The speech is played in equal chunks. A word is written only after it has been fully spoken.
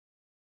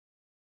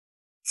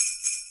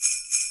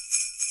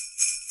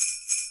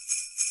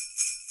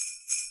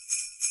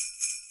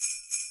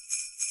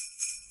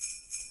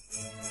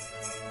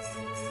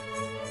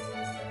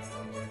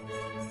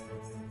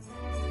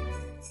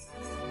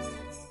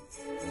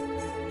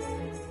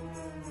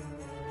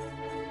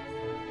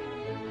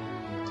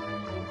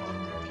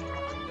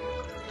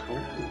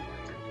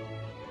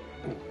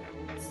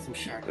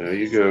from Chardonnay. There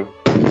you go.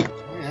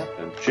 Oh, yeah.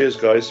 And cheers,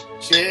 guys.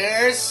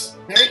 Cheers!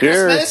 Merry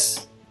Cheers.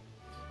 Christmas!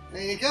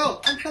 There you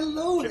go. And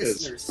hello, Cheers.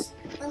 listeners.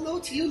 Hello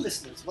to you,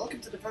 listeners. Welcome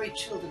to the very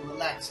chilled and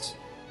relaxed,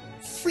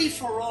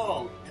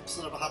 free-for-all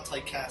episode of a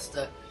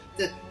Hottoycast.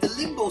 The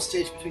limbo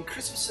stage between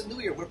Christmas and New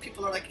Year, where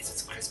people are like, is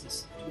it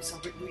Christmas? Do we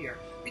celebrate New Year?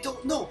 We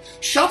don't know.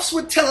 Shops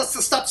would tell us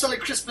to stop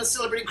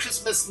celebrating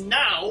Christmas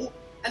now,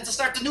 and to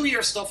start the New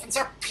Year stuff and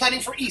start planning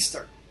for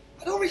Easter.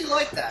 I don't really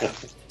like that.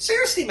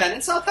 Seriously, man,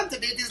 in Southampton,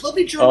 they have these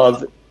lovely German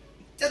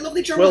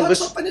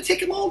huts up, and they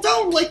take them all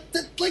down like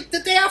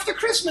the day after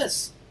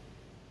Christmas.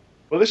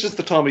 Well, this is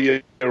the time of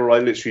year where I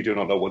literally do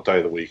not know what day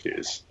of the week it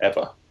is,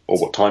 ever. Or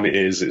what time it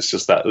is. It's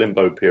just that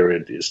limbo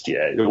period.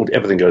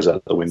 Everything goes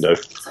out the window.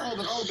 It's all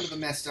a bit of a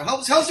mess there.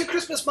 How's your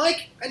Christmas,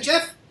 Mike and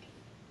Jeff?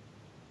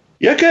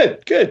 Yeah,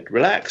 good.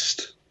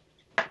 Relaxed.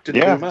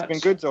 Didn't do much. It's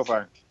been good so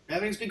far.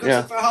 Everything's been good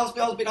so far. How's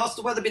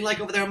the weather been like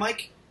over there,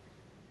 Mike?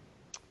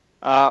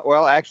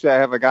 Well, actually, I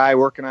have a guy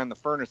working on the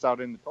furnace out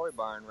in the toy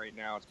barn right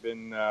now. It's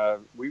been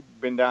we've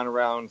been down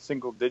around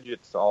single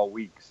digits all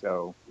week,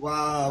 so.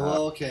 Wow.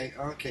 Well, okay.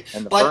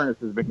 And the furnace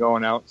has been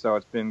going out, so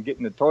it's been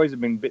the toys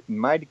have been getting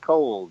mighty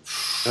cold.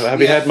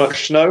 Have you had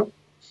much snow?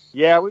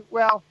 Yeah,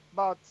 about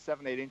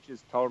 7-8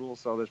 inches total.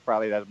 So that's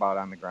about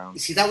on the ground.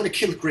 You see, that would have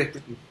killed Great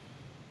Britain.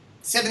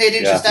 7-8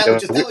 inches. Yeah.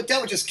 That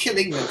would just kill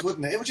England,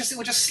 wouldn't it? It would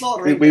just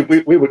slaughter England.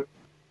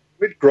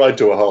 We'd grind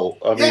to a halt.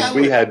 I mean,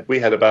 we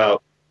had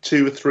about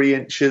 2 or 3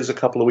 inches a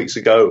couple of weeks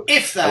ago.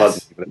 If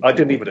that. I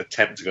didn't even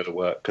attempt to go to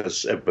work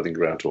because everything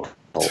ground to a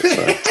halt.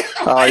 So.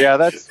 Oh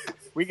yeah,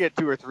 we get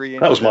 2 or 3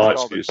 inches. That was my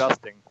excuse.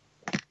 Dusting.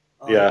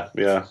 Yeah.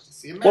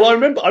 Well, I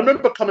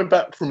remember coming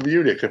back from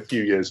Munich a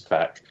few years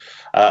back,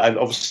 and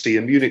obviously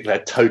in Munich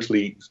they're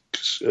totally,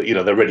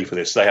 they're ready for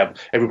this.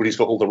 Everybody's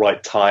got all the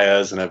right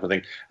tires and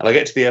everything. And I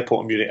get to the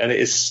airport in Munich and it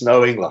is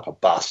snowing like a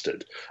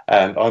bastard.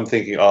 And I'm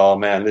thinking, oh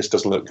man, this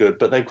doesn't look good.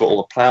 But they've got all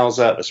the plows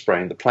out, they're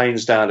spraying the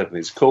planes down,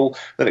 everything's cool.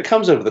 Then it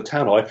comes over the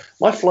tannoy.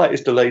 My flight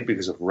is delayed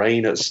because of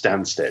rain at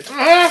Stansted.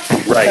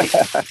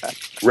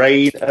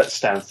 Rain at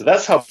Stansted.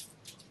 That's how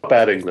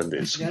bad England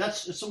is. Yeah,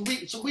 it's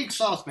a weak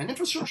sauce, man.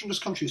 Infrastructure in this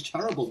country is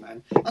terrible,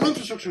 man. And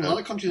infrastructure in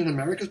other countries in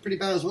America is pretty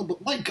bad as well.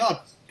 But my God,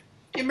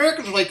 the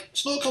Americans are like,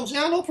 snow comes,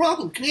 yeah, no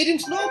problem.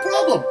 Canadians, no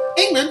problem.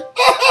 England,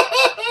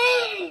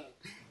 oh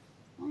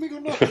my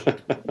God, no.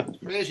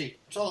 Crazy.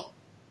 So,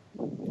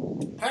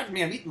 pardon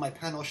me, I'm eating my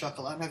pain au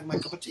chocolat and having my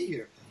cup of tea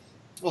here.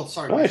 Well,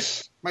 sorry,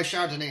 nice. My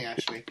Chardonnay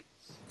actually.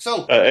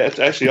 So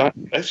it's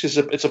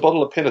a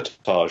bottle of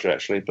Pinotage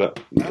actually, but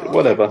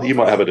whatever. You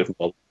might have a different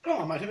bottle.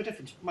 Oh, I might have a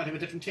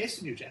different taste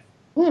than you, Jeff.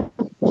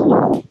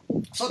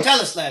 So tell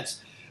us,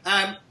 lads.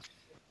 I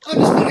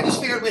just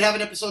figured we'd have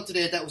an episode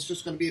today that was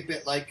just going to be a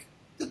bit of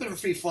a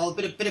free fall, a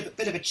bit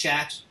of a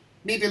chat,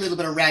 maybe a little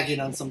bit of ragging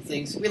on some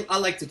things. I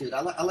like to do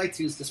that. I like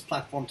to use this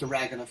platform to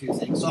rag on a few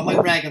things, so I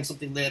might rag on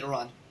something later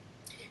on.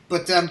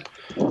 But I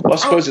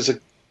suppose it's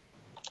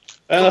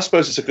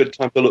a good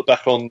time to look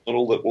back on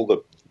all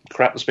the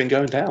crap that's been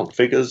going down,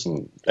 figures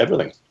and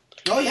everything.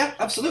 Oh yeah,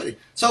 absolutely.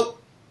 So,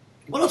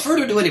 without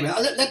further ado, anyway,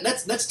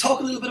 let's talk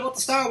a little bit about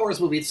the Star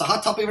Wars movie. It's a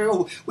hot topic.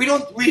 We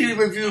don't really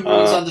review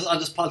movies on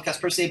this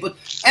podcast per se, but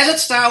as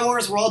it's Star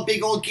Wars, we're all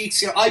big old geeks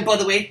here. I, by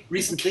the way,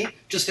 recently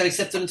just got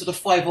accepted into the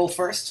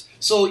 501st,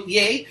 so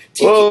yay!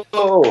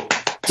 Whoa!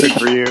 Good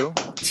for you.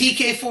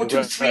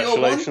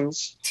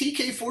 TK42301.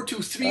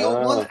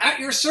 TK42301 at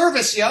your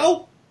service,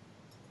 yo.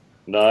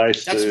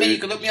 Nice. That's dude. me. You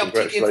can look me up,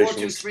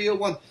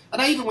 TK42301.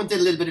 And I even did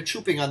a little bit of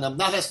trooping on them,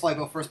 not as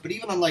 501st, but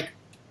even on I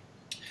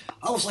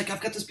was like,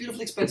 I've got this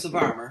beautiful expensive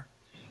armor.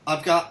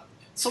 I've got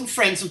some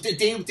friends,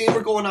 they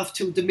were going off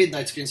to the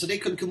midnight screen, so they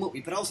couldn't come with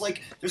me. But I was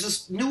like, there's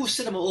this new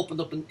cinema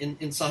opened up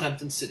in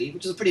Southampton City,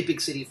 which is a pretty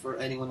big city for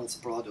anyone else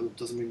abroad who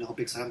doesn't really know how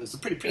big Southampton is.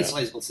 It's a pretty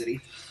sizable city.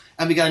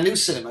 And we got a new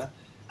cinema.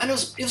 And it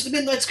was the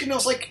midnight screen. I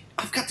was like,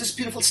 I've got this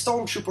beautiful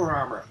Stormtrooper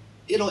armor.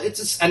 It's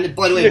just, and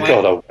by the way,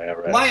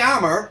 my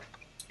armor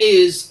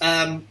is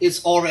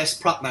RS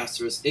Prop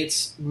Masters.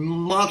 It's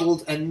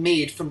modelled and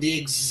made from the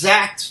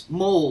exact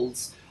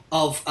molds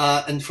of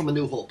and from A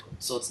New Hope.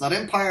 So it's not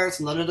Empire, it's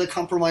none of the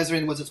compromise or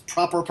anything. It's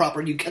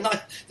proper. You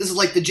cannot. This is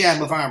like the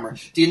jam of armor.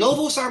 The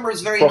Novos armor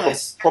is very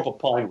nice. Proper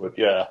pinewood,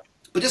 yeah.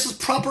 But this is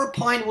proper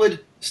pinewood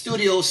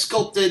studio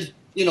sculpted.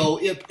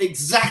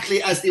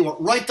 Exactly as they were,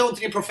 right down to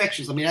the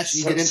imperfections. I mean,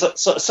 actually,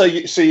 so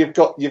you've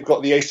got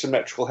the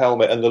asymmetrical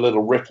helmet and the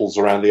little ripples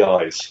around the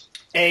eyes.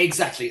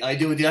 Exactly, I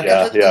do.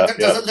 Yeah,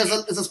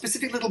 there's a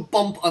specific little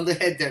bump on the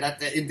head there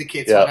that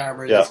indicates what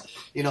armor it is. So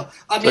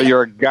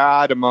you're a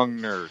god among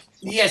nerds.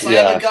 Yes, I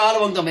am a god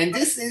among them, and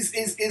this is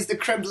the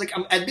creme.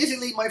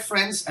 Admittedly, my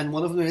friends, and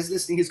one of them is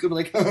listening. He's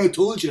going to be like, "I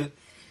told you."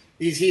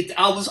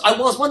 I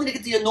was wanting to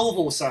get the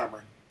Anovos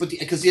armor, but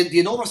because the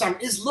Anovos armor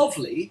is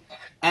lovely.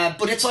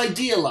 But it's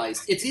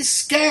idealized. It is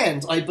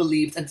scanned, I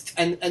believe,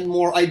 and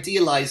more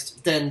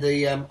idealized than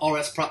the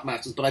RS Prop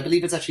Masters. But I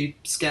believe it's actually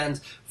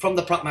scanned from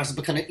the Prop Masters,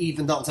 but kind of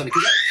evened out.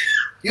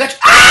 You actually,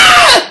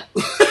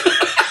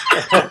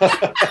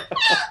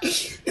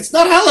 It's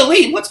not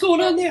Halloween. What's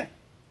going on there?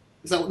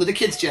 Is that one of the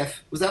kids,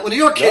 Jeff? Was that one of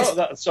your kids?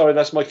 No, sorry,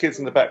 that's my kids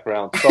in the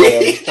background.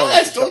 Sorry, No,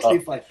 that's totally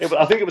fine.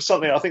 I think it was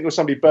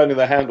somebody burning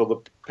their hand on the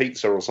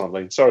pizza or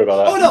something. Sorry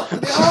about that. Oh no,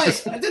 they're all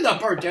right. They're not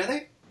burnt, are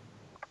they?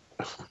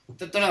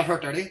 They're not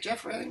hurt, are they,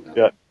 Jeff? Right? No.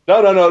 Yeah.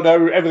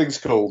 No. Everything's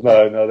cool.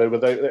 No.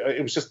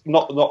 It was just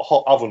not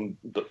hot oven.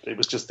 It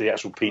was just the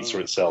actual pizza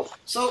itself.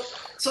 So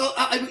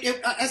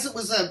as it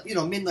was a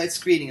midnight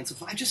screening and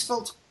stuff, I just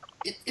felt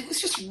it was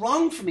just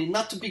wrong for me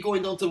not to be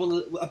going down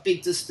to a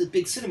big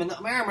cinema in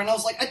Armour, and I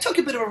was like, I took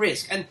a bit of a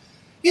risk, and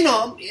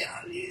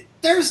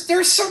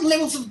there's certain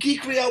levels of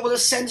geekery I will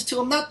ascend to.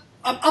 I'm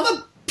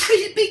a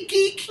pretty big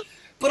geek,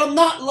 but I'm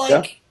not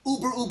like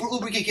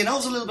uber geek. And I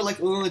was a little bit like,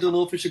 I don't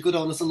know if I should go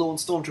down as a lone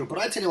stormtrooper. But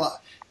I tell you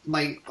what,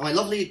 my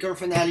lovely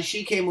girlfriend Ali,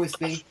 she came with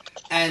me,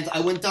 and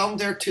I went down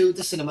there to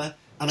the cinema.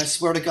 And I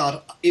swear to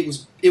God, it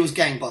was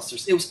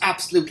gangbusters. It was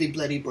absolutely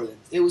bloody brilliant.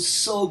 It was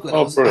so good.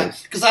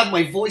 Brilliant. Because I have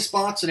my voice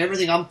box and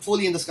everything. I'm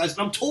fully in disguise.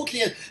 And I'm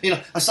totally,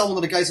 I saw one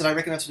of the guys that I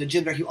recognized from the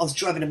gym there. I was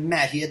driving him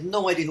mad. He had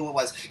no idea who it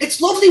was.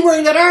 It's lovely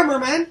wearing that armor,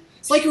 man.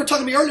 It's like you were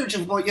talking to me earlier,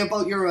 Jim, about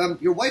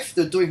your wife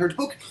doing her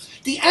book.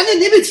 The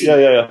anonymity.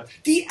 Yeah.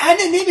 The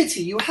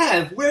anonymity you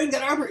have wearing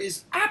that armor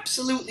is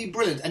absolutely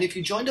brilliant. And if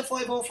you join the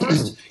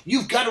 501st,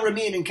 you've got to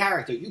remain in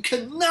character. You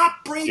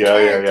cannot break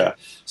character. Yeah.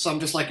 So I'm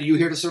just like, are you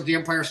here to serve the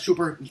Empire's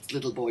trooper?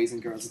 Little boys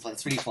and girls.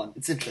 It's really fun.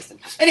 It's interesting.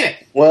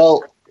 Anyway.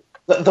 Well,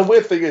 the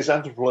weird thing is,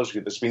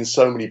 anthropologically, there's been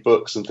so many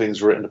books and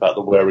things written about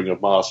the wearing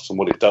of masks and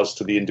what it does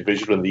to the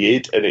individual and the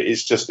id, and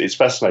it's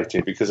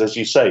fascinating because, as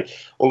you say,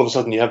 all of a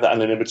sudden you have that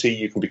anonymity,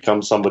 you can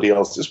become somebody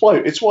else. It's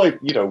why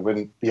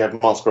when you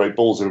have masquerade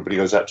balls, everybody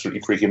goes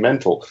absolutely freaking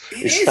mental.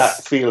 It's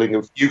that feeling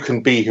of you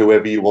can be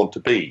whoever you want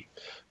to be.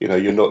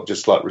 You're not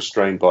just like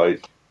restrained by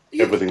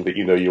everything that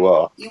you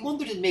are. You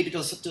wondered if maybe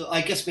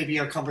I guess maybe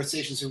our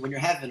conversations when you're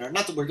having, or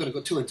not that we're going to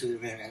go too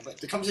into it, but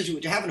the conversation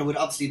you're having would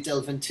obviously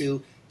delve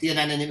into the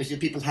anonymity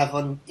that people have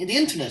in the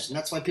internet, and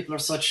that's why people are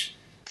such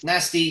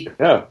nasty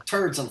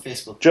turds on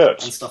Facebook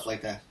Jerks. and stuff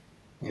like that.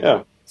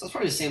 Yeah. So it's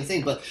probably the same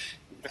thing, but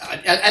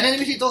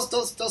anonymity does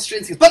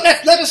strange things. But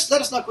let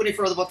us not go any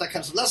further about that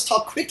kind of stuff. Let's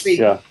talk quickly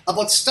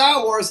about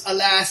Star Wars: A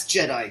Last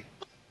Jedi.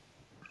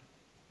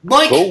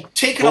 Mike,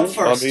 take it up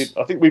first.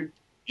 I think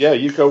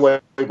you go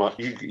away, Mike.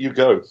 You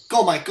go.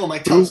 Go, Mike.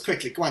 Tell us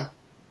quickly. Go on.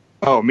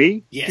 Oh,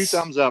 me? Yes. 2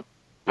 thumbs up.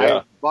 Yeah.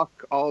 I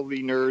buck all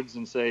the nerds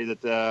and say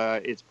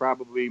that it's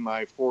probably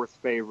my 4th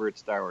favorite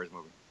Star Wars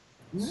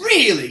movie.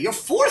 Really? Your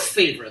 4th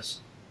favorite?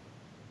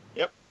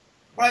 Yep.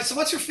 All right, so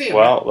what's your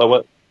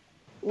favorite?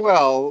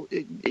 Well,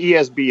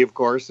 ESB, of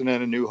course, and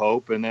then A New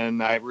Hope, and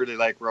then I really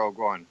like Rogue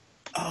One.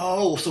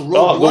 Oh, so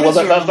Rogue One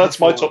that's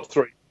my top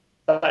 3.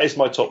 That is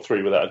my top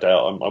 3, without a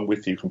doubt. I'm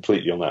with you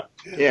completely on that.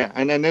 Yeah,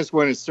 and then this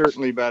one is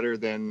certainly better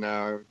than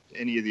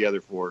any of the other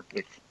 4.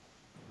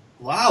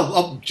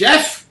 Wow.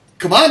 Jeff,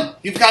 come on.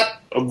 You've got...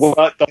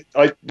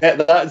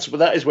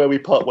 that is where we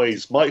part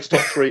ways. Mike's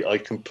top 3, I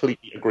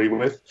completely agree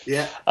with.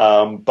 Yeah.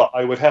 But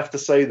I would have to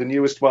say the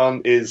newest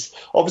one is...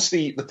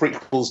 Obviously, the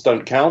prequels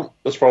don't count,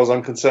 as far as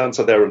I'm concerned,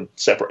 so they're a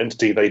separate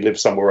entity. They live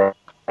somewhere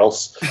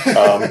else.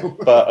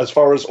 But as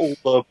far as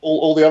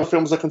all the other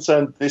films are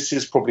concerned, this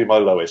is probably my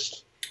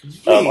lowest.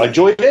 I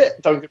enjoyed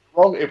it, don't get me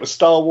wrong. It was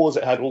Star Wars.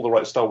 It had all the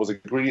right Star Wars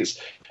ingredients.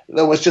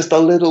 There was just a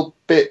little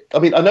bit... I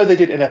mean, I know they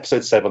did in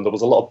Episode 7. There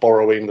was a lot of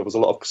borrowing. There was a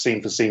lot of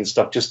scene-for-scene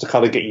stuff just to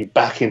kind of get you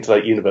back into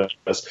that universe.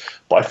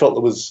 But I felt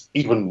there was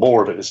even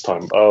more of it this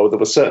time. There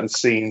were certain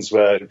scenes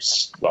where...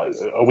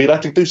 Are we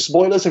allowed to do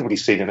spoilers?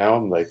 Everybody's seen it now,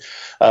 haven't they?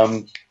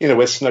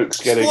 Where Snoke's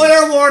getting...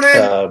 Spoiler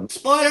warning!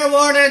 Spoiler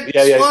warning!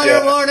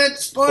 Spoiler warning!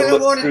 Spoiler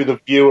warning! Through the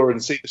viewer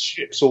and see the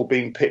ships all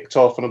being picked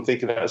off, and I'm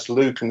thinking that's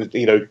Luke,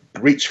 and,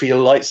 reach for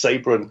your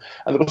lightsaber. And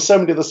there were so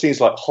many other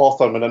scenes like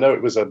Hotham, and I know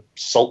it was a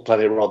salt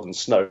planet rather than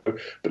snow,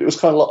 but it was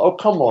kind of like, oh,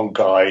 come on,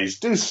 guys,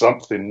 do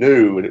something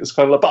new. And it was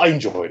kind of like, but I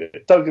enjoyed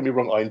it. Don't get me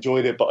wrong, I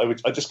enjoyed it, but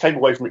I just came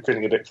away from it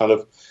feeling a bit kind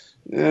of...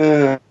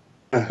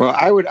 Well,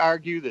 I would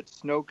argue that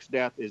Snoke's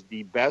death is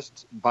the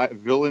best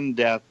villain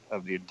death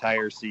of the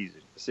entire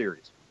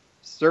series.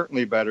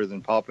 Certainly better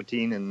than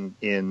Palpatine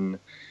in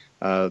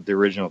the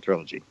original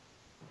trilogy.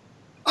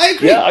 I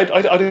agree. Yeah,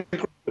 I'd agree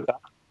with that.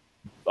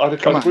 I'd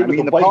agree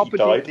with the way he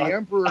died. The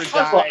Emperor died.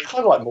 I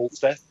kind of like Maul's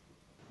death.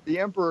 The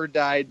Emperor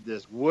died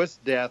this wuss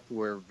death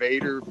where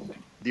Vader...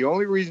 The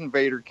only reason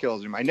Vader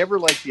kills him... I never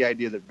liked the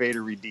idea that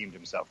Vader redeemed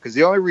himself, because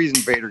the only reason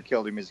Vader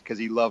killed him is because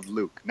he loved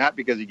Luke, not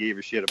because he gave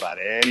a shit about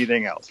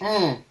anything else.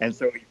 And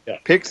so he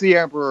picks the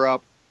Emperor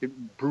up,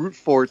 brute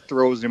force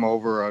throws him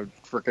over a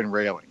frickin'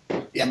 railing.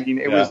 Yeah. I mean,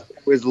 it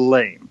was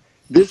lame.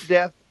 This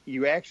death,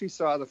 you actually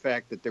saw the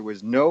fact that there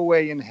was no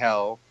way in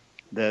hell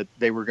that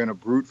they were going to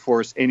brute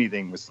force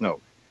anything with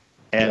Snoke.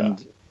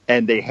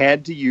 And they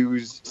had to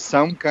use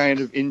some kind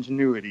of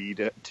ingenuity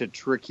to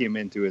trick him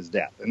into his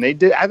death, and they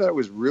did. I thought it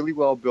was really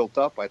well built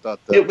up. I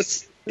thought I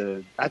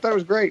thought it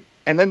was great.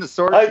 And then the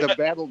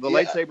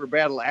lightsaber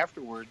battle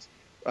afterwards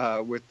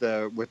with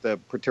the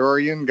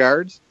Praetorian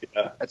guards.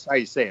 Yeah. That's how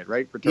you say it,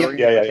 right? Praetorian.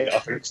 Yeah. I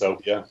think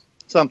so. Yeah.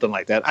 Something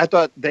like that. I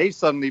thought they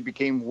suddenly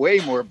became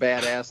way more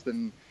badass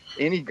than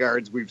any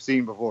guards we've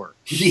seen before.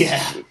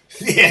 Yeah,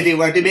 they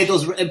were. They made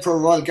those Emperor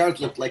Royal Guards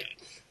look like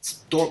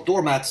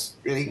doormats,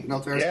 really.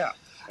 Yeah.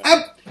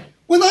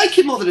 When I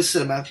came out of the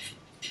cinema,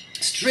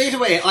 straight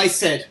away I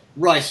said,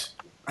 right,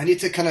 I need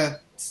to kind of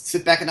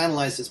sit back and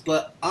analyze this,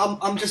 but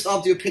I'm just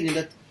of the opinion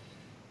that,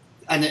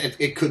 and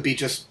it could be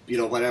just,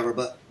 whatever,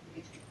 but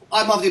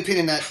I'm of the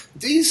opinion that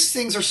these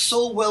things are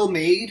so well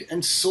made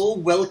and so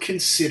well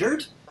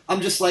considered.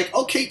 I'm just like,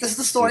 okay, this is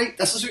the story.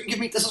 This is what you give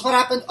me. This is what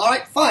happened. All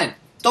right, fine.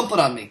 Dump it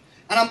on me,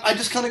 and I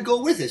just kind of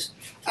go with it.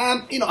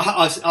 I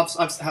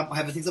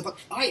have things, but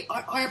I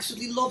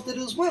absolutely loved it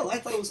as well. I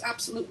thought it was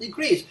absolutely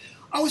great.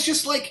 I was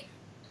just like,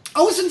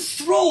 I was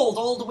enthralled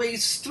all the way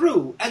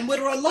through, and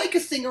whether I like a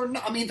thing or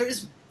not, I mean,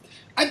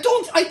 I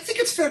think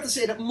it's fair to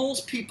say that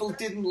most people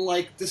didn't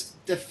like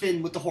the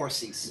Finn with the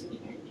horses.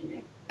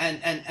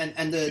 And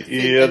the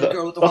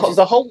girl with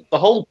the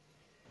horses.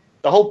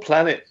 The whole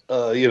planet,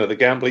 the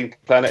gambling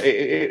planet,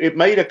 it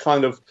made a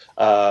kind of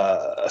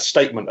a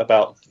statement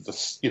about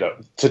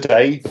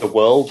today, the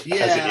world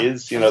as it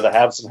is, the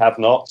haves and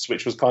have-nots,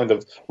 which was kind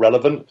of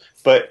relevant,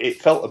 but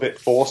it felt a bit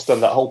forced,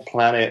 and that whole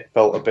planet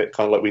felt a bit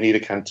kind of like we need a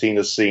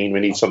cantina scene, we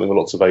need something with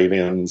lots of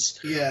aliens.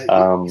 Yeah,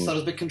 thought it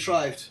was a bit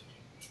contrived.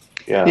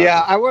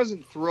 Yeah, I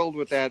wasn't thrilled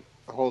with that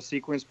whole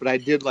sequence, but I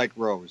did like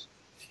Rose.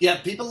 Yeah,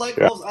 people like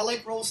Rose. I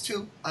like Rose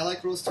too. I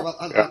like Rose too.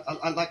 I like that.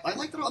 I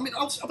mean,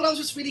 but I was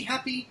just really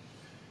happy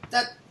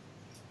that.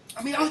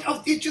 I mean,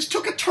 it just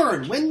took a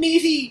turn when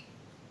Ray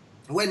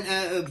and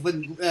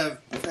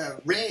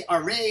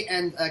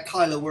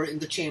Kylo were in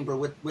the chamber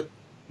with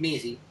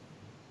Maisie.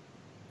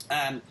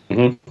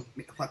 Snoke.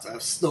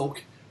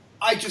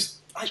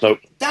 Snoke.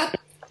 That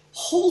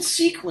whole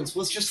sequence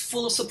was just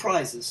full of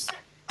surprises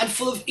and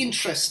full of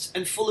interest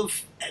and full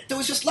of. There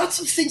was just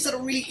lots of things that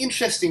are really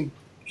interesting,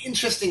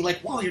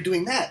 like, wow, you're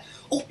doing that.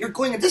 Oh, you're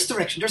going in this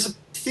direction. There's a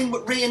thing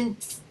with Rey and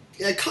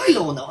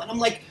Kylo now, and I'm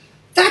like,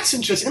 that's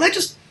interesting. And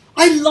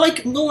I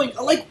like knowing.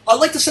 I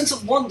like the sense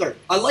of wonder.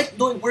 I like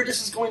knowing where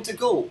this is going to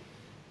go,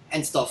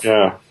 and stuff.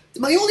 Yeah.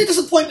 My only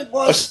disappointment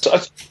was.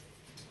 Just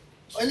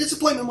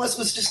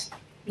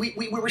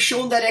we were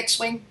shown that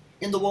X-wing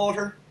in the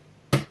water.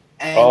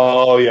 And,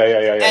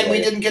 and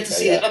we didn't get to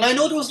see it. And I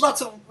know there was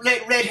lots of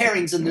red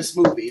herrings in this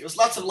movie. There was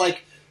lots of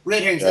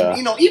red herrings. Yeah.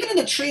 And, even in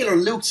the trailer,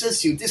 Luke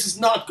says to you, "This is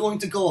not going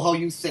to go how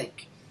you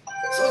think."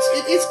 So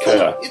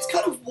it's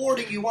kind of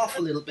warding you off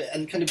a little bit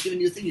and kind of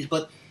giving you things.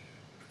 But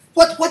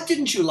what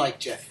didn't you like,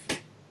 Jeff?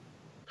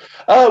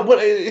 Well,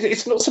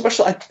 it's not so much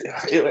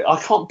that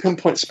I can't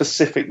pinpoint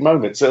specific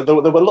moments. There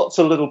were lots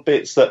of little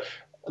bits that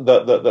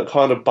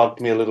kind of bugged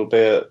me a little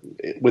bit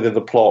within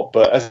the plot,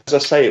 but as I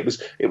say,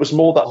 it was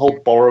more that whole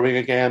borrowing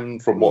again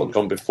from what had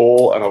gone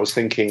before, and I was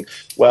thinking,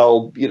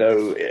 well,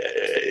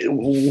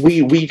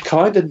 we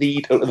kind of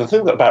need the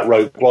thing about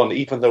Rogue One,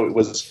 even though it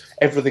was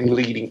everything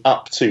leading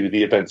up to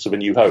the events of A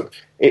New Hope,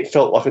 it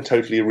felt like a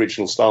totally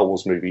original Star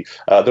Wars movie.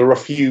 There were a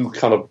few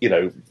kind of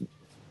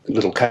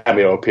little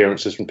cameo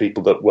appearances from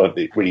people that weren't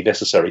really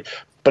necessary,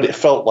 but it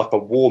felt like a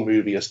war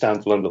movie, a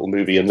standalone little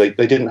movie, and they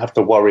didn't have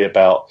to worry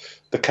about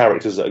the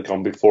characters that had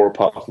gone before,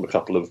 apart from a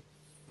couple of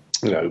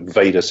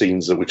Vader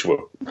scenes which were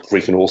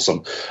freaking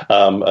awesome,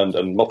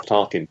 and Moff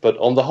Tarkin. But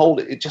on the whole,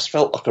 it just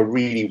felt like a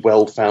really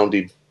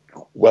well-founded,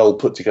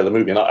 well-put-together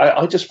movie, and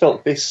I just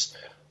felt this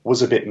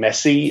was a bit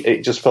messy.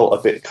 It just felt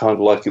a bit kind of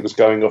like it was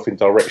going off in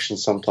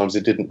directions sometimes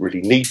it didn't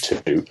really need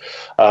to.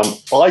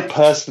 I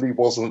personally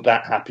wasn't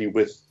that happy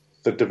with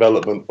the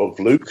development of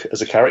Luke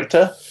as a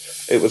character.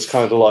 It was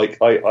kind of like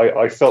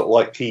I felt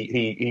like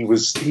he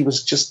was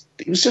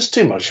just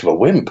too much of a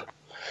wimp.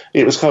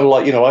 It was kind of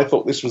like I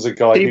thought this was a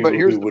guy who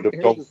would have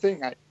gone.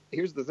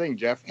 Here's the thing,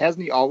 Jeff.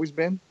 Hasn't he always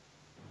been?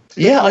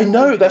 Yeah, I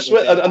know. That's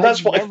what, and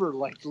that's what I never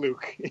liked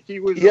Luke.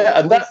 He was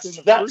and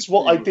that's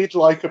what I did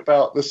like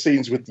about the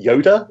scenes with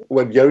Yoda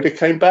when Yoda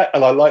came back,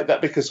 and I liked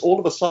that because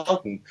all of a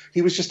sudden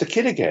he was just a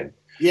kid again.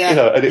 Yeah,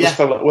 and it was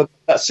kind of like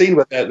that scene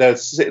where they're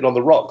sitting on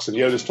the rocks and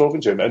Yoda's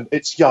talking to him, and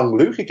it's young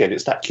Luke again.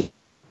 It's that kid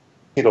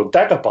on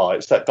Dagobah.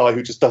 It's that guy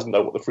who just doesn't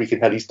know what the freaking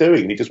hell he's doing,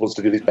 and he just wants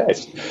to do his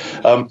best.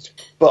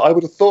 But I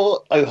would have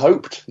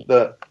hoped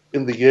that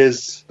in the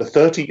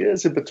 30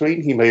 years in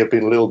between, he may have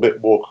been a little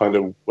bit more kind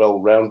of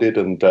well-rounded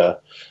and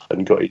got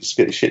his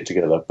shit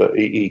together, but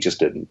he just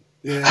didn't.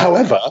 Yeah.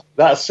 However,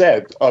 that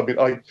said, I mean,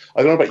 I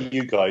don't know about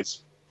you guys.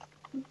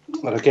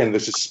 And again,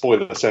 this is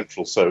spoiler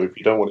central, so if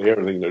you don't want to hear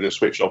anything, just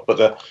switch off.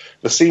 But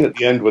the scene at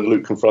the end when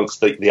Luke confronts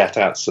the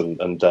AT-ATs and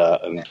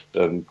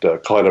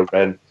Kylo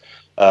Ren,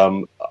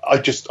 I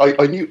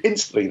knew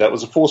instantly that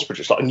was a Force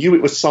projection. I knew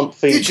it was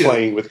something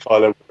playing with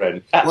Kylo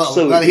Ren.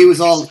 Absolutely. Well, he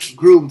was all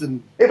groomed,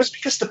 and it was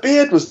because the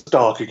beard was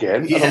dark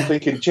again, and I'm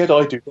thinking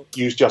Jedi do not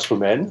use just for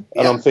men,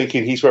 and I'm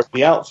thinking he's wearing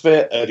the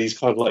outfit, and he's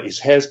kind of like his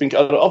hair's been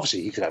cut.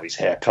 Obviously, he could have his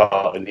hair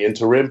cut in the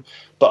interim,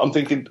 but I'm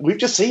thinking we've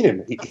just seen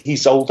him.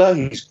 He's older,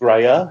 he's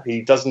grayer,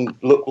 he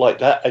doesn't look like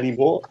that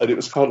anymore, and it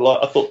was kind of like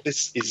I thought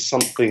this is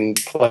something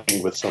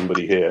playing with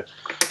somebody here,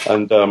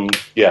 and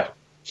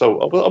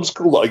So I was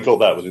cool that I got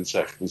that within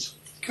seconds.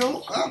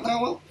 Cool. I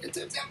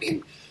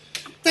mean,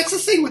 that's the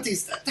thing with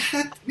these.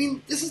 I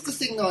mean, this is the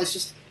thing, though. It's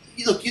just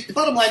look. The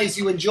bottom line is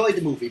you enjoy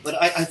the movie,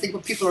 but I think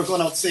when people are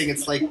going out saying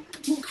it's like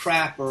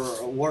crap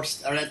or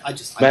worse,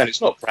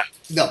 it's not crap.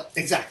 No,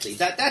 exactly.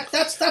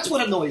 That's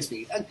what annoys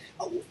me. And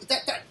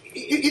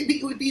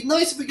it would be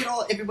nice if we could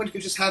everybody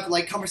could just have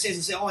like conversations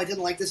and say, oh, I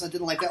didn't like this, I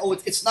didn't like that. Oh,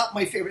 it's not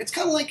my favorite. It's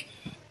kind of like,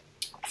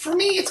 for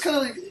me, it's kind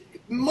of like,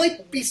 it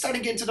might be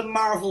starting to get into the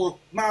Marvel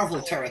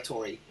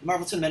territory,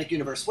 Marvel Cinematic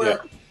Universe,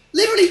 where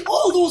literally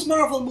all those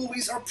Marvel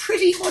movies are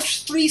pretty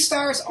much 3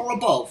 stars or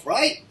above,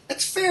 right?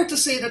 It's fair to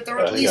say that they're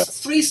at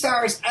least 3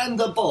 stars and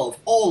above,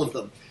 all of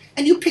them.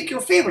 And you pick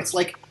your favorites.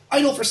 Like,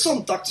 I know for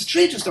some, Doctor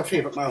Strange is their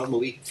favorite Marvel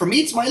movie. For me,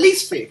 it's my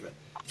least favorite.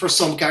 For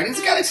some, Guardians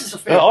of the Galaxy is their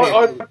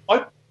favorite movie.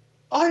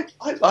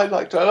 I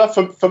liked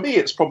it. For me,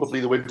 it's probably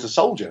The Winter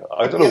Soldier.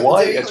 I don't know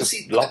why. I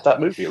just loved that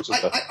movie. It was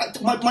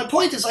my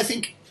point is, I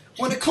think,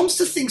 when it comes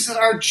to things that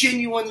are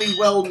genuinely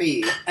well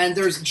made and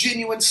there's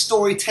genuine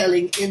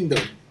storytelling in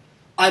them,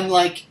 I'm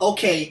like,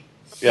 okay,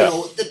 you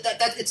know,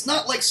 that it's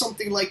not like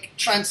something like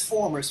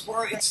Transformers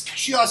where it's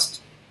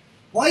just,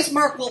 why is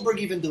Mark Wahlberg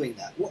even doing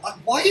that?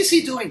 Why is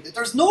he doing that?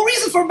 There's no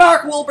reason for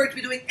Mark Wahlberg to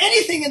be doing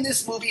anything in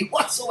this movie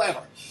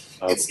whatsoever.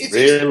 It's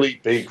really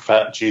big,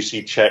 fat,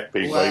 juicy check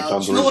being waved under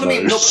his nose. What I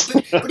mean? No,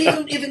 but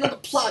even on the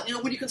plot, you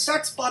know, when you can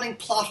start spotting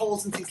plot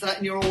holes and things like that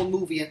in your own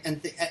movie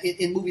and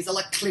in movies that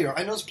are clear.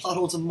 I know there's plot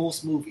holes in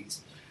most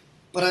movies,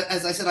 but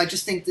as I said, I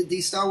just think that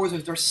these Star Wars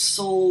movies are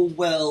so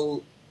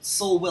well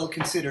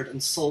considered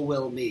and so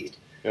well made,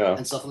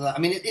 and stuff like that. I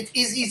mean, it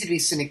is easy to be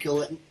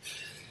cynical, and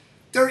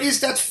there is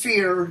that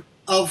fear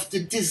of the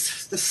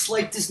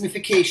slight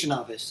Disneyfication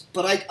of it,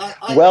 but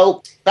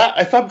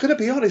if I'm going to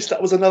be honest,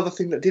 that was another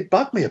thing that did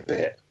bug me a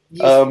bit.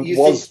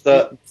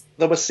 That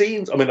there were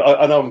scenes. I mean,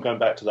 I know I'm going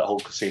back to that whole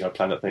Casino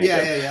Planet thing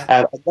again,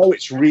 and I know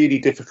it's really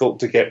difficult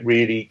to get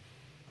really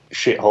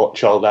shit-hot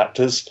child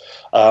actors,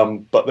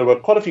 but there were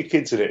quite a few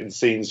kids in it in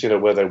scenes, you know,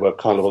 where they were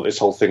kind of on this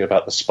whole thing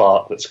about the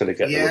spark that's going to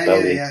get the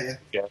rebellion.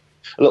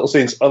 Little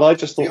scenes, and I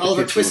just thought the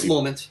Oliver Twist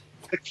moment.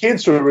 The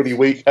kids were really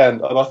weak,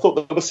 and I thought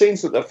there were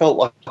scenes that felt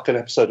like an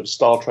episode of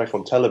Star Trek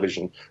on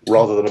television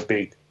rather than a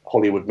big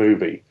Hollywood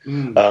movie.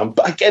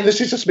 But again,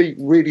 this is just me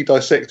really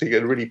dissecting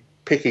and really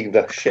picking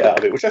the shit out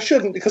of it, which I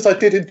shouldn't, because I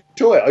did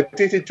enjoy it. I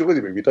did enjoy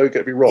the movie, don't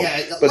get me wrong.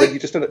 But then you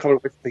just end up coming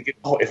away thinking,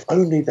 oh, if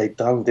only they'd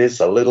done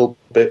this a little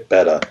bit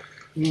better.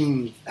 I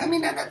mean,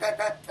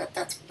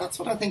 that's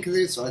what I think it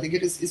is. So I think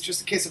it's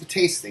just a case of a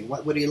taste thing.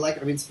 What do you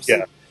like? I mean,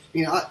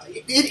 you know,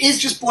 it is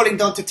just boiling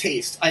down to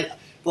taste.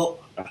 But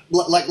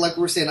like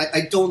we were saying,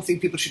 I don't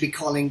think people should be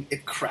calling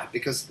it crap,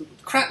 because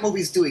crap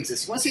movies do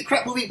exist. You want to see a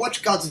crap movie?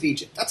 Watch Gods of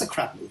Egypt. That's a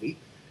crap movie.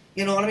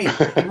 You know what I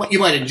mean? You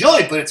might enjoy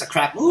it, but it's a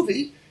crap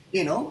movie.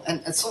 You know,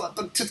 and so,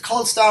 but to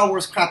call Star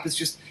Wars crap is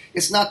just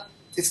it's not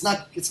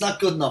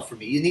good enough for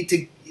me. You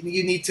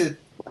need to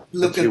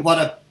look at what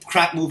a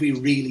crap movie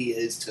really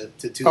is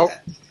to do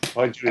that.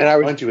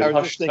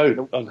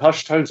 On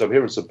hushed tones, I'm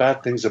hearing some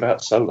bad things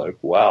about Solo.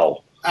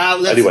 Wow.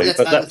 Anyway,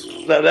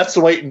 that's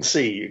the wait and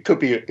see. It could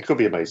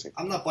be amazing.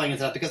 I'm not buying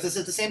into that, because this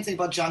is the same thing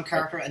about John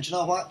Carter, and you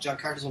know what? John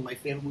Carter's one of my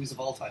favorite movies of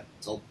all time.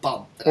 So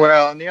bum.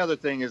 Well, and the other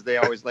thing is they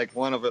always like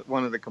one of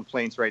the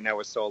complaints right now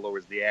with Solo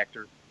is the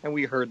actor, and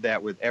we heard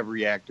that with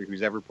every actor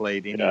who's ever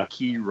played any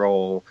key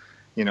role.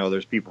 You know,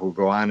 there's people who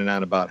go on and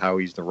on about how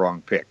he's the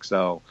wrong pick.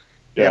 So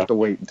you have to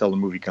wait until the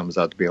movie comes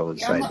out to be able to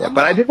decide that.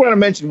 But I did want to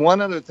mention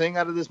one other thing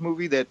out of this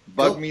movie that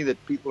bugged me,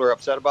 that people are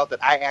upset about,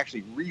 that I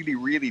actually really,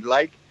 really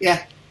like.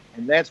 Yeah.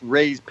 And that's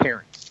Rey's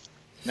parents.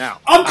 Now,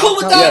 I'm cool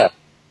with that.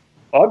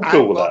 Yeah. I'm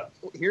cool with that.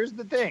 Here's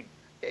the thing.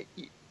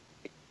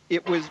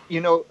 It was,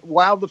 you know,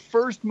 while the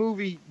first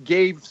movie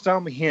gave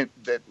some hint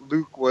that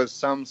Luke was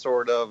some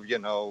sort of, you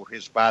know,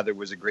 his father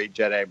was a great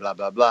Jedi, blah,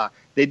 blah, blah,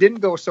 they didn't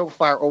go so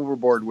far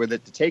overboard with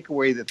it to take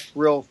away the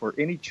thrill for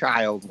any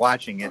child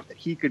watching it that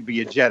he could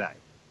be a Jedi.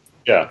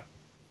 Yeah.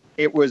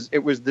 It was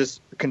this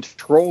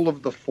control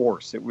of the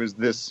Force. It was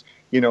this,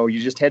 you know,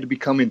 you just had to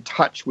become in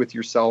touch with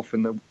yourself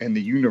and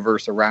the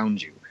universe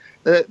around you.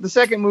 The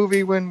second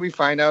movie, when we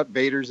find out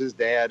Vader's his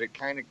dad, it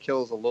kind of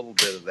kills a little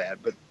bit of that.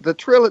 But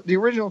the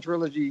original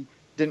trilogy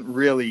didn't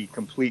really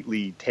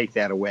completely take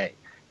that away.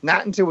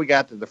 Not until we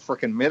got to the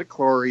frickin'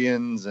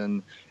 midichlorians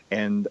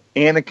and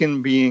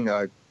Anakin being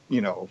a, you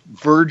know,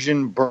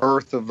 virgin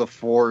birth of the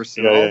Force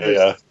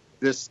and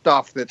this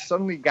stuff that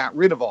suddenly got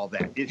rid of all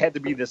that. It had to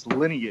be this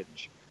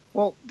lineage.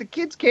 Well, the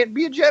kids can't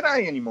be a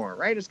Jedi anymore,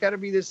 right? It's got to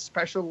be this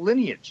special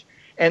lineage.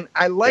 And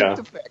I like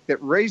the fact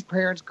that Rey's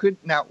parents could...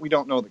 Now, we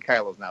don't know that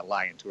Kylo's not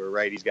lying to her,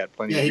 right? He's got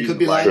plenty of reasons. He could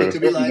be lying. He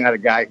could be lying. He's not a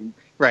guy who...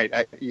 Right.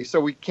 So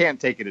we can't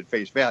take it at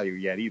face value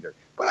yet either.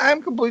 But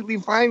I'm completely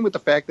fine with the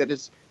fact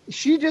that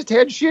she just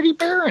had shitty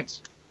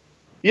parents.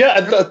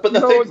 Yeah, but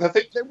the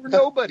thing... They were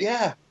nobody.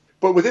 Yeah.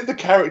 But within the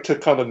character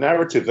kind of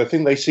narrative, the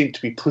thing they seemed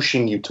to be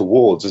pushing you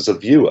towards as a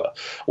viewer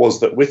was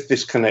that with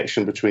this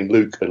connection between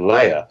Luke and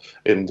Leia,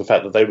 in the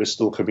fact that they were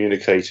still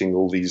communicating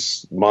all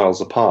these miles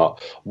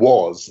apart,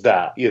 was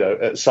that, you know,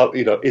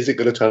 is it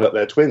going to turn up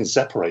their twins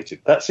separated?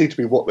 That seemed to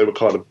be what they were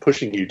kind of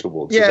pushing you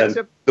towards. Yeah, and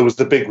then there was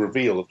the big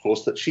reveal, of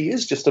course, that she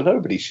is just a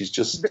nobody. She's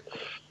just...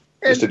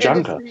 Mr.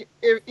 Junker.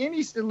 If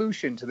any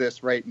solution to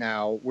this right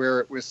now, where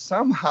it was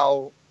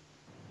somehow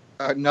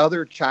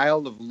another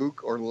child of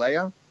Luke or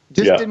Leia,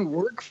 just didn't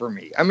work for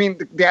me. I mean,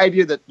 the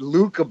idea that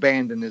Luke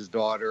abandoned his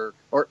daughter,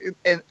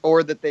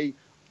 or that they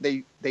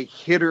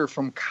hid her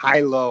from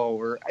Kylo,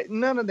 or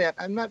none of that.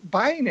 I'm not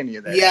buying any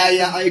of that.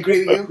 Yeah, I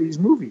agree with you. These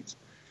movies.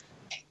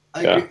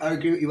 I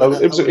agree with you.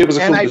 It was a cool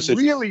and decision.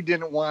 I really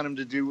didn't want them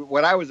to do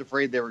what I was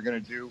afraid they were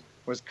going to do,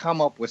 was come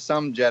up with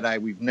some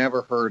Jedi we've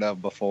never heard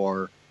of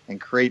before and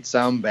create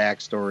some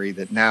backstory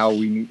that now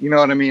you know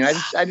what I mean? I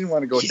didn't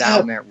want to go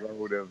down that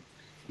road of,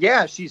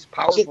 she's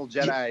powerful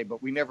Jedi,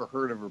 but we never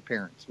heard of her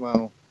parents.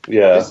 Well,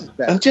 this is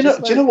better. And do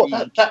you know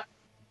what?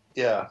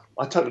 Yeah,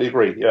 I totally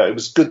agree. Yeah, it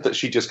was good that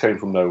she just came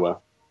from nowhere.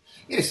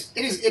 It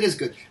is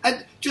good.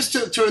 And just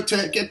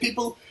to get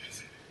people,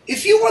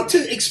 if you want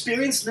to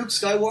experience Luke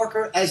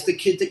Skywalker as the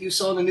kid that you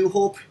saw in A New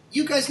Hope,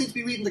 you guys need to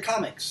be reading the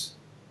comics.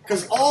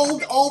 Because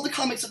all the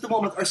comics at the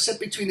moment are set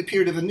between the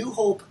period of A New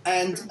Hope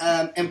and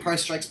Empire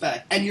Strikes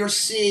Back. And you're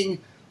seeing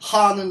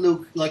Han and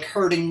Luke like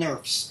herding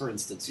nerfs, for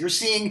instance. You're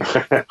seeing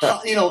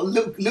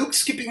Luke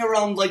skipping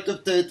around like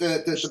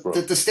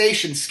the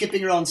station,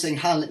 skipping around saying,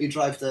 Han, let me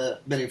drive the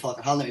Millennium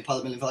Falcon, Han, let me pilot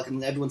the Millennium Falcon,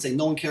 and everyone's saying,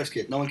 no one cares,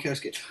 kid, no one cares,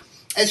 kid.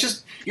 It's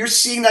just, you're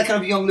seeing that kind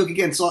of young Luke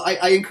again. So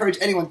I encourage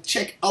anyone,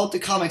 check out the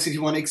comics if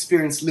you want to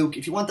experience Luke.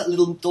 If you want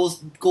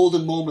those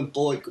golden moments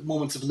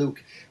of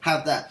Luke,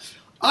 have that.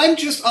 I'm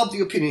just of the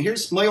opinion,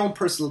 here's my own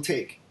personal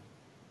take.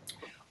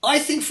 I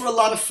think for a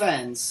lot of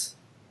fans,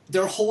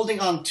 they're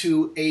holding on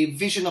to a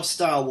vision of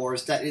Star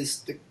Wars that is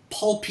the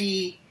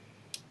pulpy,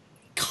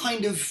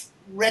 kind of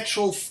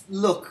retro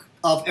look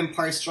of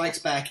Empire Strikes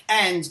Back,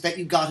 and that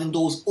you got in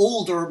those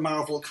older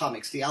Marvel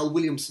comics, the Al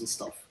Williamson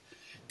stuff.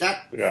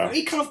 That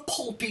very kind of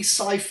pulpy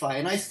sci-fi,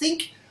 and I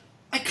think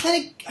I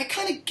kind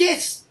of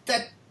guess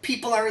that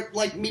people are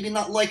like maybe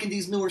not liking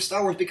these newer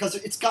Star Wars because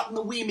it's gotten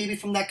away maybe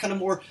from that kind of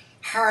more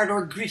hard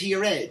or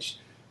grittier edge.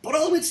 But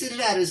all I would say to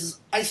that is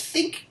I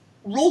think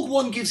Rogue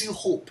One gives you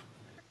hope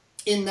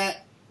in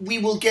that we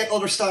will get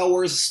other Star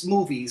Wars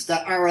movies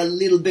that are a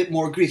little bit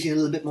more gritty and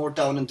a little bit more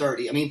down and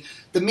dirty. I mean,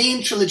 the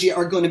main trilogy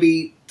are going to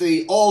be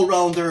the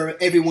all-rounder,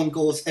 everyone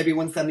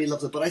family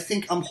loves it. But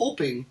I'm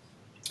hoping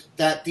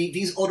that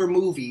these other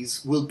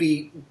movies will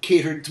be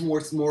catered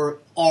towards more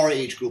our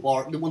age group,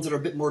 or the ones that are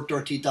a bit more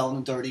dirty, down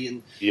and dirty,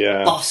 and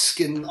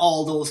Bosk and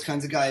all those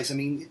kinds of guys. I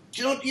mean,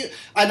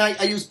 and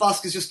I use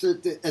Bosk as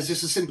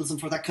just a symbolism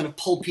for that kind of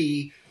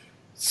pulpy,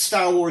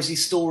 Star Warsy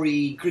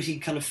story, gritty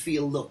kind of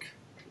feel look.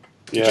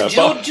 Yeah, do you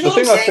know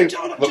what I'm saying?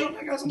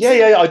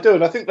 I do,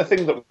 and I think the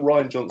thing that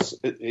Rian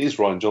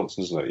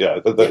Johnson, isn't it? Yeah,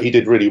 that he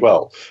did really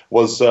well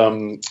was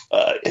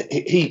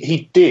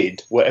he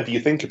did, whatever you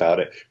think about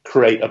it,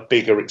 create a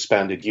bigger,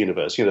 expanded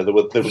universe. You know, they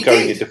were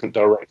going in different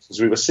directions.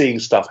 We were seeing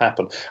stuff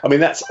happen. I mean,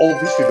 that's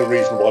obviously the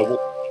reason why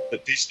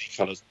that Disney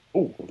kind of.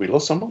 Oh, have we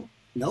lost someone?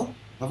 No,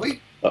 have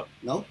we?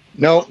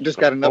 No, just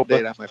got an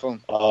update on my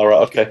phone. All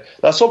right, okay.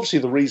 That's obviously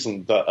the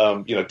reason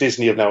that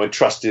Disney have now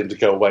entrusted him to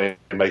go away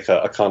and make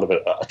a kind of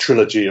a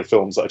trilogy of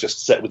films that are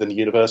just set within the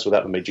universe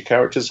without the major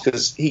characters,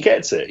 because he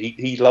gets it.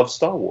 He loves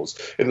Star Wars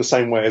in the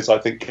same way as I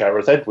think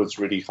Gareth Edwards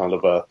really kind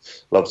of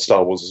loved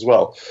Star Wars as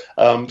well.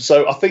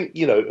 So I think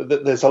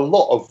there's a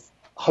lot of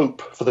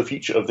hope for the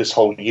future of this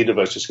whole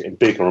universe just getting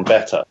bigger and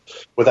better,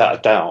 without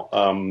a doubt.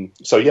 I'm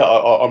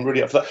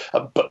really up for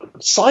that.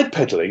 But side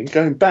pedaling,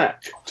 going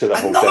back to the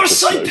whole another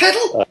side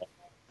pedal.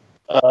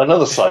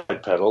 Another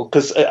side pedal,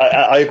 because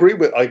I agree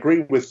with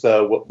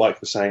what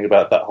Mike was saying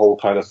about that whole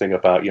kind of thing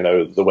about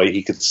the way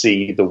he could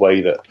see the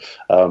way that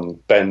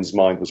Ben's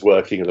mind was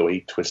working and the way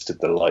he twisted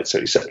the lights,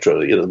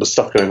 etc. There was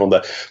stuff going on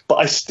there, but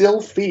I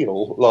still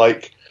feel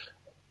like.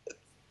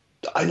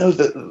 I know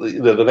that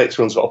the next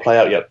one's got to play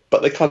out yet,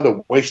 but they kind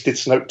of wasted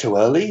Snoke too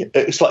early.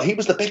 It's like he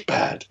was the big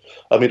bad.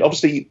 I mean,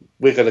 obviously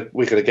we're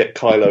gonna get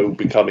Kylo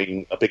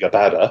becoming a bigger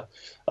badder,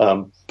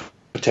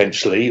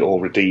 potentially,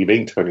 or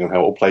redeeming, depending on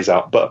how it all plays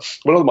out. But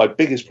one of my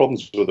biggest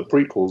problems with the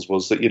prequels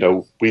was that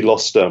we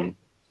lost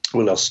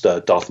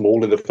Darth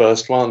Maul in the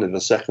first one. In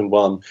the second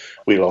one,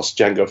 we lost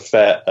Jango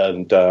Fett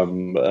and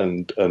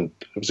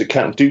was it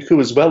Count Dooku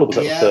as well, or was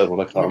that the third one?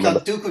 I can't remember.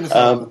 Dooku in the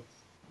third one.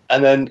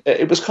 And then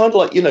it was kind of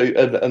like,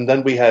 and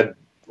then we had,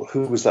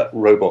 who was that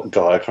robot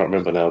guy? I can't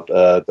remember now,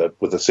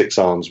 with the 6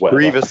 arms.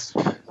 Whatever.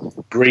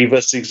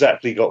 Grievous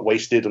exactly got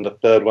wasted on the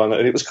third one.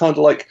 And it was kind of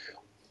like,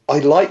 I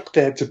like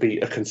there to be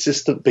a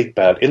consistent big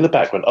bad in the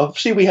background.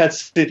 Obviously, we had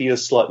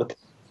Sidious, like the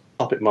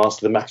puppet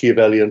master, the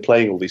Machiavellian,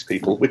 playing all these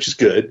people, which is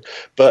good.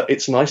 But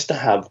it's nice to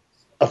have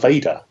a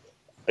Vader.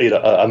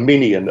 A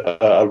minion,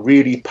 a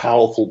really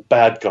powerful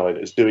bad guy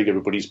that is doing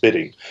everybody's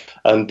bidding,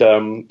 and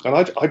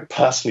I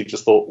personally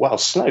just thought, wow,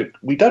 Snoke,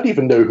 we don't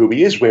even know who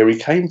he is, where he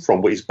came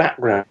from, what his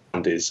background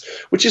is,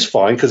 which is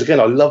fine, because again,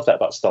 I love that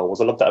about Star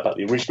Wars. I love that about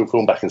the original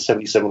film back in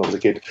 '77 when I was a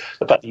kid.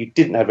 The fact that you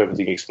didn't have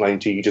everything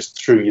explained to you, you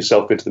just threw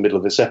yourself into the middle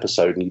of this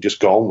episode and you just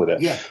go on with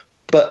it. Yeah.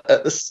 But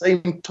at the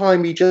same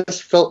time, he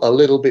just felt a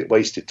little bit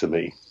wasted to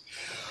me.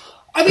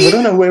 I mean, I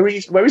don't know where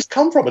he's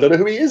come from. I don't know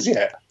who he is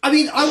yet. I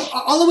mean,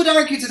 all I would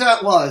argue to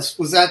that was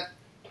that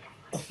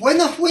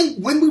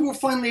when we were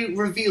finally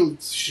revealed,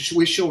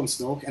 we shown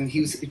Snoke, and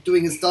he was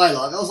doing his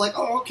dialogue, I was like,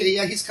 oh, okay,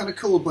 yeah, he's kind of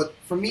cool. But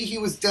for me, he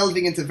was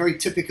delving into very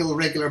typical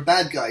regular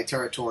bad guy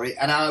territory,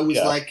 and I was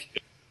like,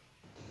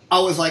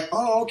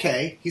 oh,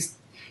 okay, he's.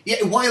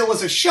 Yeah, while it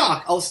was a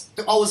shock, I was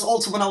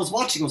also, when I was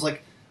watching, I was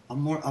like,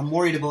 I'm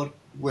worried about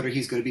whether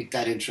he's going to be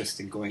that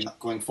interesting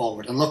going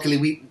forward. And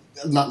luckily,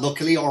 not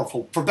luckily, or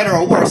for better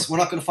or worse, we're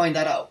not going to find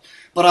that out.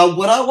 But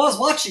when I was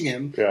watching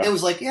him, it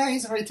was like, yeah,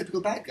 he's a very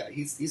typical bad guy.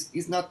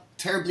 He's not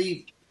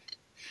terribly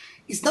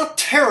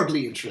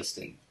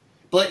interesting.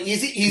 But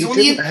he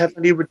only didn't have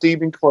any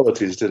redeeming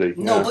qualities, did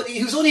he? No, but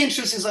he was only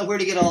interested in where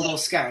to get all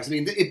those scars. I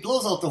mean, it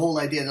blows out the whole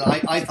idea that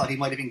I thought he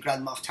might have been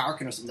Grand Moff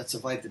Tarkin or something that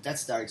survived the Death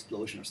Star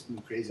explosion or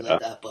something crazy like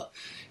that. But,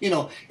 it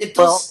does...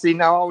 Well, see,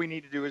 now all we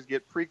need to do is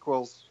get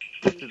prequels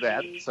to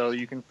that so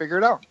you can figure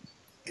it out.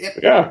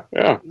 Yeah.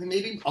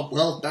 Maybe.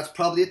 Well, that's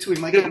probably it too.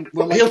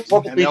 He'll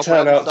probably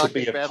turn out to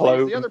be a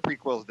clone. The other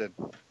prequels did.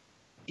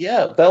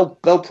 Yeah, they'll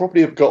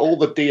probably have got all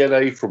the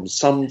DNA from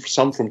some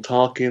from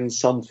Tarkin,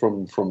 some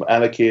from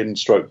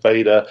Anakin,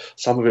 Vader.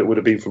 Some of it would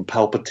have been from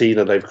Palpatine,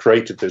 and they've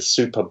created this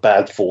super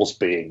bad Force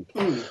being.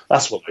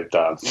 That's what they've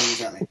done.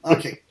 Exactly.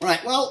 Okay,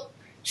 right. Well,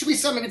 should we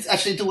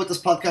actually do what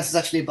this podcast is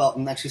actually about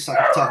and actually start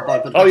to talk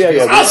about it?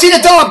 Yeah. See,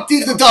 the dog!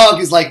 The dog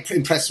is like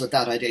impressed with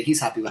that idea.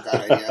 He's happy with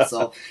that idea.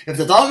 So if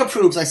the dog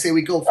approves, I say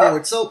we go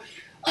forward. So...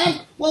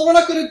 well, we're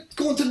not going to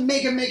go into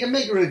mega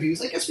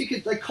reviews. I guess we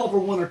could cover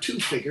one or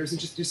two figures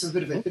and just do some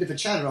bit of a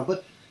chat around.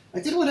 But I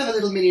did want to have a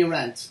little mini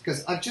rant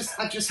because I've just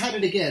had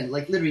it again,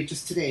 like literally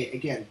just today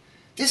again.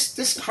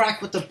 This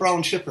crack with the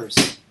brown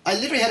shippers. I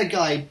literally had a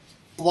guy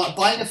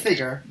buying a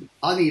figure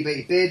on eBay.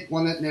 He bid,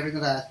 won it, and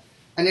everything like that.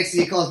 And next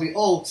thing he calls me,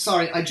 "Oh,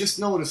 sorry, I just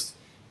noticed.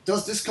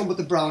 Does this come with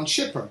the brown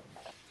shipper?"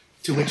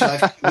 To which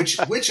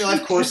I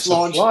of course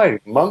launched. Why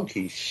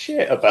monkey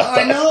shit about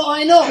that?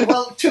 I know.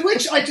 Well, to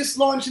which I just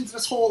launched into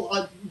this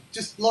whole.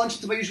 Just launched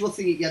into my usual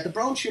thing. Yeah, the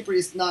brown shipper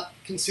is not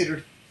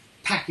considered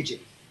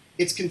packaging.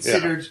 It's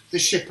considered the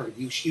shipper.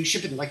 You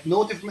ship it like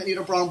no different from any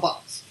other brown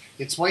box.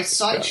 It's why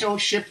Sideshow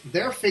shipped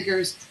their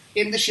figures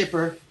in the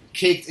shipper,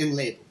 caked in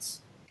labels.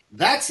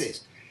 That's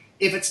it.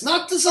 If it's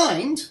not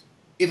designed,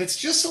 if it's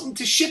just something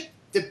to ship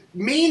the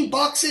main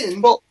box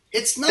in,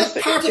 it's not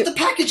part of the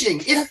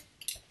packaging.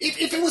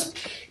 If it was,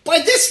 by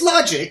this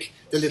logic,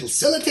 the little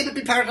sellotape would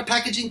be part of the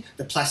packaging,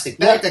 the plastic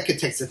bag that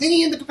contains the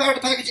thingy in the part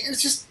of the packaging, and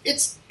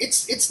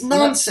it's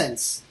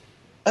nonsense.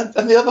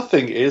 And the other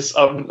thing is,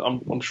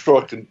 I'm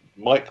sure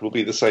Mike will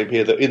be the same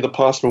here, that in the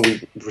past when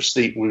we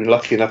were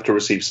lucky enough to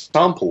receive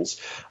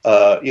samples,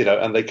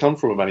 and they come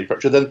from a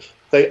manufacturer, then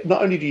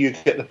not only do you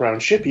get the brown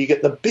shipper, you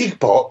get the big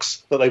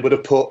box that they would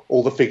have put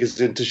all the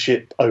figures in to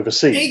ship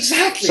overseas.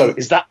 Exactly. So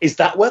is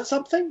that worth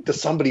something?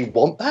 Does somebody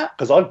want that?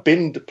 Because I've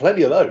been to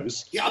plenty of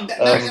those. Yeah, I've been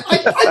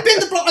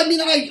the brown. I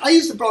mean, I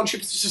use the brown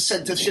shippers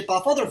to ship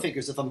off other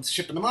figures if I'm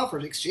shipping them off or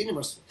exchanging them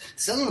or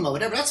selling them or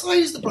whatever. That's what I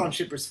use the brown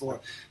shippers for.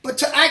 But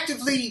to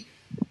actively...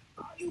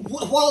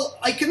 While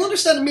I can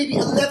understand maybe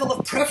a level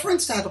of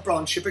preference to have a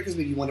brown shipper because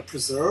maybe you want to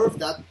preserve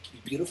that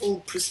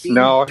beautiful, pristine...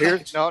 No.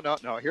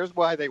 Here's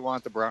why they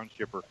want the brown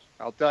shipper.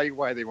 I'll tell you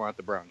why they want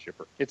the brown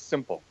shipper. It's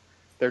simple.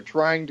 They're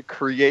trying to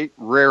create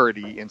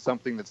rarity in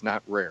something that's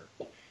not rare.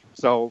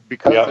 So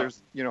because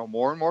there's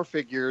more and more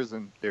figures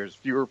and there's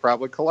fewer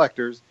probably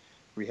collectors,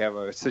 we have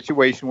a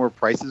situation where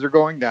prices are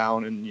going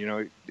down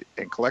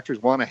and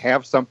collectors want to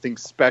have something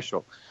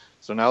special.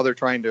 So now they're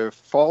trying to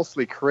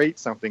falsely create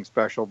something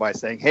special by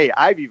saying, "Hey,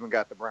 I've even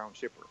got the brown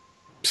shipper."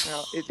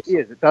 Now, it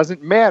is. It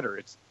doesn't matter.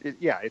 It's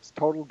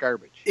total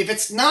garbage. If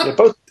it's not,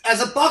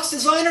 as a box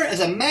designer, as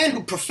a man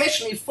who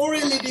professionally for a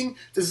living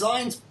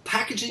designs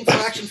packaging for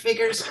action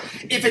figures,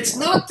 if it's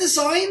not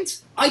designed,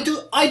 I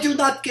do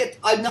not get.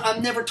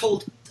 I'm never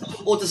told,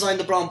 "Oh, design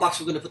the brown box.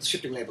 We're going to put the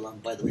shipping label on."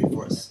 By the way,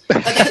 for us,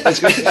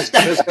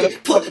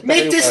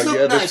 make this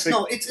look nice.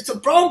 No, it's a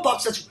brown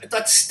box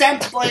that's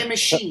stamped by a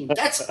machine.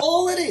 That's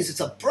all it is. It's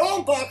a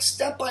brown box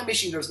stamped by a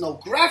machine. There's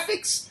no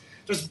graphics.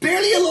 There's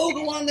barely a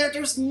logo on there.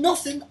 There's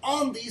nothing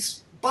on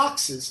these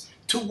boxes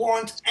to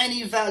warrant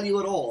any value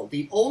at all.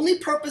 The only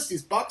purpose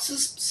these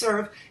boxes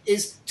serve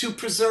is to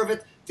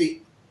preserve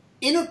the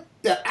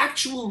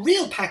actual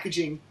real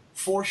packaging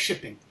for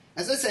shipping.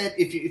 As I said,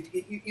 if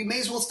you may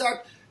as well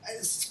start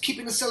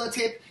keeping the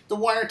sellotape, the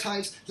wire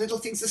ties, little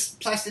things, this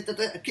plastic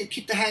that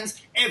keep the hands,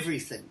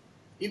 everything,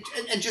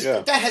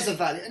 that has a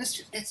value. And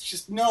it's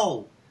just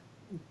no.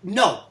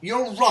 No,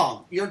 you're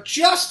wrong. You're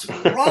just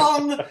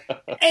wrong.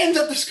 End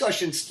of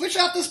discussion. Switch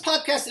out this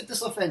podcast if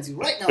this offends you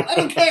right now. I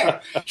don't care.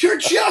 You're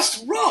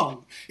just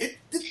wrong.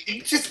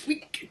 Just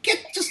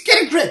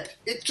get a grip.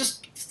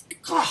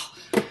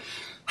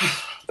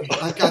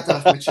 I got that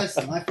off my chest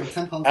and I feel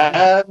 10 pounds.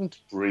 And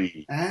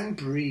breathe. And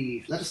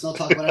breathe. Let us not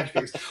talk about action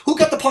figures. Who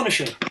got the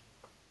Punisher?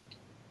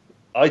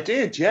 I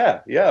did, yeah,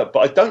 but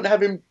I don't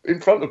have him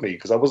in front of me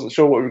because I wasn't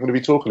sure what we were going to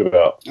be talking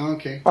about.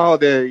 Okay. Oh,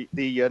 the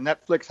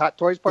Netflix Hot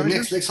Toys Punisher?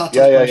 The Netflix Hot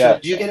Toys Punisher. Yeah.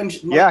 Did you get him?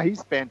 Yeah,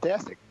 he's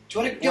fantastic. Do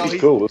you want to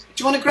cool. Do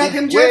you want to grab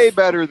him, Jeff? Way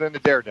better than the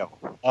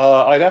Daredevil.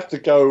 I'd have to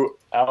go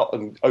out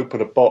and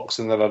open a box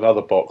and then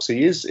another box.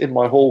 He is in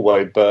my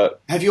hallway,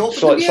 but have you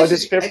opened him yet? Shall I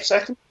disappear for a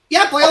second?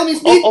 Yeah, by all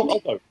means.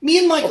 Me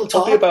and Michael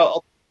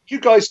talk. You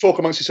guys talk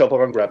amongst yourself. I'll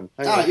go and grab him.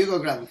 You go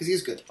grab him because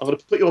he's good. I'm going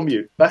to put you on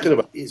mute. Back in a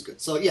minute. He's good.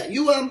 So yeah,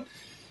 you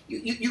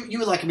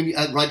like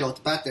him right off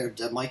the bat there,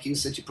 Mike. You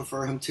said you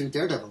prefer him to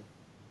Daredevil.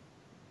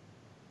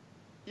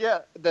 Yeah,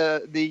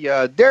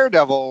 the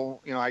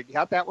Daredevil. I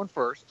got that one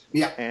first.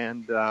 Yeah,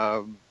 and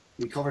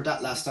we covered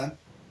that last time.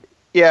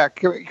 Yeah,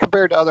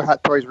 compared to other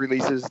Hot Toys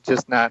releases,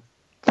 just not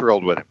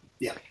thrilled with him.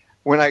 Yeah.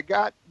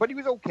 But he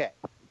was okay.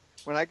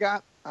 When I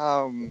got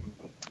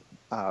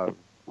what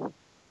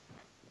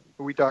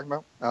are we talking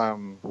about?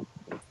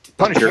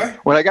 Punisher.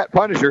 When I got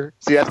Punisher,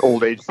 see that's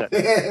old age set.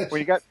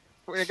 When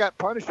I got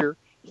Punisher,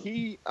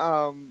 he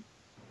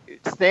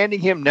standing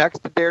him next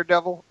to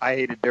Daredevil, I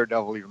hated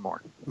Daredevil even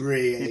more.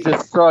 Really? He's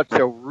just such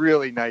a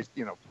really nice.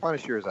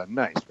 Punisher is a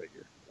nice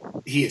figure.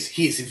 He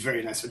is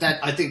very nice. But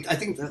that I actually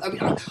think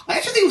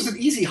it was an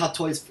easy Hot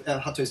Toys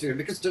figure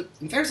because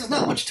in fairness, there's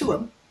not much to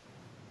him.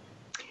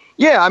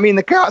 Yeah, I mean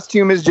the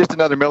costume is just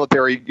another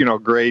military,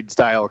 grade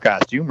style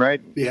costume,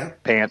 right? Yeah.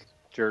 Pants,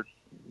 shirt,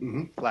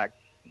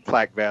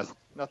 flak vest.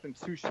 Nothing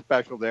too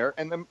special there,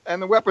 and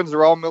the weapons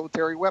are all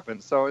military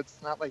weapons, so it's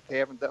not like they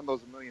haven't done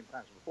those a million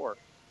times before.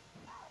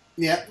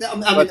 Yeah,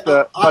 but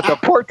the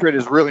portrait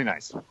is really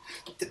nice.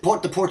 The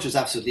portrait is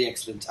absolutely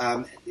excellent.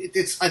 I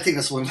think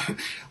that's one.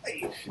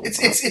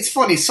 It's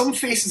funny. Some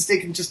faces they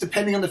can just,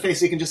 depending on the face,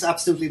 they can just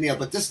absolutely nail.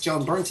 But this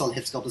John Bernthal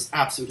hit sculpt is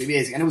absolutely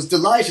amazing, and I was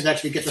delighted to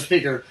actually get the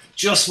figure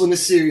just when the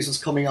series was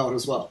coming out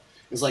as well.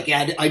 It was like,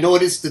 yeah, I know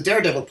it is the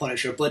Daredevil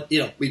Punisher, but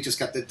we just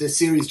got the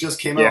series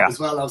just came out as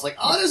well. I was like,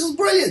 oh, this is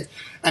brilliant,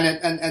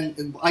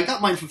 and I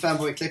got mine from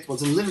Fanboy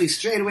Collectibles, and literally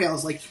straight away I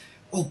was like,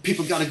 oh,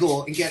 people got to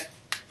go and get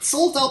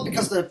sold out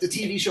because the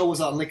TV show was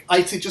on. Like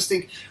I think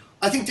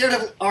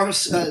Daredevil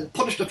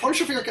the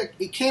Punisher figure,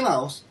 it came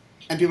out,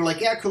 and people were like,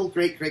 yeah, cool,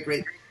 great,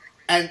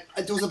 and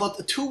there was about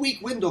a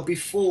 2-week window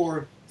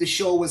before the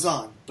show was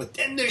on, but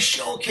then the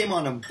show came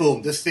on, and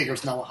boom, this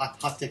figure's now a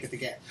hot ticket to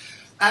get.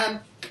 I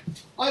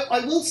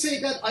will say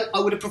that I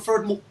would have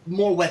preferred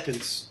more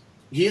weapons.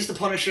 He is the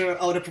Punisher.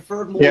 I would have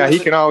preferred more. Yeah, he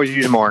can always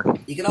use more.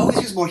 He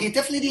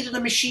definitely needed a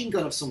machine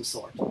gun of some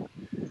sort.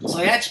 So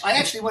I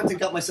actually went and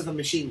got myself a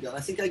machine gun. I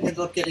think I ended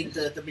up getting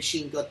the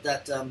machine gun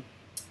that the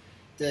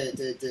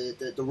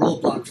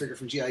Roadblock figure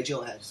from G.I.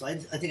 Joe had. So I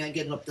think I'm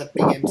getting up that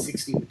big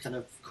M16 kind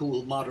of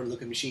cool modern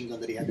looking machine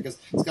gun that he had, because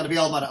it's got to be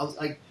all modern.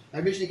 I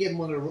originally gave him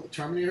one of the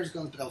Terminator's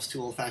guns, but that was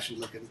too old fashioned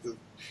looking.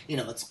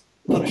 It's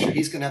Punisher.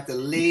 He's going to have the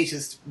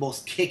latest,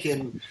 most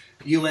kicking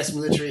U.S.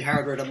 military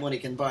hardware that money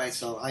can buy.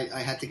 So I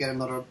had to get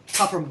another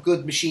proper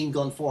good machine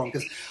gun for him,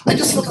 because I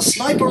just thought a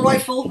sniper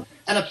rifle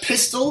and a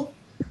pistol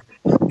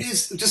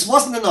just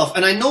wasn't enough.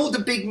 And I know the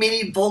big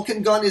mini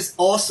Vulcan gun is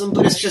awesome,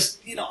 but it's just,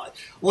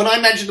 when I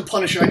imagine the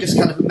Punisher, I just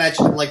kind of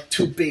imagine him like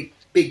two big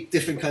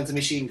different kinds of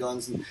machine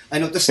guns. And I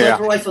know the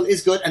sniper rifle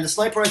is good, and the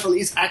sniper rifle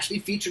is actually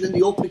featured in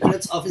the opening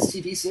credits of his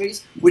TV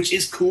series, which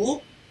is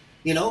cool,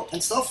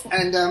 and stuff.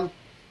 And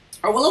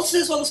I will also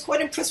say as well, I was quite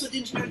impressed with the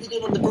engineering they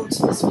did on the boots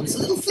in this one. It's a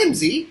little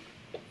flimsy,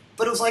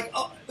 but it was like,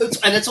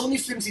 it's only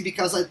flimsy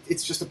because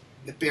it's just a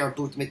bare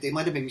boot. They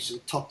might have maybe should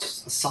have tucked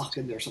a sock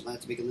in there or something like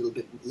that to make it a little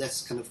bit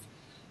less kind of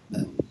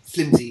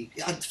flimsy.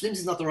 Flimsy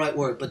is not the right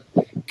word, but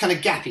kind of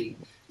gappy,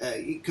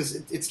 because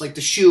it's like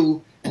the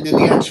shoe and then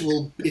the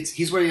actual.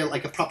 He's wearing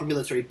like a proper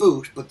military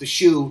boot, but the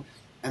shoe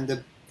and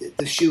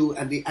the shoe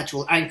and the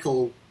actual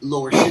ankle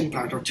lower shin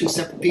part are two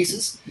separate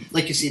pieces,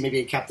 like you see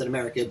maybe in Captain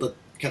America, but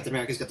Captain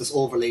America's got this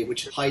overlay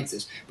which hides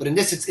it. But in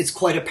this, it's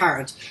quite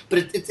apparent.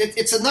 But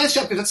it's a nice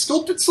job because it's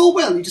sculpted so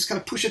well. You just kind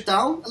of push it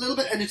down a little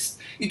bit, and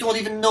you don't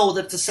even know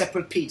that it's a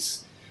separate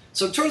piece.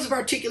 So in terms of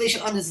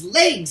articulation on his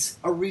legs,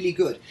 are really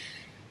good.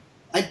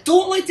 I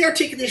don't like the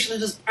articulation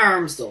of his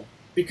arms though,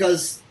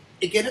 because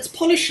again, it's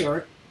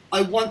Punisher.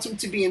 I want him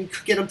to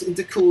get him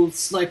into cool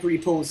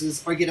snipery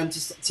poses, or get him to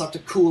sort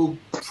of cool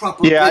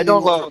proper. Yeah, I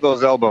don't love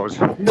those elbows.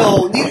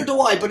 No, neither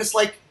do I. But it's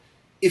like,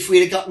 if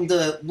we had gotten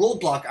the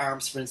Roadblock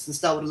arms, for instance,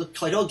 that would have looked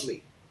quite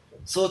ugly.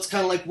 So it's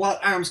kind of like,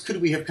 what arms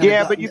could we have kind of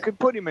gotten? But you could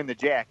put him in the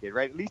jacket,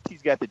 right? At least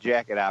he's got the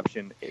jacket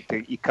option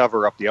to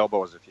cover up the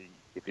elbows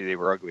if they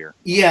were uglier.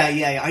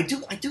 Yeah. I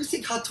do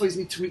think Hot Toys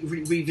need to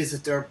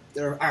revisit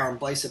their arm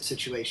bicep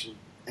situation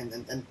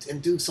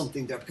and do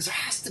something there, because there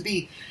has to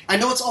be. I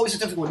know it's always a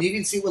difficult one. You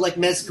can see it with like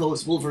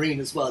Mezco's Wolverine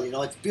as well.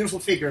 It's a beautiful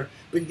figure,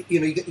 but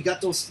you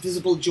got those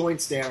visible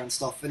joints there and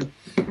stuff, and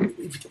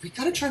we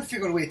got to try and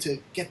figure out a way to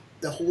get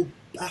that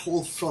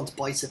whole front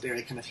bicep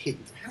area kind of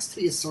hidden. There has to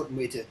be a certain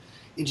way to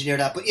engineer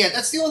that. But yeah,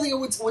 that's the only thing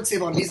I would say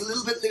about him. He's a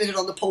little bit limited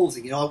on the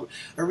posing. I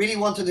really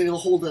wanted him to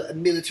hold a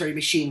military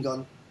machine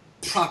gun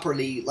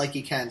properly like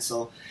he can.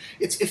 So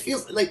it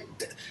feels like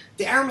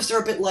the arms are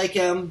a bit like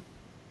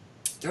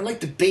they're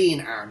like the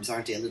Bane arms,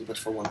 aren't they? A little bit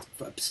for one.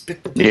 But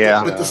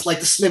like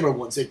the slimmer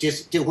ones.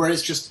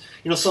 Whereas just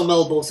some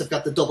elbows have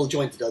got the double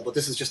jointed elbow.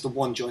 This is just the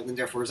one joint, and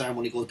therefore his arm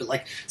only goes.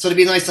 But so it'd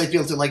be nice, like, be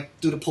able to like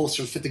do the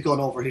poster and fit the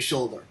gun over his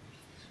shoulder.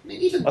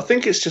 I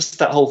think it's just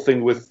that whole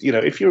thing with,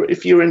 if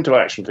you're into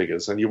action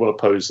figures and you want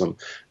to pose them,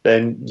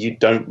 then you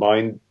don't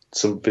mind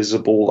some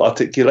visible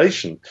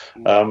articulation.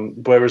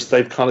 Whereas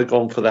they've kind of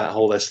gone for that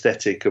whole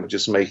aesthetic of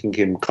just making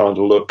him kind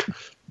of look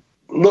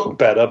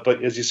better,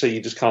 but as you say, you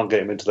just can't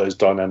get him into those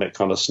dynamic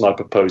kind of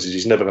sniper poses.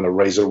 He's never going to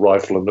raise a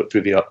rifle and look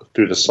through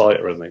the sight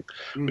or anything,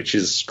 which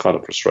is kind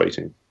of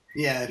frustrating.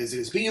 Yeah, it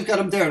is. But you've got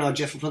him there now,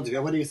 Jeff, in front of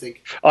you. What do you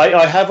think?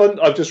 I haven't.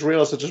 I've just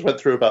realised I just went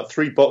through about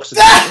 3 boxes.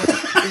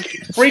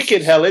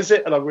 Freaking hell, is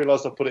it? And I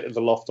realised I put it in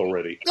the loft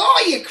already.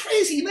 Oh, you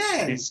crazy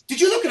man!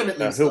 Did you look at him at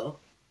least, though?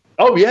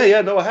 Oh,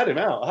 yeah. No, I had him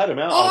out.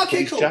 Oh,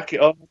 okay, cool.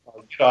 Jacket on.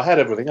 I had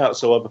everything out,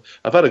 so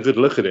I've had a good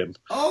look at him.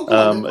 Oh,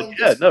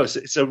 good.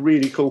 It's a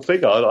really cool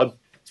figure.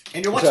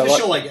 And you're watching the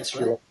show, I guess,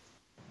 right?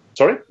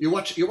 Sorry? You're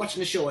watching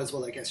the show as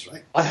well, I guess,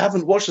 right? I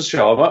haven't watched the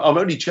show. I'm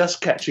only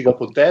just catching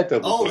up on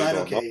Daredevil. Oh, right,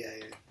 okay, yeah.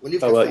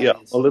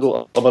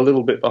 Well, I'm a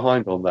little bit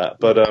behind on that,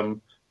 but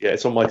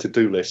it's on my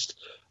to-do list.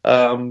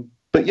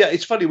 But yeah,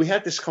 it's funny. We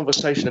had this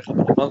conversation a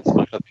couple of months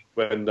back, I think,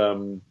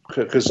 when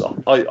because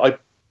I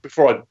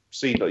before I'd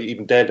seen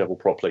even Daredevil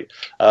properly.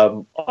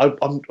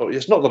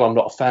 It's not that I'm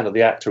not a fan of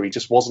the actor; he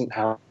just wasn't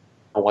how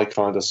I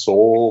kind of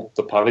saw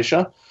the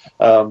Punisher,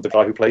 the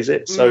guy who plays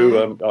it.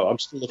 So I'm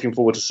still looking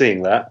forward to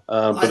seeing that.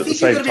 But I think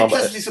you're going to be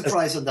pleasantly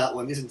surprised on that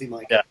one, isn't he,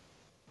 Mike?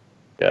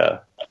 Yeah.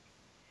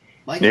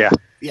 Mike? Yeah.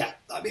 Yeah.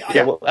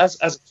 Well, as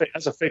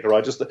a figure,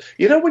 I just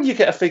when you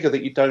get a figure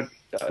that you don't,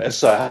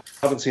 I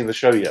haven't seen the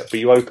show yet, but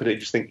you open it and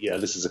just think, yeah,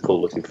 this is a cool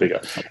looking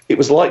figure. It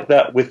was like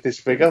that with this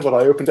figure. When I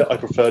opened it, I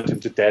preferred him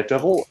to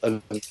Daredevil,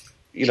 and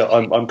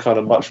I'm kind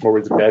of much more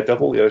into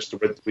Daredevil. I used to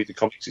read the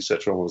comics,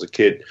 etc. when I was a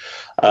kid.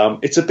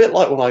 It's a bit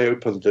like when I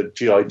opened the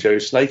G.I. Joe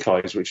Snake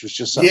Eyes, which was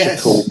just such a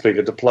cool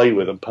figure to play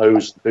with and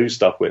pose, do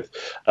stuff with.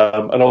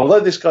 And although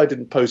this guy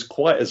didn't pose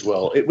quite as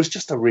well, it was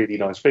just a really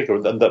nice figure.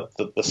 And the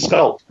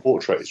sculpt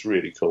portrait is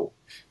really cool.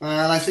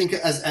 And I think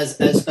as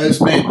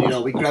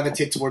men, we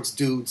gravitate towards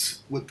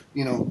dudes with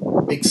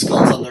big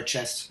skulls on their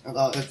chest.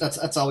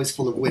 That's always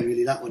full of win,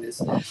 really. That one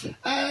is.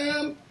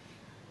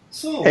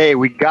 Hey,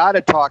 we got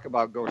to talk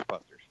about Ghostbusters.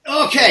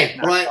 Okay,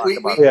 right.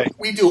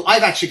 We do.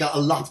 I've actually got a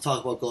lot to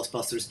talk about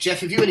Ghostbusters.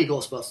 Jeff, have you any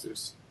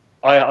Ghostbusters?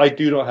 I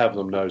do not have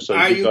them, no. So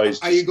are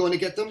you going to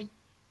get them?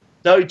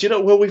 No, do you know?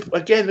 Well,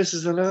 this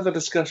is another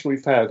discussion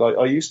we've had.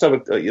 I used to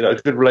have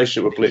a good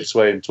relationship with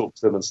Blitzway and talk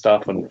to them and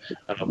stuff, and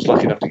I was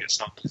lucky enough to get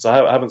something. So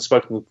I haven't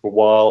spoken to them for a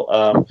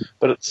while.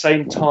 But at the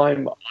same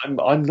time,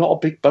 I'm not a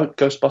big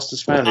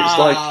Ghostbusters fan.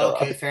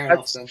 It's fair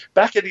enough. Then.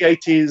 Back in the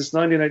 80s,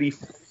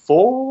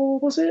 1984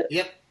 was it?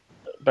 Yep.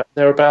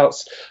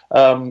 Thereabouts.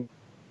 I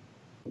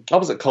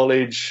was at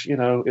college,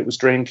 it was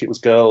drink, it was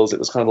girls, it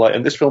was kind of like,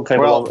 and this film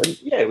came along, and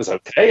it was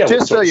okay.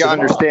 Just so you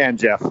understand,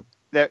 Jeff,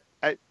 that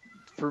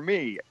for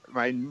me,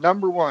 my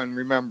number one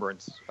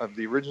remembrance of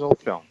the original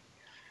film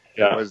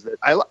was that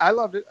I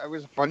loved it. It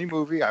was a funny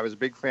movie. I was a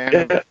big fan.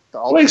 Yeah.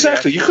 Well,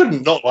 exactly. You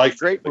couldn't not like it.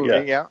 Great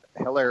movie,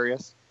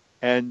 hilarious.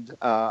 And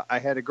I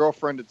had a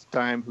girlfriend at the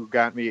time who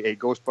got me a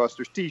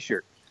Ghostbusters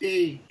T-shirt.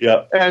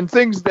 Yeah, and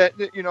things that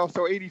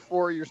so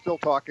 84, you're still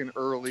talking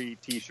early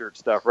T-shirt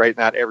stuff, right?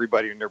 Not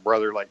everybody and their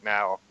brother like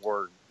now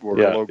wore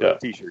logo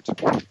T-shirts.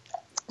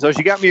 So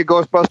she got me a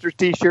Ghostbusters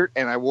T-shirt,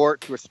 and I wore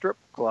it to a strip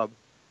club,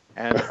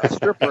 and a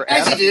stripper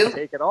asked me to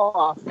take it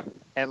off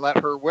and let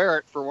her wear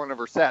it for one of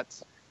her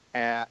sets,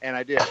 and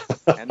I did,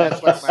 and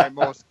that's like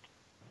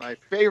my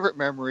favorite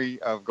memory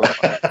of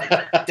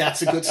Ghostbusters.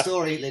 That's a good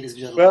story, ladies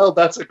and gentlemen. Well,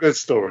 that's a good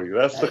story.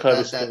 That's the kind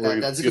of story.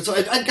 That's a good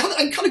story, and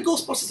kind of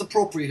Ghostbusters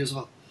appropriate as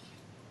well.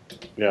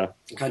 Yeah.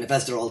 Kind of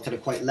as they're all kind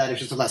of quite lavish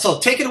and stuff like that. So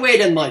take it away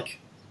then, Mike.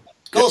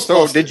 Ghostbusters.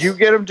 So did you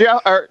get him,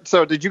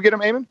 did you get him,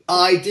 Eamon?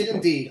 I did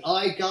indeed.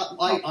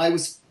 I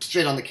was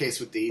straight on the case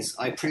with these.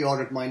 I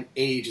pre-ordered mine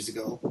ages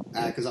ago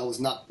because I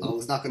was not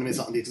going to miss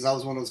out on these because I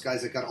was one of those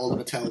guys that got all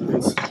the Mattel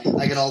ones.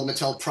 I got all the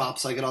Mattel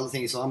props. I got all the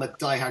things. So I'm a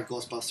diehard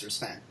Ghostbusters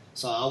fan.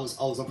 So I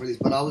was up for these,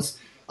 but I was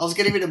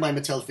getting rid of my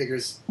Mattel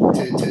figures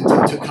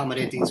to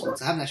accommodate these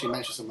ones. I haven't actually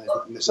mentioned some of my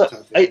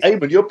Mattel figures.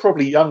 Eamon, you're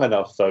probably young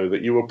enough though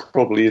that you were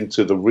probably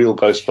into the real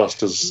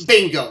Ghostbusters.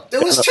 Bingo.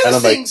 There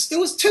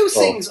was two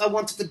things I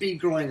wanted to be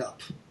growing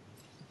up: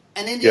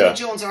 an Indiana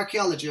Jones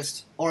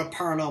archaeologist or a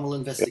paranormal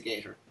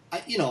investigator.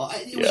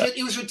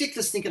 It was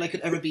ridiculous thinking I could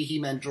ever be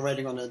He-Man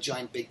riding on a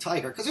giant big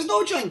tiger because there's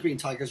no giant green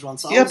tigers around.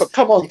 So but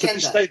come on, to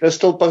this day, they're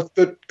still both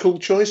good, cool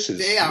choices.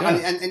 They are, I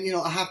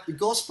have the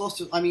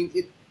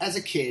Ghostbusters. As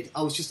a kid,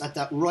 I was just at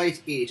that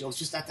right age. I was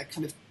just at that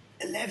kind of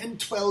 11,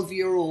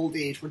 12-year-old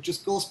age where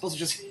just Ghostbusters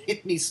just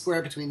hit me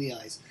square between the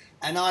eyes.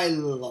 And I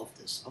loved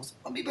this. I was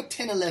maybe about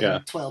 10,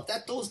 11, 12.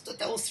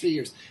 Those 3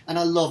 years. And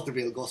I loved the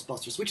real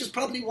Ghostbusters, which is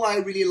probably why I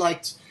really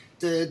liked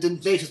the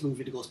latest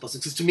movie, The Ghostbusters,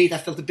 because to me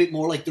that felt a bit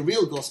more like the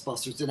real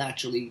Ghostbusters than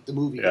actually the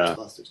movie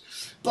Ghostbusters.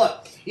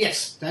 But,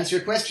 yes, to answer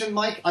your question,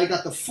 Mike, I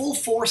got the full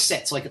 4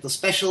 sets. So I got the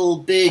special,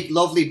 big,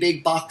 lovely,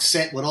 big box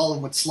set with all of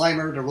them with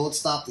Slimer, the road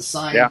stop, the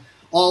sign,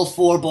 all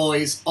 4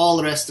 boys, all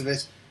the rest of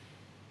it.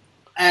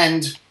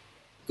 And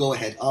go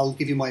ahead. I'll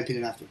give you my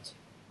opinion afterwards.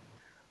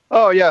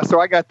 Oh, yeah, so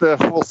I got the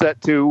full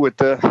set, too, with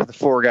the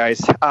 4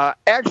 guys.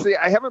 Actually,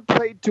 I haven't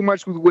played too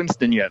much with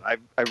Winston yet.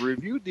 I've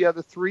reviewed the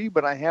other 3,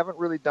 but I haven't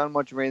really done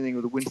much of anything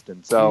with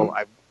Winston. So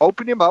I've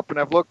opened him up, and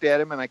I've looked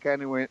at him, and I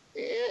kind of went,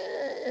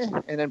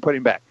 and then put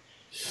him back.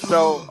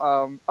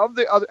 So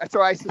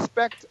so I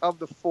suspect of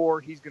the 4,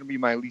 he's going to be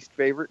my least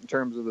favorite in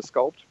terms of the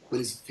sculpt. But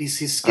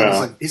his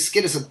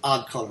skin is an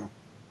odd color.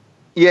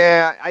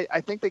 Yeah,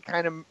 I think they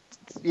kind of,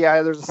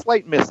 there's a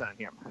slight miss on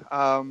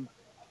him.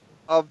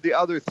 Of the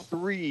other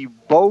 3,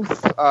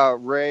 both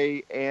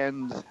Ray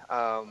and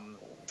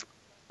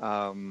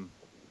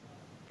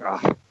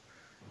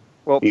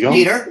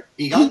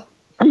Egon?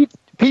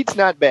 Pete's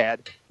not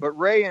bad, but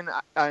Ray and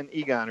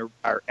Egon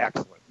are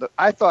excellent.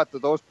 I thought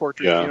that those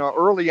portraits,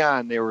 early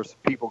on there were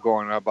people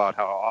going about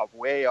how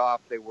way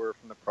off they were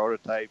from the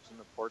prototypes, and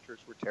the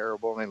portraits were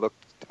terrible and they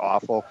looked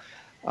awful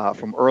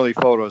from early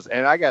photos.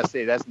 And I got to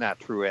say, that's not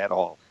true at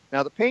all.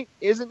 Now, the paint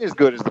isn't as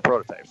good as the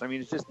prototypes. I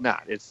mean, it's just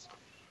not.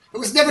 It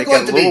was never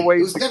going to be. It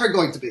was never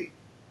going to be.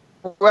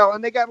 Well,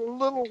 and they got a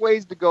little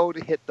ways to go to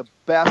hit the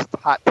best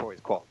Hot Toys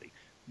quality.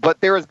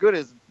 But they're as good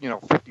as,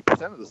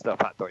 50% of the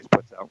stuff Hot Toys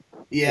puts out.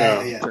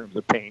 Yeah. In terms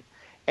of paint.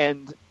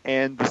 And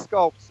the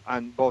sculpts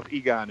on both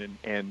Egon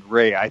and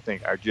Ray, I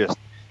think, are just,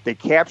 they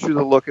capture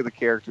the look of the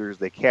characters.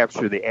 They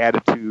capture the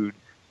attitude.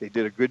 They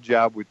did a good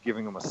job with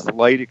giving them a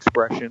slight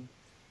expression.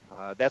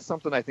 That's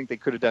something I think they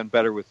could have done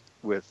better with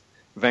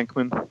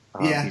Venkman.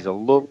 He's a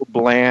little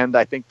bland.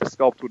 I think the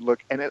sculpt would look,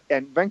 and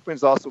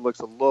Venkman's also looks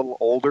a little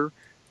older,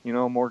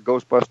 more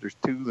Ghostbusters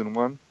 2 than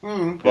 1.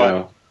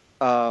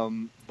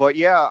 But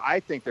yeah,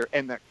 I think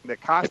the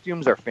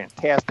costumes are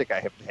fantastic. I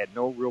have had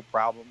no real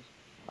problems.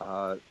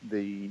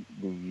 The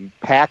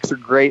packs are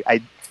great.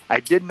 I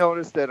did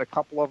notice that a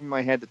couple of them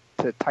I had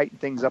to tighten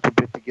things up a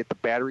bit to get the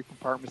battery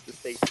compartments to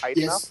stay tight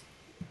enough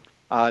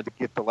to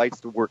get the lights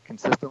to work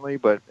consistently,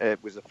 but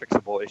it was a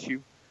fixable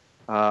issue.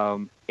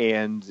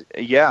 And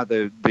yeah,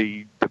 the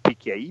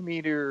PKE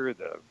meter,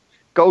 the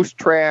ghost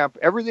trap,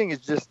 everything is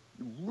just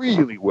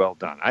really well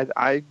done.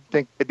 I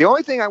think the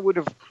only thing I would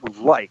have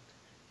liked,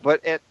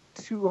 but at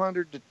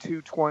 $200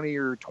 to $220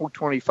 or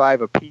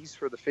 $225 a piece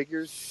for the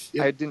figures,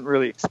 I didn't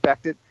really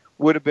expect it,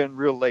 would have been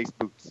real lace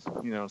boots,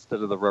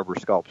 instead of the rubber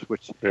sculpts,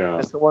 which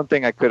that's the one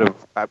thing I could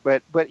have.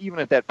 But even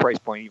at that price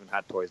point, even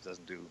Hot Toys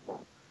doesn't do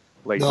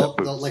lace up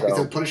boots. No, like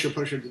the Punisher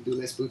didn't do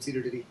lace boots either,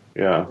 did he?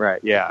 Yeah.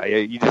 Right, yeah.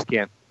 You just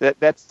can't.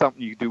 That's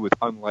something you do with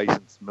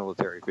unlicensed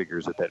military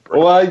figures at that price.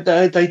 Well,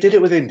 they did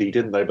it with Indy,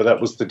 didn't they? But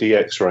that was the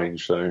DX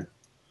range, so.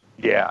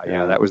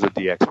 Yeah, that was a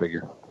DX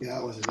figure.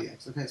 Yeah, it was a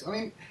DX. Okay, so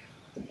I mean,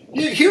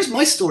 here's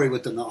my story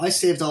with them now. I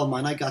saved all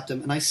mine. I got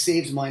them, and I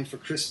saved mine for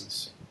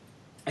Christmas.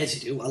 As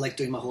you do, I like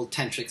doing my whole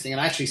tantric thing, and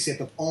I actually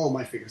saved up all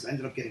my figures. I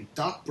ended up getting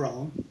Doc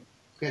Brown.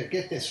 Okay,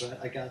 get this right.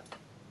 I got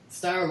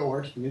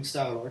Star-Lord, the new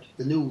Star-Lord,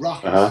 the new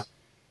Rockets,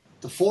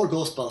 the 4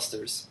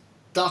 Ghostbusters,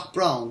 Doc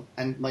Brown,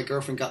 and my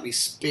girlfriend got me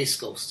Space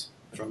Ghost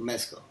from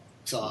Mezco.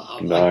 So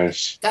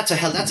nice. That's a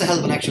hell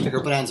of an action figure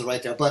bonanza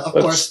right there. But of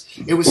course,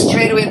 it was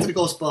straight away into the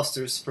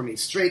Ghostbusters for me,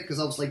 straight, because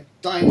I was like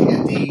dying to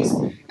get these.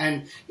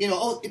 And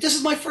this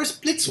is my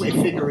first Blitzway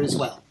figure as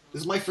well.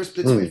 This is my first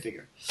Blitzway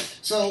figure.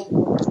 So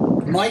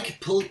Mike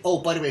pulled.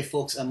 Oh, by the way,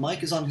 folks,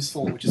 Mike is on his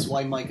phone, which is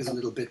why Mike is a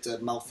little bit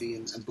mouthy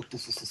and on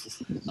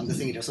the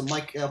thingy there. So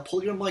Mike,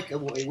 pull your mic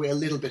away a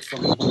little bit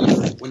from me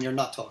when you're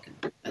not talking,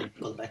 and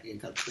pull it back again,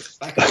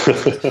 back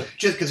up,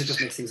 just because it just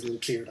makes things a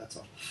little clearer. That's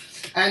all.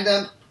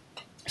 And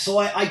so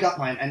I got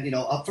mine, and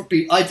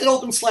I did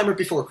open Slimer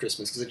before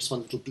Christmas because I just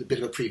wanted a little bit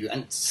of a preview.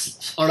 And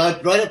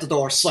right out the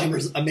door,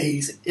 Slimer's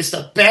amazing. It's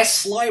the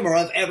best Slimer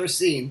I've ever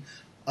seen.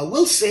 I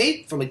will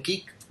say, from a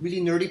geek, really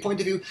nerdy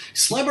point of view,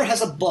 Slimer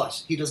has a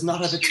butt. He does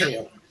not have a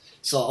tail.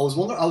 So I was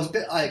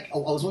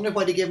wondering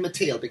why they gave him a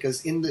tail,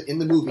 because in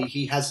the movie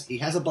he has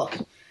a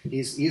butt. He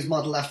is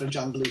modeled after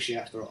John Belushi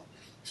after all.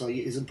 So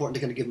it's important to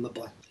kind of give him a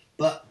butt.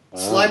 But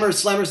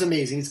Slimer's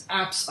amazing.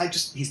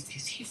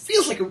 He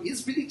feels like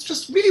he's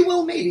just really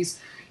well made.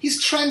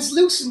 He's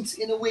translucent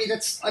in a way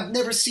I've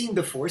never seen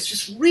before. It's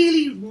just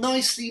really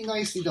nicely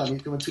done.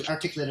 He's going to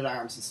articulated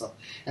arms and stuff,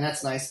 and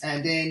that's nice.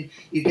 And then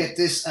you get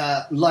this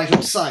light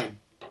up sign,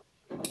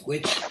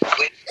 which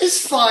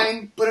is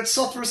fine, but it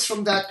suffers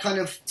from that kind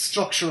of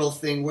structural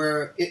thing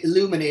where it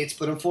illuminates,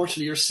 but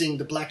unfortunately you're seeing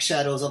the black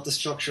shadows of the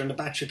structure and the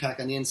battery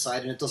pack on the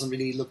inside, and it doesn't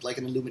really look like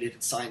an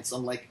illuminated sign. So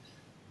I'm like,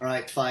 all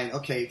right, fine,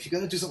 okay, if you're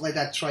going to do something like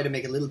that, try to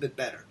make it a little bit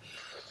better.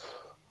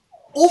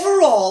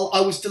 Overall,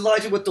 I was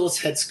delighted with those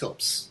head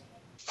sculpts,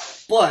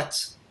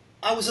 but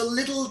I was a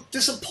little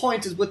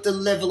disappointed with the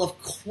level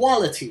of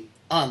quality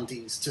on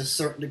these to a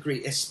certain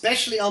degree,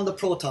 especially on the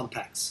proton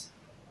packs.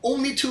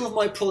 Only 2 of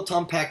my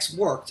proton packs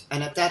worked,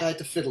 and at that I had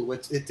to fiddle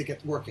with it to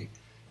get working.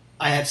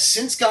 I have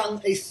since gotten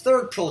a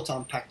 3rd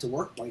proton pack to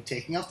work by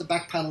taking off the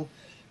back panel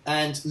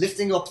and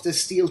lifting up the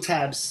steel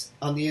tabs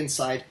on the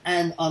inside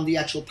and on the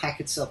actual pack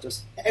itself.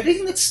 There's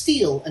everything that's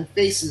steel and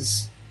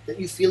faces that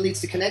you feel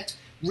needs to connect,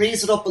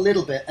 raise it up a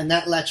little bit, and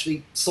that'll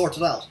actually sort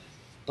it out.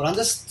 But on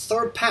this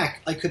 3rd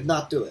pack, I could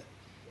not do it.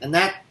 And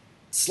that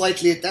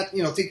slightly at that,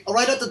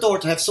 right at the door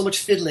to have so much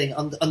fiddling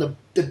on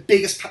the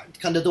biggest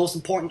kind of most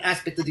important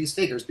aspect of these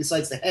figures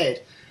besides the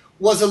head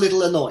was a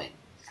little annoying.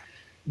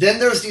 Then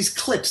there's these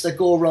clips that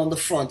go around the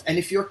front, and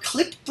if your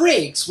clip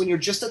breaks when you're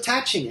just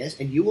attaching it,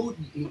 and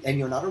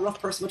you're not a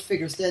rough person with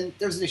figures, then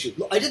there's an issue.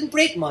 Look, I didn't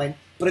break mine,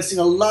 but I've seen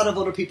a lot of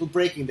other people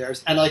breaking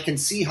theirs, and I can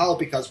see how,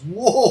 because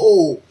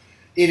whoa,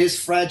 it is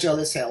fragile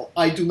as hell.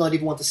 I do not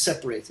even want to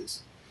separate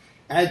this.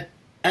 And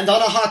on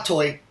a hot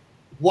toy,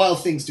 while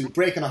things do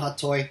break on a hot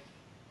toy,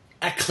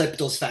 a clip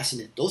does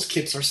fasten in. Those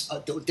clips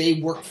they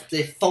work,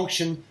 they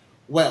function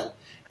well.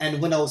 And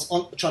when I was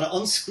trying to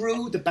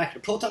unscrew the back of the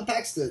proton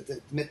packs,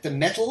 the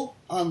metal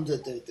on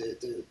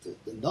the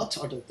nut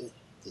or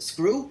the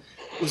screw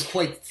was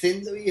quite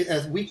thin,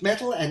 weak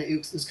metal, and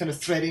it was kind of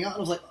threading out. And I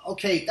was like,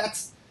 okay,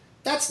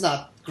 that's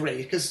not great,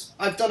 because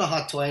I've done a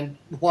hot toy, and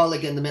while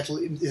again the metal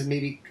is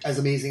maybe as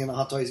amazing in a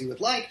hot toy as you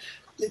would like,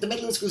 the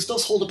metal in the screws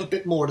does hold up a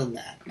bit more than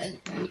that. And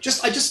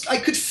I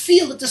could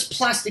feel that this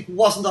plastic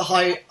wasn't a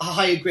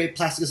higher grade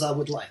plastic as I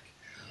would like.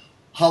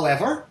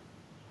 However,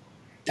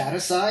 that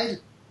aside,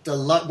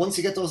 once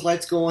you get those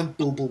lights going,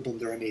 boom, boom, boom,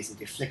 they're amazing.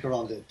 They flicker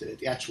on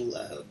the actual,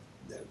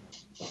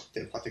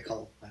 what they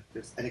call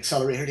an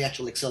accelerator, the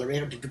actual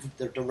accelerator,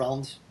 the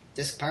round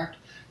disc part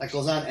that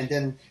goes on, and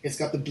then it's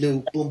got the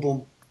blue, boom,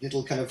 boom,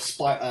 little kind of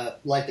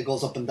light that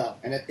goes up and down,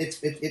 and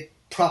it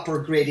proper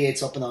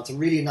gradiates up and down. It's a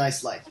really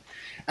nice light.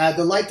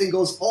 The light then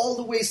goes all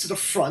the ways to the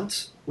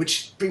front,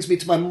 which brings me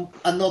to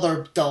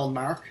another down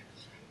mark.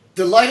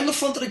 The light on the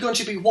front of the gun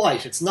should be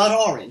white. It's not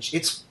orange.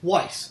 It's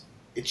white.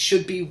 It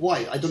should be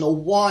white. I don't know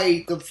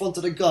why the front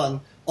of the gun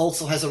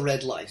also has a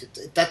red light.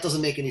 That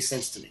doesn't make any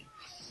sense to me.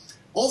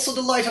 Also,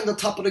 the light on the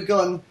top of the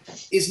gun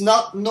is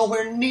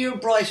nowhere near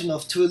bright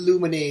enough to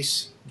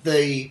illuminate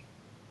the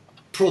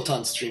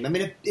proton stream. I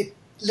mean, it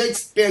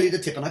lights barely the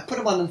tip, and I put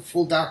them on in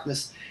full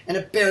darkness, and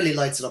it barely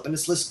lights it up. And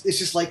it's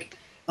just like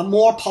a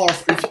more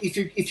powerful.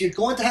 If you're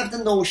going to have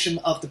the notion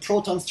of the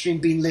proton stream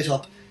being lit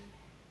up,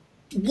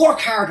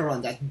 work harder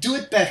on that. Do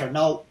it better.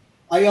 Now,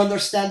 I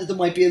understand that there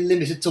might be a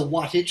limited to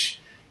wattage,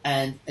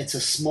 and it's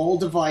a small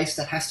device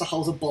that has to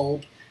house a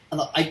bulb,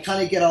 and I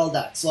kind of get all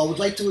that. So I would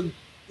like to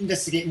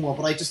investigate more,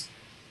 but I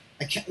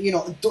can't,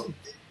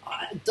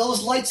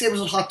 those lightsabers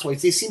with Hot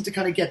Toys, they seem to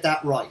kind of get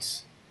that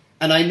right.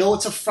 And I know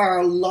it's a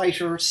far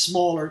lighter,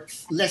 smaller,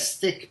 less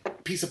thick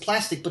piece of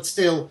plastic, but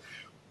still,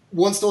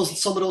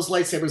 some of those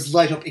lightsabers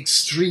light up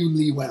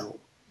extremely well.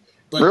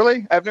 But,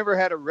 really? I've never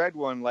had a red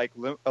one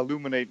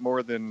illuminate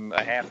more than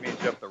a half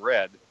inch up the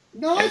red.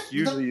 No, it's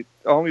usually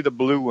only the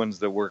blue ones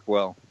that work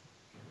well.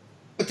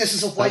 But this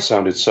is a white. That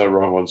sounded so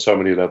wrong on so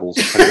many levels.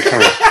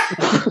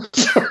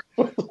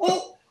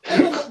 Well,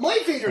 my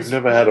Vader's. I've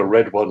never had a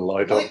red one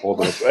light up.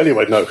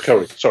 Anyway, no,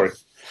 sorry.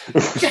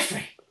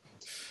 Jeffrey.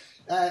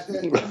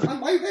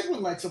 My red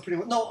one lights up pretty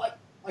well. No,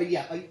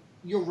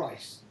 you're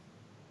right.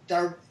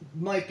 There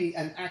might be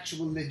an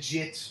actual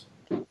legit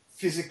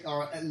physics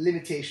or a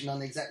limitation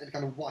on exactly the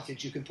kind of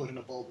wattage you can put in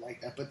a bulb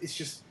like that, but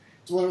it's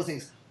one of the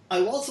things.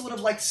 I also would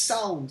have liked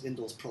sound in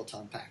those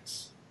proton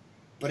packs.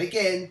 But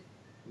again,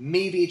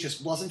 maybe it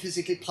just wasn't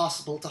physically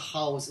possible to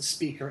house a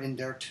speaker in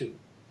there too.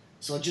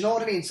 So do you know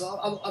what I mean?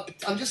 So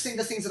I'm just saying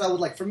the things that I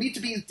would like. For me to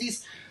be,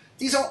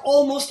 these are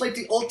almost like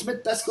the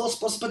ultimate best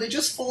Ghostbusters, but they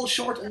just fall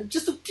short. And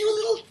just a few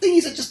little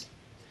things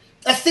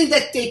a thing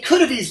that they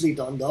could have easily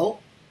done, though,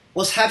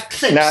 was have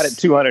clips. Not at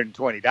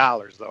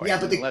 $220, though. Yeah,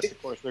 but unless,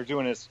 of course, they're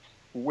doing this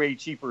way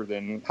cheaper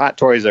than Hot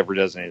Toys ever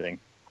does anything.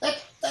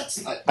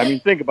 I mean,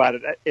 think about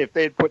it. If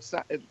they had put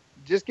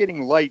just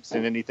getting lights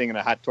in anything in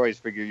a Hot Toys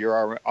figure,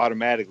 you're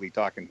automatically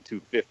talking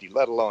 $250.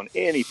 Let alone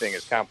anything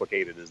as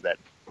complicated as that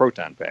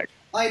proton pack.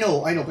 I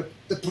know, but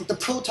the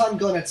proton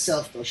gun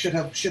itself though should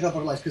have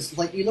other lights, because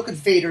like you look at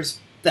Vader's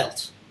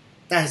belt,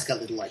 that has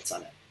got little lights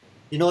on it.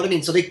 You know what I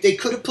mean? So they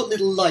could have put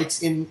little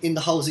lights in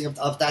the housing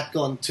of that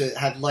gun to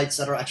have lights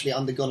that are actually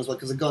on the gun as well,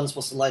 because the gun is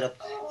supposed to light up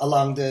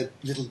along the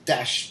little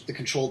dash, the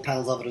control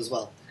panels of it as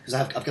well. Because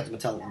I've got the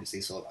metallic one, you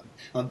see, so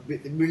I'm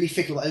really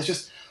fickle. It's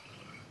just,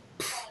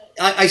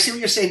 I see what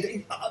you're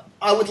saying.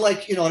 I would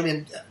like, you know what I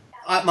mean.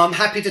 I'm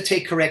happy to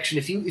take correction.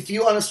 If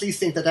you honestly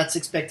think that that's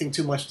expecting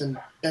too much, then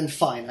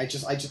fine. But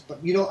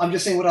I'm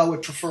just saying what I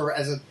would prefer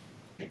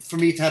for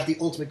me to have the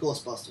ultimate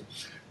Ghostbuster.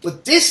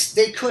 But this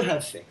they could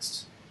have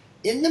fixed.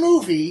 In the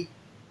movie,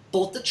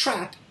 both the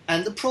trap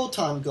and the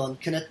proton gun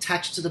can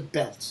attach to the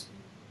belt.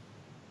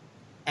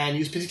 And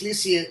you particularly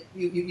see it,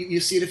 you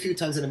see it a few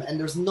times in them, and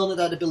there's none of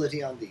that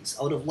ability on these.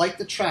 I would have liked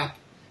the trap,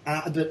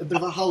 a bit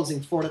of a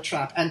housing for the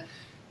trap. And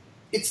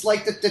it's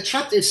like the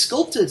trap, they've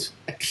sculpted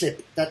a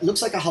clip that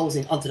looks like a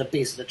housing onto the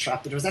base of the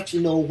trap, but there's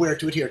actually nowhere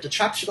to adhere. The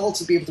trap should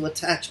also be able to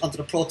attach onto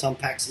the proton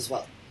packs as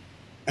well.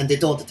 And they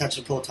don't attach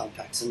to the proton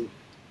packs. And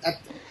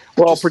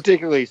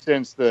particularly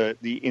since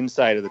the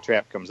inside of the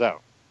trap comes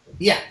out.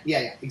 Yeah,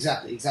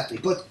 exactly.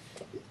 But,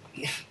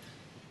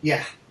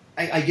 yeah,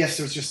 I guess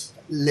there's just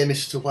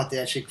limits to what they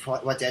actually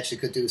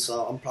could do.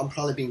 So I'm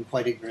probably being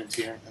quite ignorant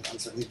here on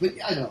certain things.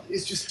 But I don't know.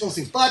 It's just those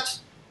things. But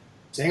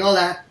saying all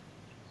that,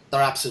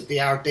 they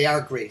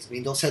are great. I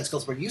mean, those head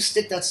sculpts where you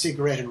stick that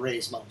cigarette in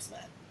Ray's mouth,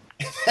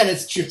 man, and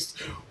it's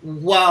just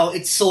wow.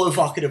 It's so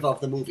evocative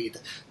of the movie.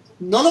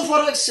 None of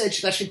what I've said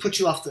should actually put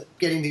you off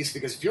getting these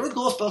figures. If you're a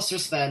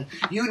Ghostbusters fan,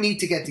 you need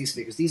to get these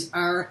figures. These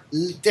are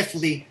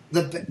definitely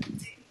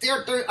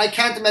I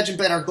can't imagine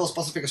better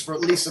Ghostbusters figures for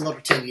at least another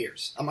 10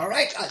 years. Am I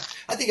right?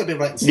 I think I've been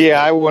right in saying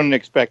that. I wouldn't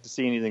expect to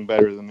see anything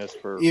better than this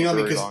for a very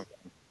long time.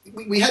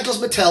 We had those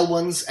Mattel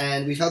ones,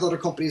 and we've had other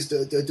companies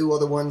do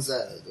other ones.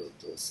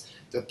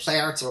 The Play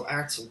Arts or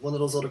one of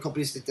those other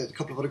companies did a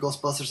couple of other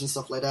Ghostbusters and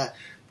stuff like that.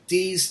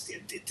 The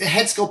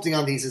head sculpting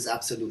on these is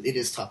it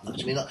is top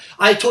notch. I mean,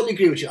 I totally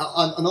agree with you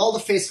on all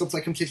the face sculpts. I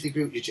completely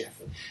agree with you, Jeff.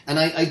 And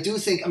I do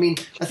think,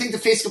 I think the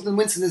face sculpt in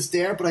Winston is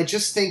there, but I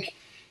just think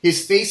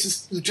his face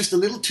is just a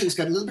little too. It's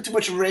got a little bit too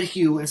much red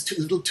hue, and it's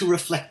a little too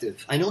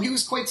reflective. I know he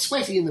was quite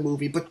sweaty in the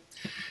movie, but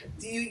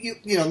you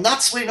know,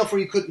 not sweaty enough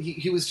where you could.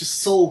 He was just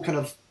so kind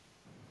of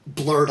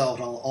blurred out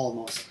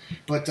almost.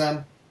 But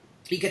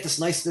you get this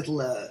nice little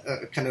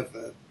kind of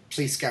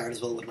police guard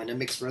as well with him, and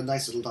mixed with a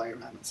nice little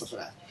diorama and stuff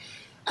like that.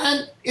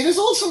 And it has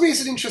also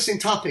raised an interesting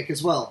topic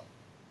as well,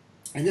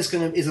 and this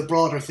kind of is a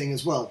broader thing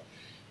as well.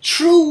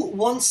 True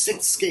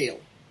 1/6 scale.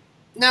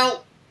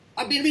 Now,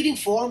 I've been reading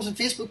forums and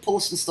Facebook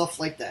posts and stuff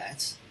like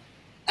that,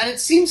 and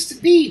it seems to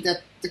be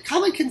that the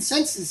common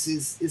consensus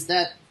is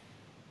that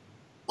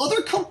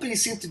other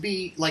companies seem to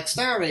be, like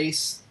Star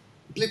Ace,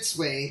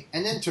 Blitzway,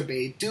 and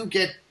Enterbay, do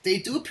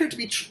appear to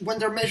be, when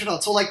they're measured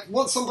out. So, like,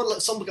 some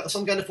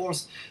guy in the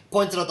forums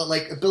pointed out that,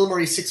 like, Bill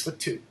Murray's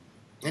 6'2",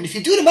 and if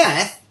you do the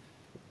math,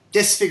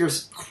 this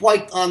figure's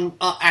quite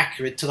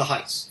accurate to the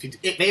heights.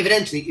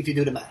 Evidently, if you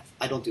do the math.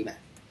 I don't do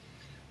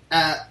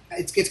math.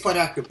 It's quite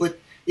accurate. But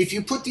if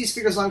you put these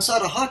figures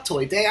alongside a Hot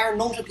Toy, they are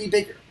notably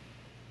bigger.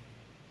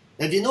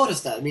 Have you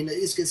noticed that? I mean,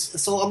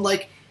 so I'm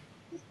like,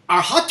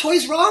 are Hot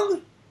Toys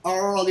wrong? Or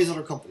are all these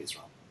other companies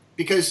wrong?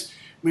 Because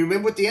we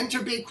remember with the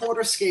Enterbay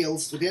quarter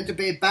scales, with the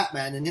Enterbay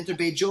Batman and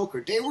Enterbay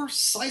Joker, they were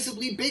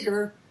sizably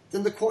bigger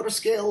than the quarter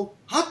scale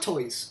Hot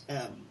Toys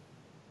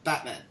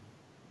Batman.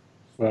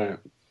 Right.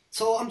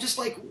 So I'm just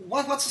like,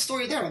 what's the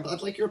story there?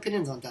 I'd like your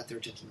opinions on that, there,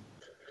 gentlemen.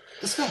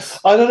 Discuss.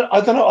 I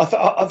don't know.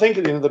 I think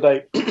at the end of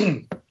the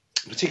day,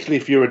 particularly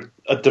if you're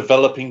a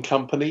developing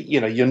company, you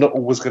know, you're not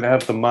always going to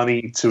have the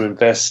money to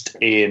invest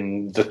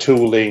in the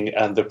tooling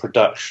and the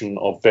production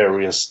of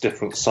various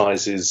different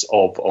sizes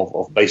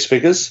of base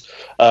figures.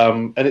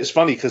 And it's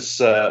funny because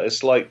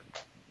it's like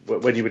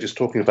when you were just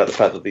talking about the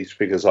fact that these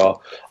figures are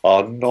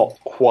not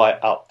quite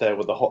up there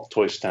with the Hot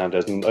Toy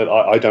standard, and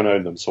I don't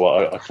own them, so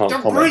I can't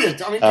comment. They're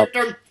brilliant. I mean,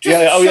 they're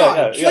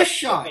just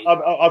shy.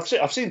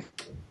 I've seen.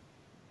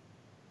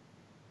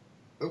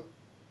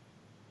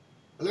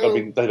 Hello? I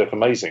mean, they look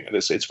amazing, and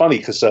it's funny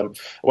because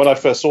when I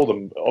first saw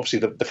them, obviously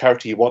the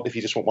character you want, if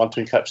you just want one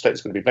to encapsulate,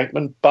 is going to be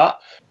Venkman,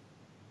 but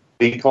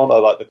Eamon, I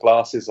like the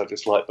glasses, I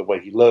just like the way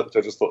he looked,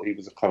 I just thought he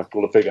was a kind of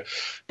cooler figure.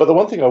 But the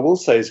one thing I will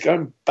say is,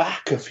 going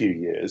back a few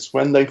years,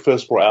 when they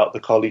first brought out the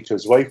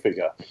Carlitos Way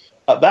figure,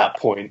 at that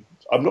point,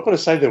 I'm not going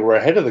to say they were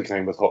ahead of the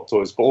game with Hot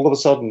Toys, but all of a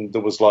sudden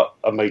there was like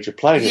a major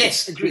player.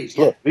 Yes, agreed.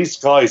 Look, these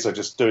guys are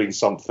just doing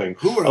something.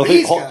 Who are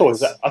these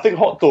guys? I think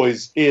Hot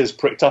Toys' ears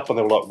pricked up and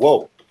they were like,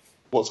 whoa,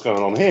 what's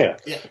going on here?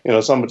 Yeah. You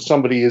know,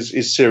 somebody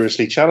is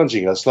seriously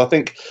challenging us. And I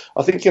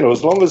think you know,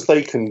 as long as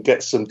they can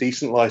get some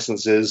decent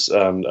licenses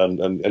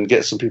and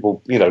get some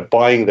people, you know,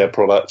 buying their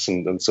products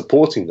and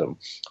supporting them,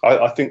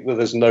 I think that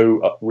there's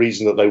no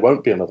reason that they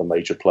won't be another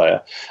major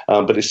player.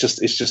 But it's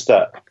just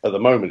that at the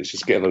moment it's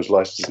just getting those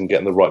licenses and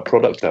getting the right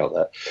product out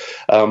there.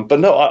 But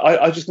no,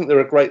 I just think they're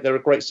a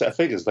great set of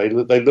figures. They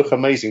look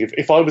amazing.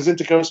 If I was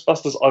into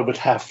Ghostbusters, I would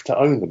have to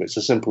own them. It's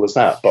as simple as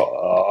that. But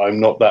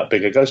I'm not that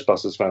big a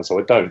Ghostbusters fan, so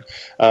I don't.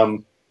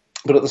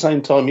 But at the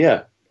same time,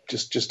 yeah,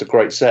 just a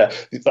great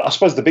set. I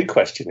suppose the big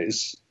question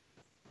is,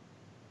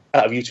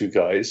 out of you two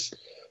guys,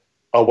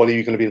 are one of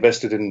you going to be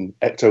invested in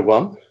Ecto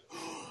One?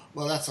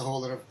 Well, that's a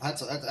whole other.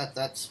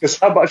 That's. Because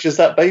how much is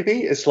that,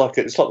 baby? It's like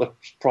the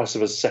price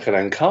of a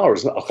second-hand car,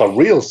 isn't it? Like a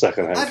real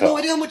second-hand car. I have no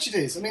idea how much it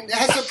is. I mean,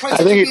 has the price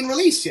been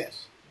released yet?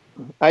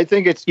 I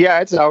think it's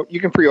out. You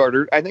can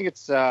pre-order it. I think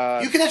it's.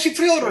 You can actually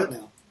pre-order it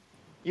now.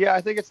 Yeah,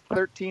 I think it's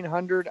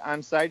 $1,300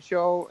 on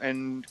Sideshow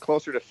and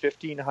closer to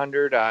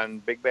 $1,500 on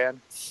Big Bad.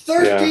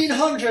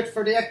 $1,300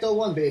 for the Ecto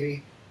One,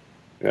 baby.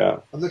 Yeah.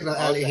 I'm looking at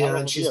Ali here,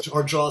 and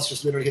her jaws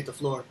just literally hit the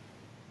floor.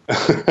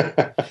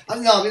 I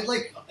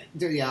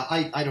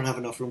don't have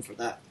enough room for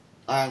that.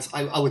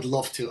 I would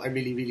love to. I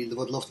really, really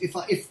would love to.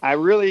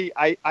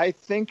 I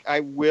think I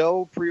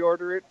will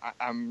pre-order it.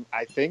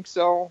 I think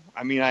so.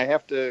 I mean,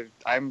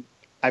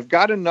 I've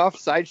got enough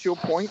Sideshow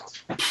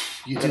points.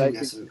 You that I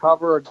can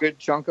cover a good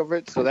chunk of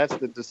it, so that's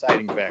the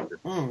deciding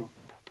factor.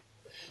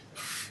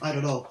 I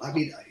don't know. I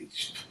mean,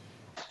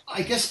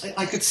 I guess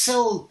I could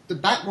sell the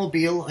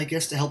Batmobile, I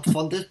guess, to help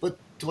fund it, but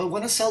do I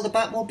want to sell the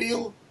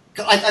Batmobile?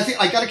 I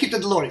think I got to keep the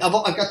DeLorean.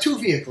 I've got two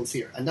vehicles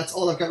here, and that's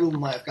all I've got room in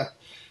my. I've got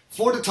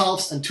 4 the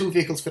tops and 2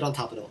 vehicles fit on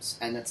top of those,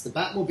 and that's the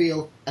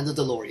Batmobile and the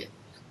DeLorean.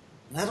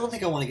 And I don't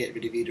think I want to get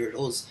rid of either of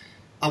those.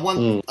 I'd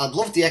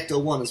love the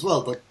Ecto One as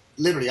well, but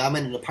literally, I'm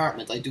in an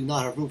apartment. I do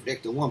not have room for the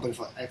Ecto-1,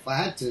 but if I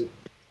had to,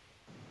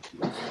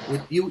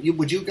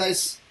 would you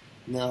guys?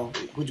 No,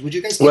 would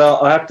you guys?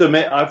 Well, I have to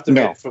admit,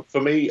 No.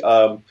 for me,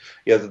 the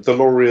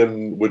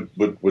DeLorean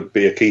would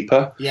be a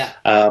keeper. Yeah.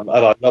 And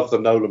I love the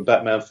Nolan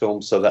Batman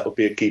film, so that would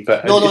be a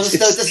keeper. No, this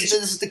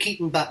is the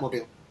Keaton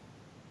Batmobile.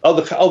 Oh,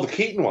 the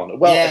Keaton one.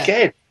 Well, yeah.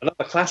 Again,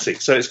 another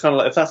classic. So it's kind of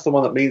like, if that's the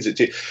one that means it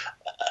to you.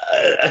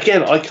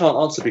 Again, I can't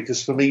answer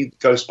because for me,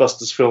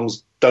 Ghostbusters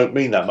films don't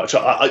mean that much.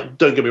 I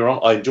don't get me wrong.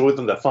 I enjoy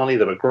them. They're funny.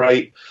 They were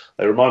great.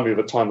 They remind me of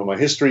a time of my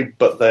history,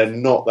 but they're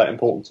not that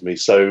important to me.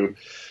 So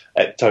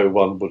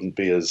Ecto-1 wouldn't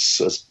be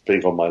as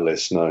big on my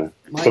list, no.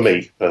 Mike, for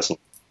me, personally.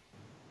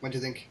 What do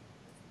you think?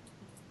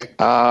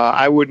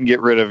 I wouldn't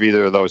get rid of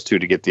either of those two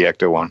to get the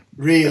Ecto-1.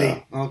 Really?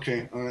 Yeah.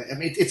 Okay. All right. I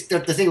mean, it's the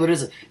thing about it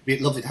is, it'd be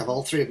lovely to have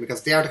all three of them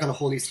because they are the kind of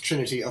holy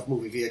trinity of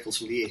movie vehicles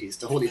from the 80s.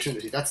 The holy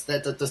trinity. They're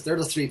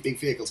the three big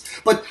vehicles.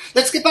 But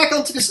let's get back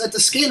onto this the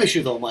scale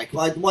issue, though, Mike.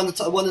 I wanted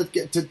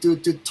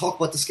to talk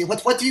about the scale.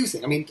 What do you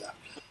think? I mean,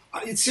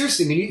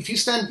 seriously, I mean, if you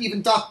stand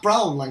even Doc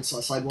Brown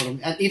alongside one of them,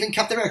 and even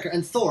Captain America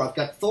and Thor, I've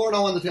got Thor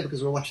now on the table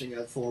because we were watching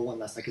Thor 1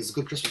 last night because it's a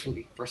good Christmas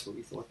movie, first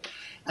movie, Thor.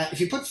 If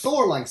you put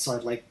Thor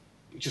alongside, like,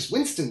 just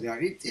Winston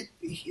there,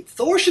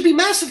 Thor should be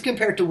massive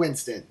compared to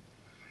Winston.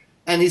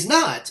 And he's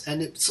not.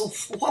 And so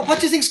what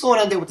do you think's going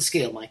on there with the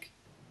scale, Mike?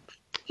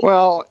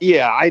 Well,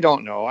 yeah, I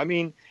don't know. I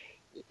mean,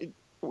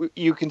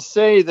 you can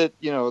say that,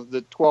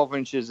 the 12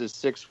 inches is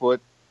 6 foot,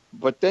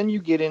 but then you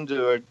get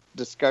into a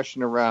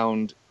discussion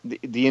around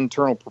the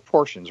internal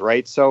proportions,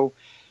 right? So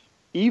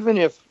even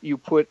if you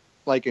put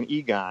like an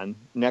Egon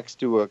next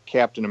to a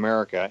Captain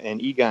America, and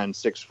Egon's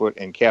 6 foot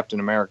and Captain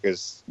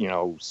America's,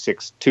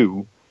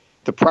 6'2",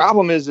 the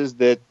problem is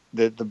that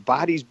the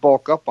bodies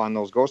bulk up on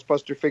those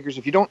Ghostbuster figures.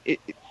 If you don't,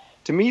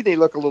 to me, they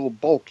look a little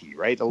bulky,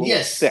 right? A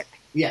little thick.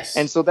 Yes.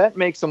 And so that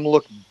makes them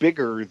look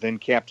bigger than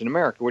Captain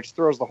America, which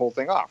throws the whole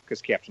thing off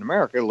because Captain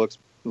America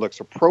looks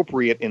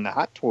appropriate in the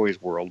Hot Toys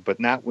world,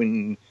 but not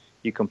when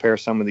you compare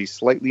some of these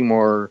slightly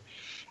more,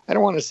 I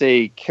don't want to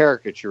say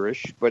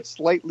caricaturish, but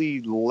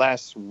slightly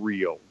less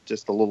real,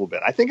 just a little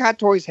bit. I think Hot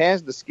Toys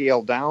has the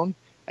scale down.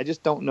 I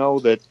just don't know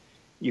that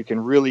you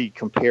can really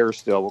compare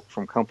still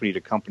from company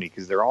to company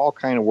because they're all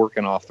kind of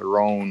working off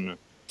their own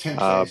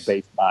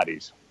base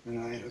bodies.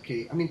 Right.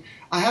 Okay. I mean,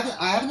 I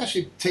haven't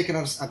actually taken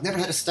out. I've never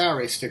had a Star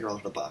Race figure out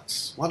of the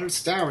box. What are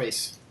Star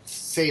Race?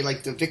 Say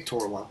like the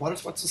Victor one.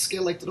 What's the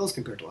scale like to those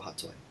compared to a Hot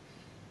Toy?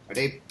 Are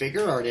they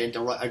bigger? Are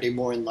they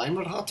more in line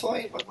with a Hot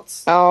Toy?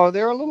 Oh,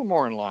 they're a little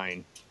more in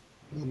line.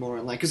 A little more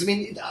in line because I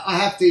mean, I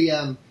have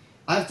the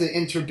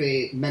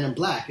Interbay Men in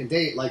Black, and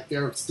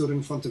they're stood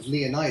in front of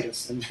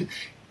Leonidas and.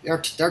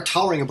 They're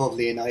towering above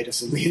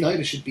Leonidas, and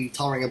Leonidas should be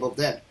towering above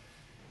them.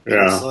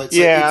 Yeah.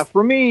 So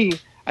for me,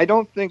 I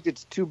don't think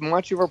it's too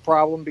much of a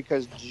problem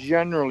because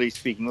generally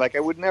speaking, like I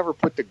would never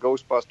put the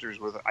Ghostbusters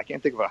with. I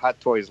can't think of a Hot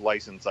Toys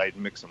license I'd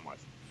mix them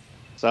with.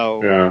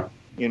 So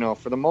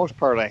for the most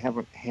part, I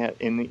haven't had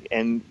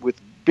and with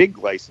big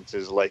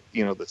licenses like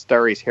the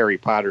Star Race Harry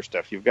Potter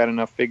stuff, you've got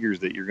enough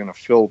figures that you're going to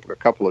fill a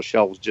couple of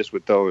shelves just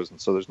with those,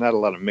 and so there's not a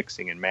lot of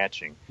mixing and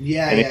matching.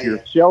 If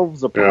your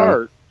shelves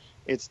apart.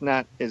 It's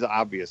not as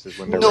obvious as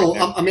when they're no.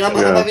 right I mean, I'm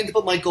having to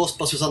put my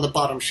Ghostbusters on the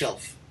bottom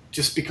shelf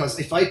just because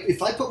if I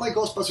put my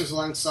Ghostbusters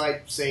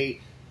alongside,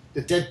 say,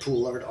 the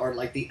Deadpool or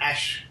like the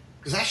Ash,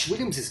 because Ash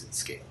Williams isn't in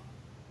scale,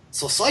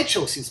 so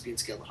Sideshow seems to be in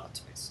scale with Hot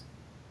Toys,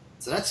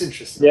 so that's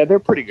interesting. Yeah, they're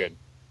pretty good.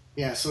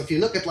 Yeah, so if you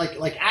look at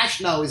like Ash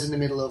now is in the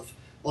middle of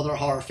other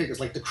horror figures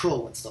like the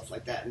Crow and stuff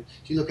like that, and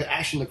if you look at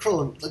Ash and the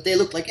Crow, and they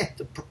look like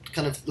they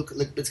kind of look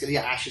like basically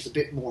Ash is a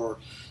bit more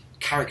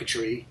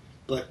caricature-y.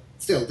 But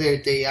still,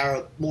 they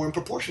are more in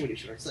proportion with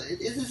each other. So it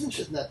is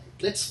interesting that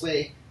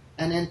Blitzway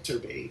and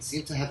Interbay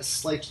seem to have a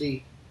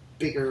slightly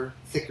bigger,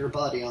 thicker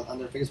body on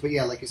their figures. But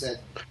yeah, like you said,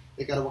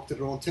 they got to work to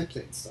their own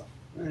template and stuff.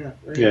 Yeah,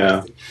 very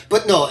interesting.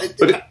 But no,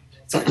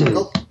 sorry,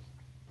 go.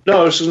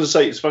 No, I was just going to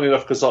say it's funny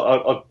enough because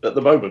I at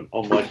the moment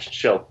on my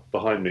shelf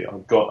behind me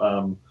I've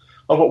got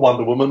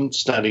Wonder Woman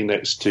standing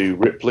next to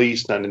Ripley,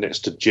 standing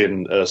next to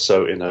Jyn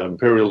Erso in her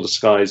Imperial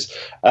disguise.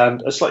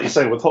 And it's like you're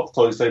saying, with Hot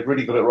Toys, they've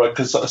really got it right.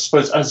 Because I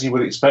suppose, as you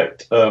would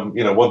expect,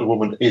 Wonder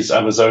Woman is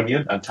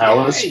Amazonian and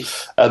towers.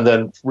 Nice. And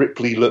then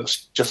Ripley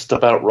looks just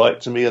about right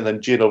to me. And then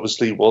Jyn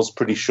obviously was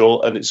pretty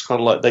short. And it's kind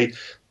of like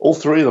all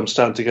three of them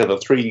stand together,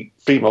 three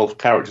female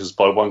characters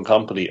by one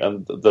company.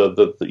 And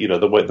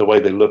the way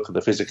they look and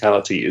the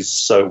physicality is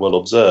so well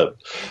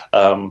observed.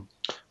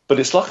 But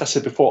it's like I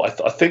said before,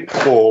 I think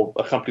for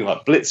a company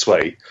like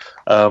Blitzway,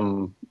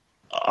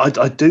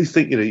 I do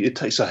think it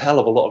takes a hell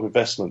of a lot of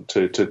investment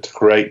to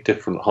create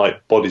different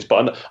height bodies.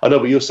 But I know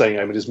what you're saying,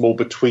 Eamon, is more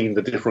between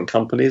the different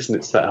companies, and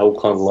it's that whole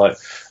kind of like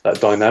that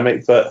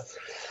dynamic. But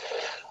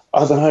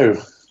I don't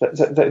know.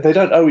 They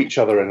don't owe each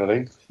other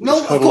anything. No,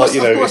 it's kind of like,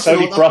 it's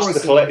only for us to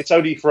collect. It's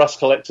only for us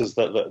collectors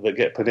that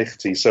get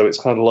pernickety. So it's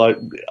kind of like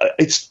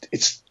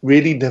it's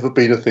really never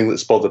been a thing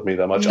that's bothered me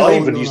that much. I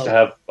even used to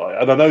have,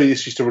 and I know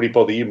this used to really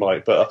bother you,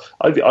 Mike, but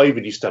I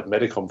even used to have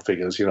Medicom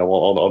figures,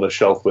 on a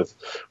shelf with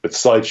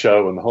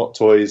Sideshow and Hot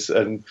Toys,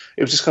 and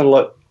it was just kind of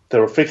like,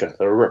 they're a figure,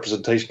 they're a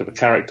representation of a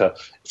character.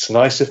 It's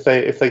nice if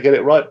they get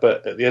it right,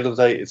 but at the end of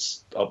the day,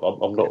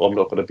 I'm not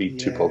going to be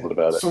too bothered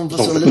about it.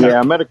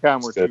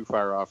 Metacom were too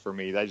far off for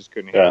me. I just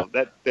couldn't handle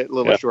that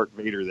little short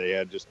Vader they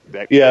had.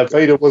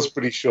 Vader was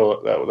pretty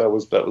short. That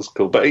was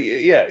cool. But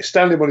yeah,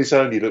 standing on his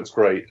own, he looks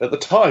great. At the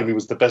time, he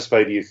was the best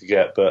Vader you could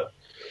get, but.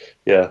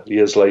 Yeah,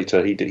 years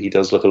later, he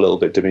does look a little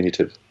bit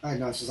diminutive. I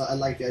know. It's just, I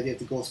like the idea of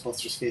the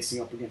Ghostbusters facing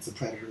up against a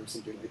Predator or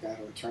something like that,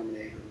 or a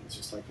Terminator. It's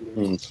just like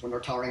when they're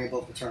towering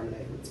above the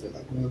Terminator, it's a bit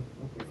like,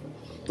 okay.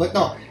 But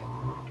no,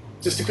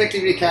 just to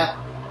quickly recap,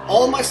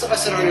 all my stuff I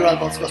said earlier on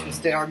about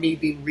Ghostbusters, they are me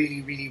being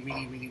really, really,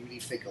 really, really, really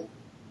fickle.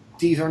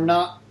 These are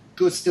not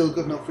still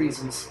good enough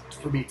reasons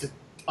for me to.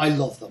 I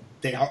love them.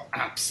 They are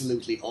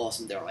absolutely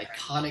awesome. They're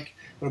iconic.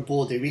 They're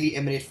bold. They really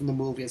emanate from the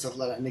movie and stuff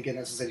like that. And again,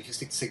 as I said, if you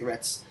stick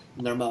cigarettes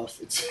in their mouth,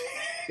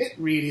 it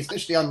really,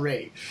 especially on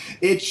Ray,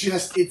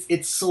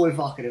 it's so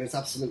evocative. It's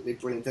absolutely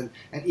brilliant.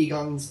 And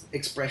Egon's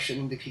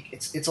expression,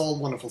 it's all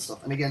wonderful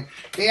stuff. And again,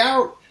 they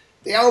are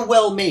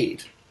well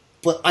made.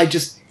 But I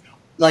just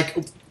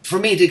for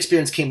me, the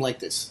experience came like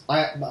this.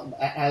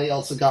 I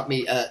also got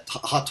me a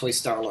Hot Toy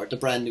Star-Lord, the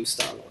brand new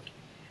Star-Lord.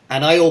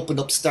 And I opened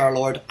up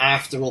Star-Lord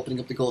after opening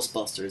up the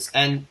Ghostbusters.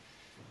 And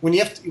I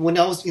opened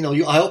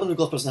the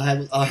Ghostbusters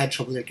and I had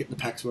trouble getting the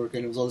packs working.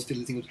 And it was all this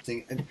fiddly thing with the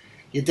thing. And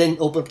you then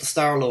open up the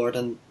Star-Lord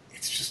and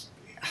it's just...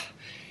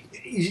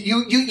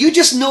 You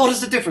just notice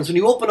the difference. When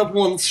you open up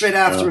one straight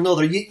after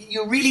another,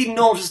 you really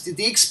notice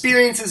the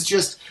experience is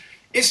just...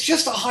 It's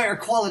just a higher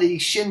quality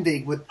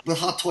shindig with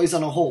Hot Toys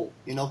on a whole.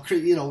 You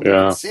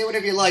can say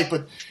whatever you like,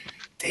 but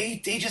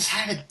they just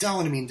have it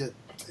down. I mean,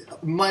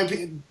 my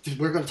opinion,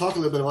 we're going to talk a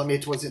little bit about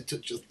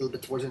just a little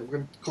bit towards the end. We're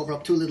going to cover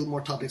up two little more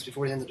topics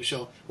before the end of the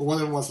show. But one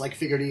of them was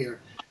figure of the year.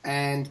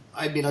 And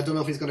I mean, I don't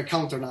know if he's going to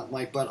count or not,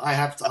 Mike, but I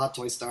have the Hot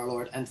Toy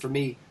Star-Lord. And for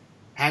me,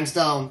 hands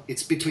down,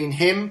 it's between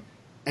him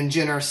and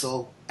Jyn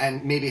Erso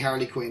and maybe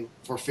Harley Quinn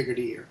for figure of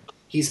the year.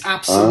 He's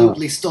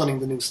absolutely stunning,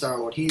 the new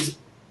Star-Lord. He's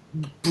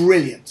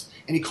brilliant.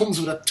 And he comes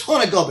with a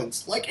ton of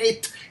gubbins.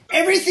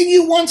 Everything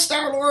you want,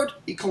 Star-Lord,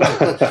 he comes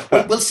with.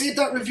 But we'll save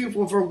that review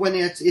for when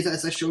it's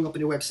showing up on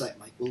your website,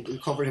 Mike. We'll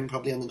cover him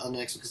probably on the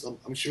next one, because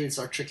I'm sure he'll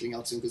start trickling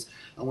out soon, because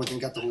I went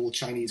and got the whole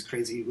Chinese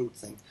crazy root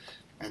thing.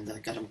 And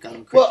got him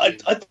quickly. Well,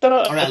 I don't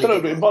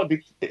know.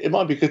 It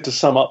might be good to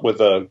sum up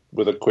with a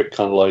quick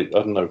kind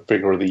of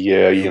figure of the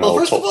year.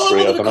 Top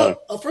three. I don't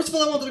know. First of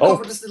all, I wanted to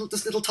cover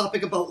this little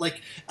topic about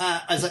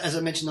as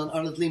I mentioned on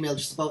our little email,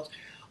 just about.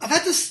 I've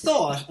had this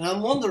thought, and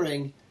I'm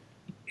wondering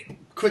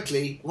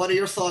quickly, what are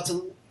your thoughts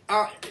on?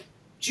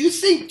 Do you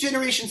think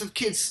generations of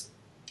kids?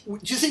 Do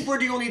you think we're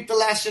the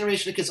last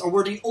generation of kids, or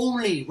we're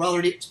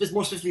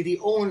more specifically the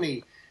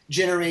only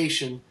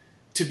generation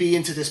to be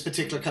into this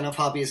particular kind of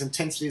hobby as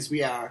intensely as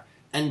we are?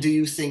 And do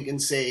you think in,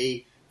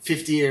 say,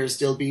 50 years,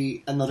 there'll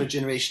be another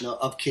generation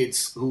of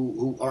kids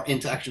who are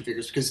into action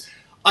figures? Because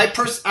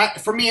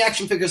for me,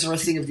 action figures are a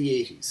thing of the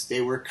 80s.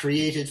 They were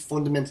created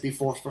fundamentally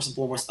first and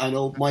foremost. I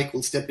know Mike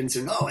will step in and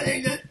say, no, it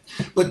ain't it.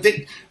 But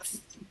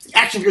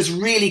action figures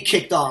really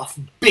kicked off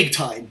big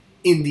time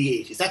in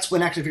the 80s. That's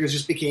when action figures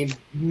just became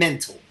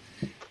mental.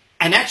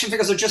 And action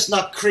figures are just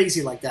not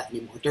crazy like that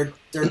anymore.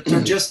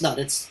 They're just not.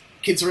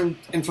 Kids are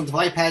in front of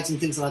iPads and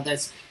things like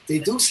that. They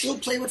do still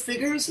play with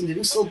figures and they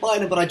do still buy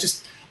them, but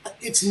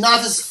it's not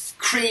as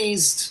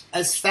crazed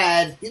as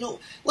fad.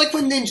 Like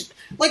when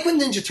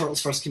Ninja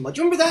Turtles first came out.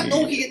 Do you remember that? No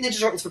one could get Ninja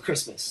Turtles for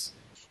Christmas.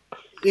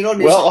 You know what I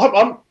mean?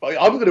 Well,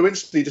 I'm going to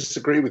instantly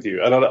disagree with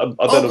you, and I don't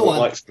know what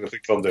Mike's going to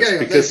think on this,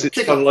 because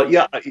it's kind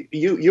of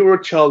you were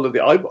a child of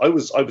the. I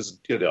was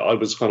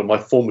kind of my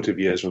formative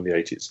years were in the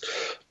 80s,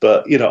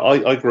 but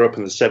I grew up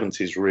in the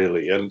 70s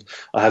really, and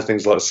I had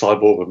things like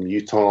Cyborg and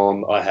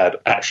Muton. I had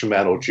Action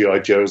Man or GI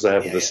Joes they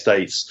have in the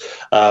States,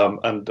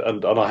 and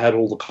I had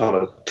all the kind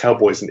of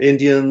Cowboys and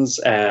Indians,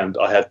 and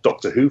I had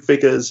Doctor Who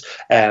figures,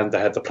 and they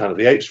had the Planet of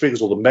the Apes figures,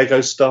 all the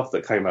Mego stuff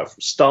that came out from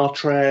Star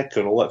Trek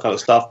and all that kind of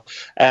stuff,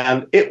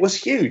 and it was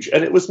huge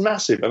and it was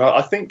massive, and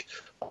I think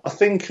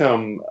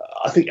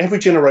every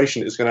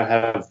generation is going to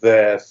have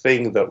their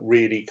thing that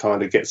really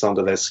kind of gets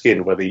under their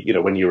skin, whether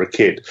when you're a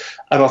kid,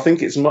 and I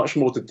think it's much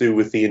more to do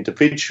with the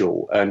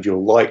individual and your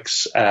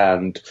likes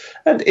and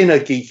inner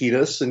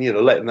geekiness and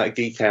letting that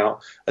geek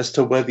out as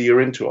to whether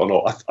you're into it or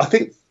not. I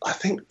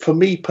think for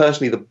me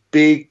personally, the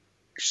big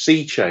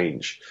sea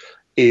change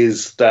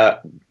is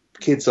that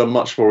kids are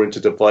much more into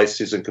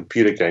devices and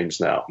computer games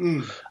now.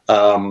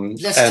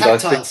 Less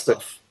tactile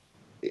stuff.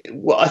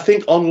 Well, I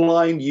think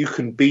online you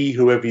can be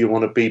whoever you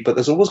want to be, but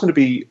there's always going to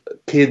be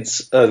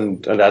kids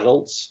and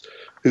adults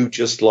who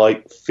just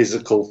like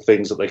physical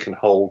things that they can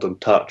hold and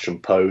touch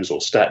and pose,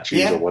 or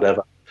statues or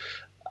whatever.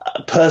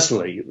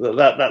 Personally,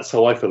 that's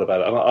how I feel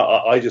about it. And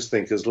I just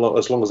think as long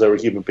as there are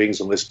human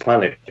beings on this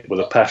planet with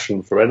a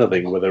passion for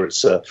anything, whether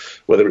it's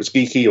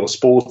geeky or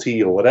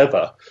sporty or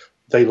whatever,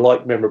 they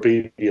like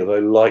memorabilia, they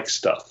like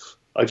stuff.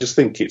 I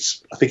think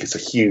it's a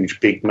huge,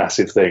 big,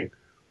 massive thing.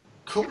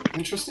 Cool.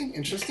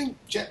 Interesting.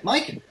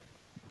 Mike?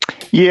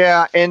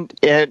 Yeah, and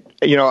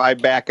I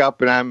back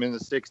up, and I'm in the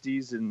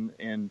 '60s,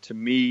 and to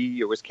me,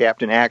 it was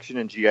Captain Action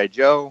and GI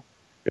Joe,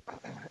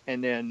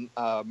 and then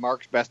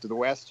Mark's Best of the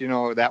West.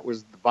 That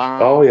was the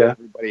bomb. Oh yeah,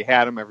 everybody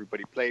had them,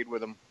 everybody played with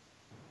them,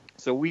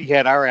 so we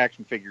had our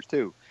action figures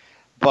too.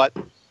 But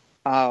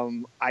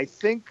I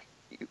think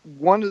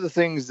one of the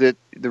things that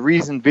the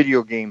reason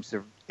video games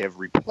have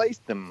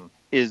replaced them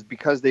is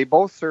because they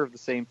both serve the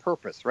same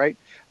purpose, right?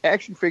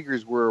 Action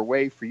figures were a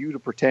way for you to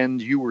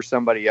pretend you were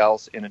somebody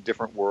else in a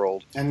different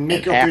world and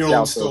make up your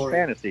own story. Those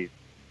fantasies.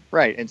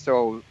 Right, and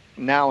so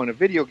now in a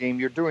video game,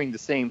 you're doing the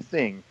same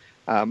thing.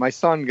 My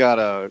son got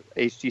a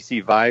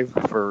HTC Vive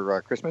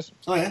for Christmas.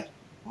 Oh, yeah?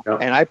 Yep.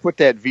 And I put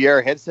that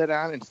VR headset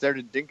on and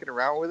started dinking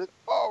around with it.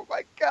 Oh,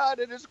 my God,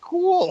 it is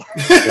cool.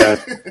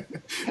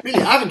 Really?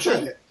 I haven't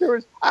tried it.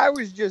 I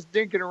was just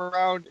dinking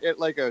around at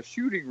like a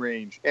shooting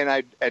range, and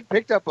I'd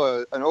picked up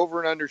an over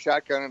and under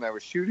shotgun, and I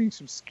was shooting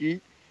some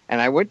skeet, and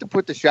I went to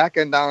put the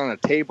shotgun down on a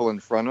table in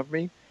front of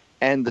me,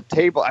 and the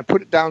table, I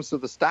put it down so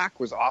the stock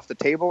was off the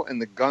table, and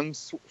the gun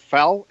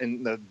fell,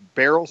 and the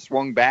barrel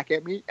swung back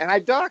at me, and I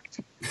ducked.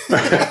 It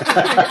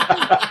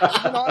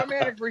was an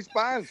automatic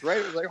response, right?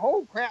 It was like,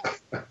 oh, crap.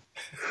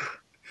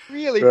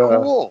 Really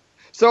cool.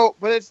 So,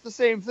 but it's the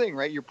same thing,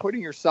 right? You're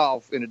putting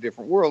yourself in a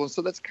different world, and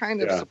so that's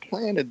kind of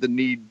supplanted the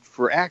need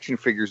for action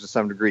figures to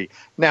some degree.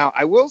 Now,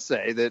 I will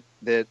say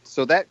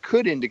that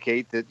could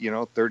indicate that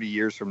 30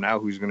 years from now,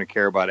 who's going to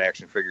care about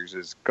action figures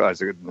is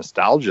a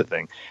nostalgia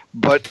thing.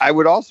 But I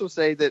would also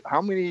say that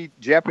how many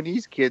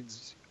Japanese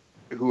kids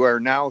who are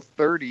now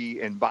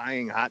 30 and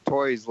buying hot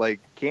toys like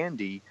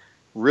candy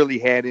really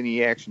had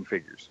any action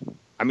figures?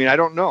 I mean, I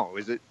don't know.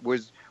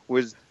 Was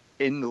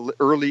in the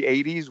early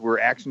 80s, were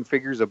action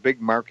figures a big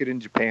market in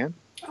Japan?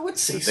 I would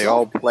say they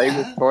all play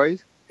with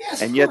toys?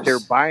 Yes, and yet they're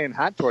buying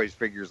Hot Toys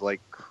figures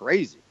like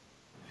crazy.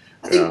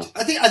 I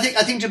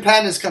think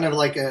Japan is kind of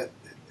like a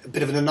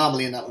bit of an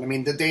anomaly in that one. I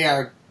mean, that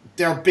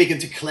they're big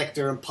into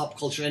collector and pop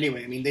culture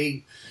anyway. I mean,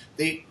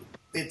 they've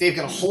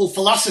got a whole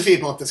philosophy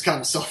about this kind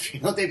of stuff.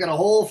 They've got a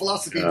whole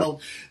philosophy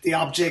about the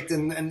object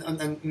and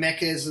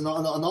mechas and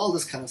all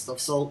this kind of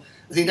stuff. So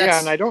I think that's...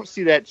 and I don't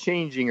see that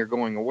changing or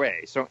going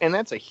away. So, and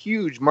that's a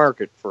huge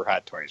market for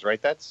Hot Toys,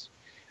 right? That's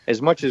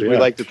as much as we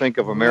like to think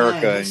of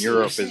America and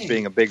Europe as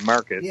being a big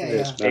market.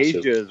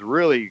 Asia is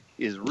really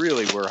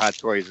where Hot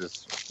Toys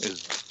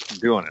is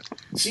doing it.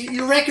 So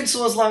you reckon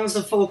so? As long as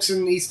the folks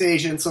in East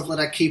Asia and stuff like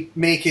that keep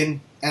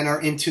making and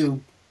are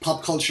into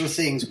pop culture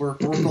things, we're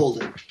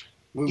golden.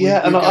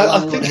 I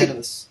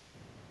think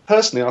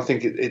personally, I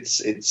think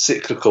it's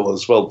cyclical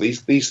as well.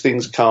 These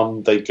things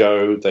come, they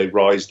go, they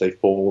rise, they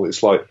fall.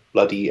 It's like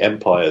bloody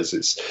empires.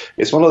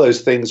 It's one of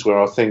those things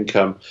where I think,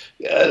 and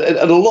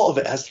a lot of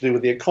it has to do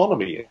with the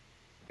economy.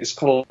 It's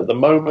kind of at the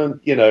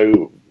moment,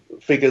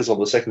 figures on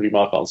the secondary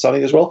market aren't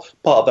selling as well.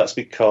 Part of that's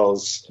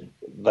because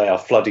they are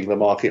flooding the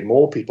market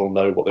more. People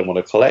know what they want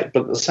to collect,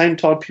 but at the same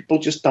time, people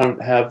just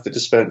don't have the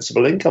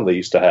dispensable income they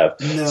used to have.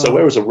 No. So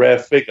whereas a rare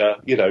figure,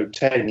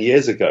 10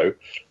 years ago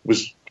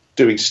was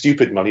doing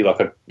stupid money like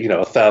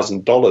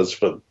 $1,000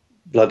 for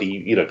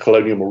bloody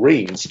colonial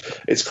marines,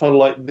 it's kind of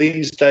like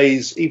these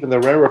days, even the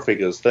rarer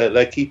figures,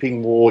 they're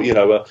keeping more.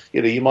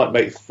 You might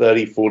make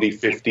 30, 40,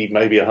 50,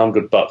 maybe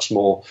 $100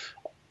 more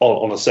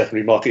on a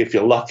secondary market if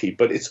you're lucky,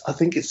 but I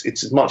think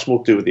it's much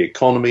more to do with the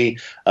economy,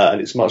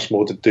 and it's much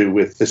more to do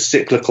with the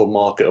cyclical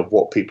market of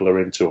what people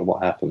are into and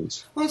what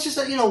happens. Well, it's just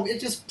that it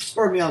just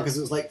spurred me on because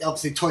it was like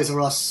obviously Toys R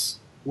Us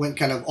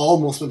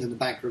almost went into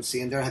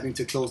bankruptcy, and they're having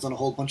to close down a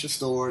whole bunch of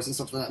stores and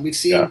stuff like that. And we've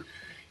seen,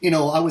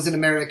 I was in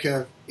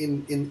America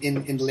in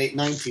the late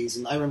 '90s,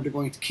 and I remember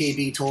going to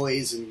KB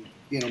Toys and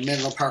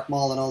Menlo Park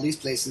Mall and all these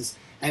places.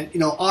 And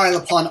aisle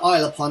upon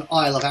aisle upon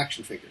aisle of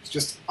action figures,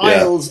 just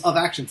aisles of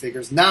action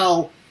figures.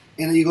 Now,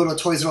 you go to a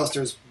Toys R Us,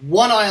 there's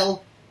one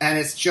aisle, and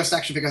it's just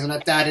action figures, and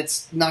at that,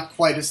 it's not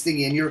quite as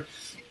thingy. And you're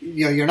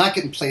not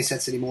getting play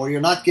sets anymore.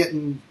 You're not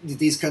getting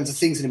these kinds of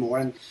things anymore.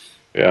 And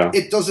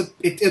it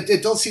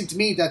does seem to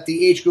me that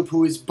the age group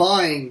who is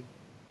buying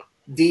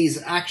these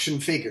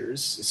action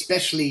figures,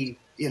 especially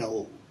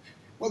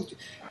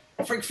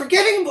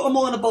forgetting a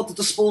moment about the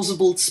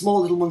disposable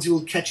small little ones you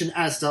will catch in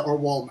Asda or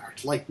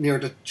Walmart, like near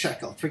the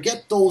checkout.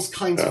 Forget those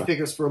kinds of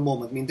figures for a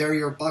moment. I mean, they're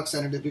your box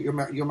standard,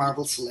 your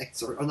Marvel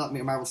Selects, or not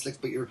your Marvel Selects,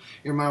 but your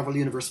Marvel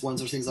Universe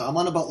ones or things like that. I'm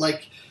on about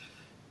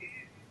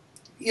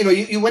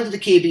you went to the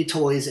KB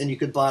Toys and you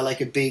could buy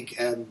like a big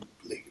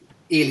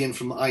alien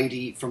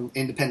from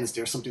Independence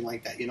Day or something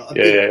like that.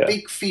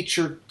 Big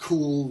featured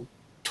cool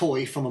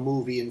toy from a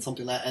movie and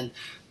something like that. And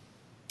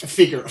a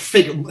figure,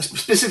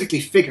 specifically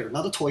figure,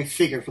 not a toy,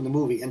 figure from the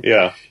movie. And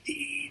there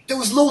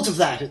was loads of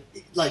that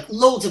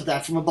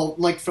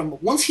from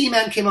once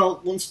He-Man came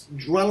out, once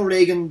Ronald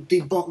Reagan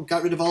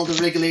got rid of all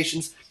the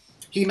regulations,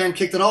 He-Man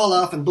kicked it all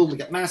off, and boom, we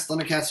got Mass,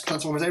 Thundercats,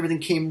 Transformers, everything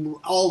came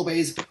all the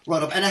ways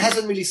right up. And it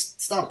hasn't really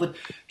stopped, but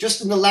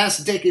just in the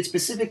last decade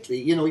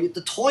specifically,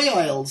 the toy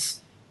aisles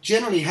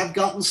generally have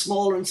gotten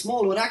smaller and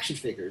smaller with action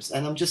figures.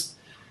 And I'm just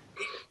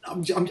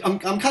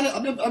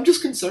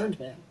concerned,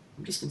 man.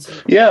 I'm just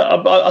concerned.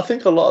 Yeah, I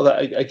think a lot of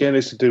that again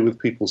is to do with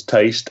people's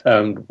taste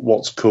and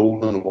what's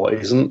cool and what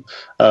isn't.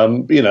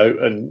 And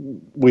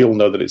we all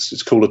know that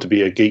it's cooler to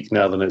be a geek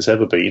now than it's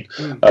ever been.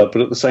 But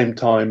at the same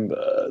time,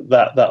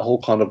 that whole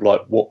kind of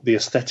like what the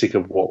aesthetic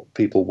of what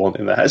people want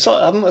in their house. So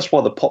I think that's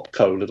why the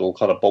Popco little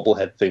kind of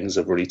bobblehead things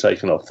have really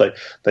taken off.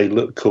 They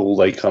look cool.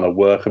 They kind of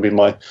work. I mean,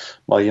 my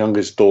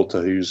youngest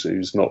daughter,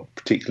 who's not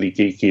particularly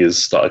geeky, has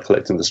started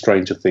collecting the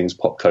Stranger Things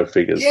Popco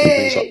figures and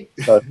things like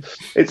that.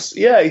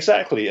 So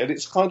exactly, and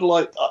it's kind of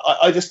like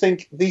I just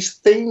think these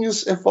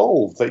things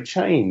evolve, they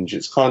change.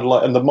 It's kind of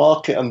like, and the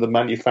market and the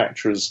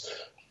manufacturers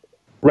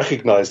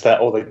recognize that,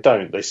 or they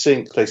don't. They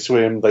sink, they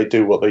swim, they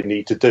do what they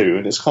need to do,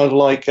 and it's kind of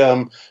like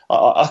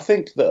I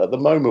think that at the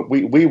moment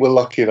we were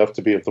lucky enough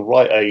to be of the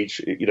right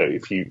age,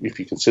 if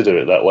you consider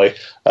it that way,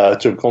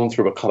 to have gone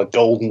through a kind of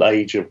golden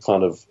age of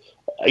kind of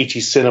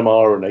 80s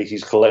cinema and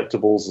 80s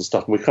collectibles and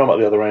stuff, and we come out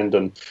the other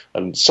end,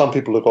 and some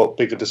people have got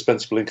bigger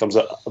dispensable incomes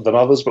than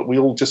others, but we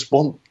all just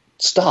want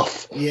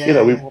stuff. We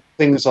want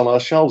things on our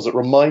shelves that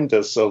remind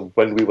us of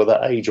when we were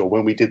that age, or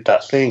when we did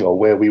that thing, or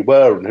where we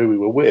were and who we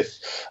were with.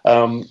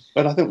 And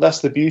I think that's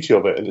the beauty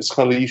of it. And it's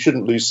kind of, you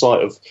shouldn't lose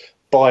sight of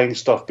buying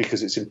stuff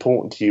because it's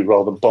important to you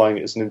rather than buying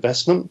it as an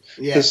investment.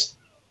 Because,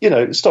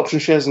 stocks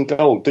and shares and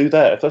gold, do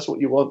that. If that's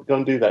what you want, go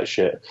and do that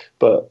shit.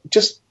 But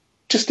just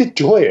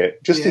enjoy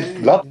it.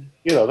 Love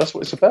it. That's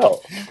what it's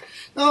about.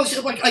 No,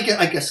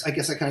 I guess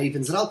that kind of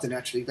evens it out then,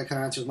 actually. That kind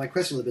of answers my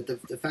question a little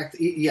bit. The fact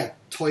that,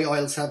 toy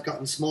aisles have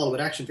gotten smaller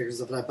with action figures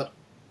and stuff like that, but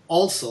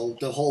also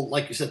the whole,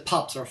 like you said,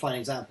 Pops are a fine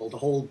example. The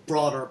whole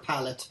broader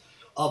palette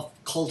of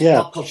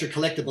pop culture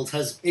collectibles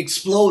has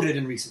exploded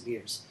in recent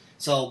years.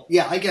 So,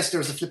 I guess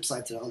there's a flip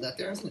side to all that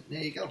there, isn't it?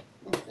 There you go.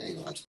 There you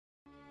go.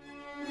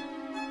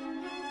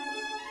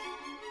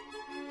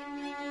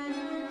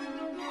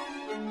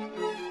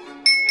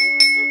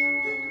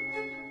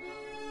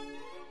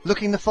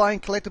 Looking to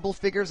find collectible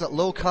figures at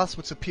low cost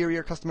with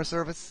superior customer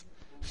service?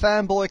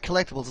 Fanboy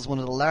Collectibles is one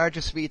of the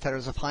largest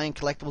retailers of high-end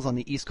collectibles on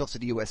the east coast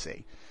of the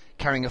USA,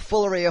 carrying a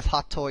full array of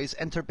Hot Toys,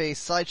 Enter-Base,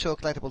 Sideshow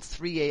Collectibles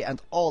 3A and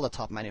all the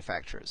top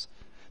manufacturers.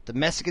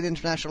 Domestic and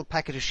international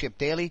packages shipped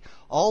daily,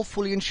 all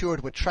fully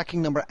insured with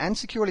tracking number and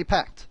securely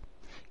packed.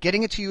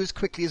 Getting it to you as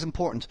quickly is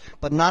important,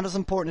 but not as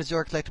important as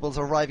your collectibles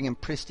arriving in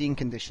pristine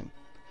condition.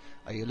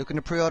 Are you looking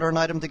to pre-order an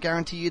item to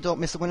guarantee you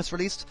don't miss it when it's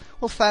released?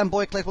 Well,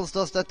 Fanboy Collectibles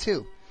does that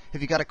too.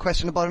 If you got a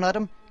question about an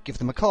item, give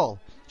them a call,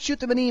 shoot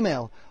them an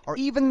email, or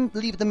even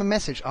leave them a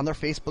message on their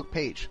Facebook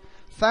page.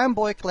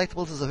 Fanboy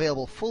Collectibles is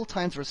available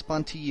full-time to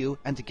respond to you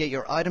and to get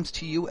your items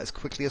to you as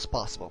quickly as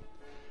possible.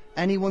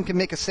 Anyone can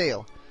make a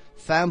sale.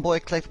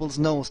 Fanboy Collectibles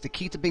knows the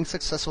key to being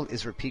successful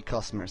is repeat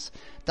customers.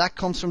 That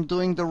comes from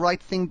doing the right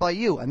thing by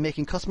you and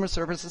making customer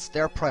services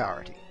their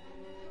priority.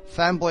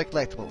 Fanboy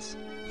Collectibles.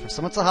 For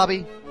some it's a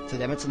hobby, to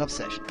them it's an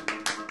obsession.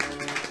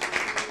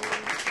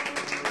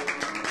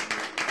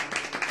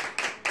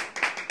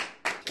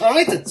 All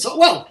right then. So,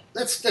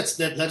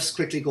 let's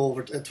quickly go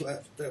over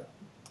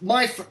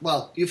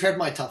you've heard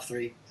my top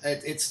three.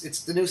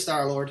 It's the new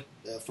Star-Lord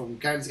from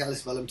Guardians of the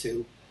Galaxy Volume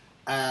 2.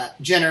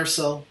 Jen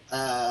Erso.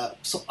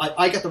 So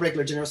I got the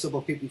regular Jen Erso,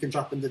 but people, you can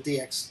drop in the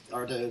DX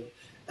or the.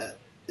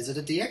 Is it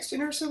a DX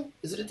Jen Erso?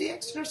 Is it a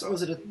DX Jen Erso, or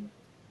is it a?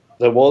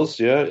 There was,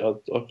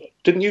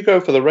 didn't you go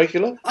for the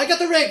regular? I got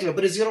the regular,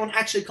 but is the other one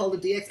actually called a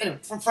DX? Anyway,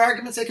 for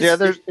argument's sake,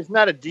 it's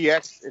not a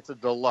DX, it's a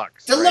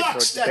deluxe. Deluxe,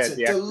 right? So that's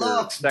it.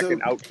 Deluxe.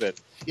 Second outfit.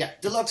 Yeah,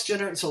 deluxe Jen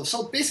Erso.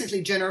 So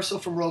basically, Jen Erso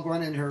from Rogue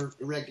One in her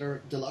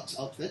regular deluxe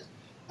outfit,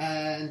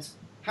 and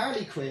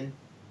Harley Quinn,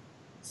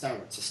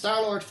 Star-Lord. So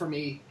Star-Lord for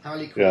me,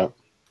 Harley Quinn,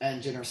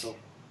 and Jen Erso.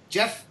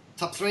 Jeff,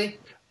 top three?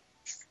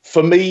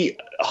 For me,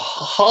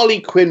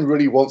 Harley Quinn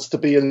really wants to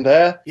be in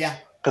there. Yeah.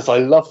 Because I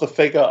love the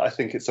figure. I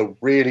think it's a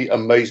really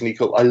amazingly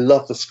cool. I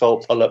love the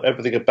sculpt. I love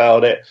everything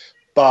about it.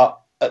 But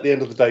at the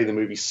end of the day, the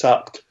movie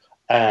sucked.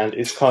 And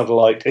it's kind of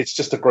like, it's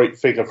just a great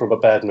figure from a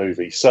bad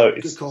movie. So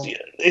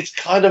it's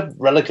kind of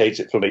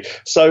relegated for me.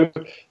 So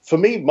for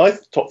me, my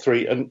top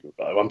three, and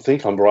I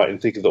think I'm right in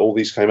thinking that all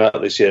these came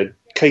out this year,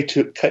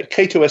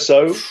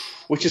 K2SO,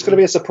 which is going to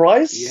be a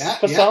surprise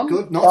for some.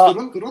 Good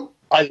one.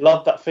 I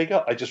love that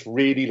figure. I just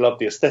really love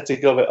the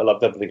aesthetic of it. I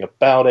loved everything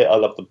about it. I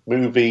love the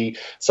movie.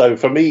 So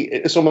for me,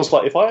 it's almost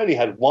like if I only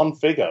had one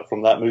figure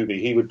from that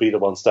movie, he would be the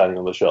one standing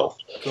on the shelf.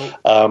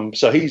 Cool.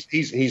 So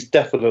he's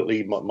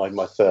definitely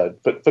my third.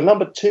 But for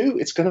number two,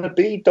 it's going to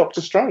be Doctor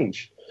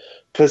Strange,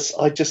 because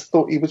I just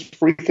thought he was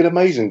freaking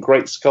amazing.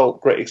 Great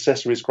sculpt, great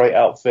accessories, great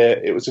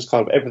outfit. It was just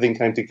kind of everything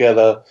came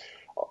together.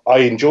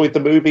 I enjoyed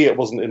the movie. It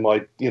wasn't it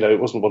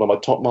wasn't one of my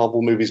top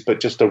Marvel movies, but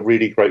just a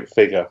really great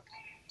figure.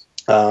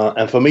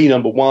 And for me,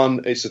 number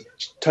one, it's a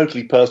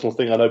totally personal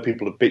thing. I know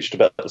people have bitched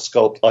about the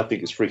sculpt. I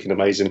think it's freaking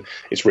amazing.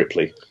 It's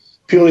Ripley.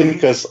 Purely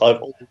because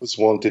I've always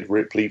wanted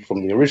Ripley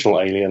from the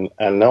original Alien,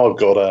 and now I've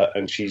got her,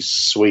 and she's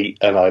sweet,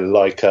 and I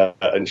like her,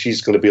 and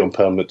she's going to be on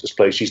permanent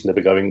display. She's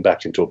never going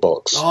back into a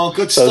box. Oh,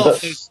 good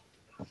stuff.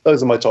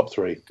 Those are my top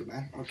three. Good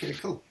man. Okay,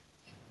 cool.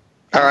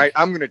 All right,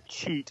 I'm going to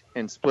cheat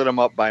and split them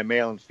up by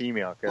male and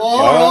female.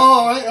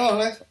 All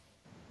right.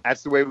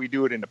 That's the way we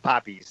do it in the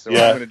poppies, so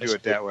Yeah, I'm going to do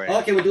it that way.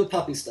 Okay, we'll do a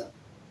puppy stuff.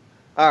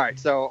 All right,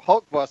 so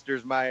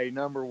Hulkbuster's my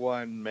number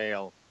one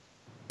male.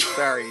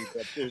 Sorry,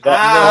 but there's no way.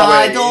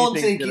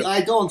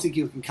 I don't think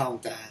you can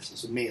count that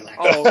as a male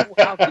actor. Oh,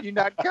 how can you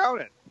not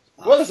count it?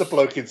 Well, there's a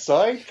bloke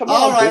inside. Come on.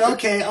 All right,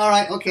 okay,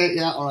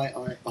 yeah, all right.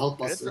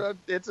 Hulkbuster.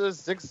 It's a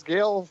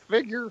 6-scale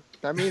figure.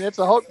 I mean, it's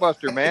a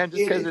Hulkbuster, man.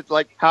 Just because it's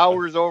like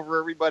towers over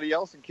everybody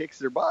else and kicks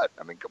their butt.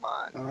 I mean, come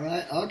on. All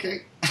right,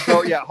 okay.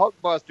 So yeah,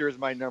 Hulkbuster is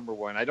my number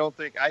one. I don't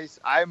think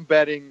I'm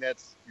betting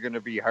that's going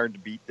to be hard to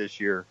beat this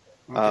year.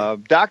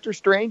 Okay. Doctor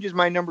Strange is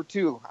my number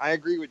 2. I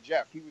agree with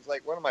Jeff. He was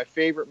like one of my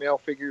favorite male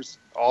figures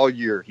all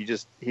year. He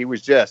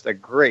was just a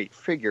great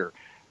figure.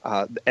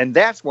 And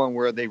that's one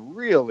where they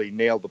really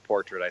nailed the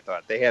portrait. I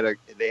thought they had a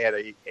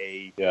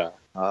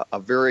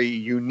very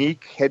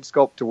unique head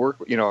sculpt to work,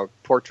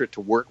 portrait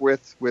to work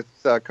with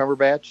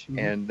Cumberbatch,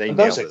 and they nailed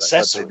those it.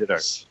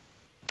 accessories.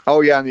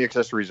 Oh yeah, and the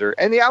accessories are,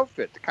 and the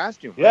outfit, the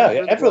costume. Yeah,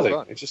 really everything.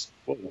 Well, it's just.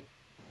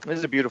 This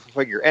is a beautiful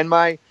figure, and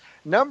my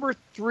number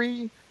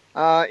 3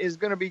 is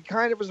going to be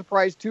kind of a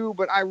surprise too,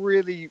 but I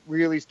really,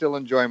 really still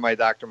enjoy my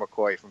Dr.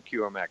 McCoy from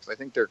QMX. I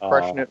think they're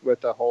crushing it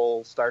with the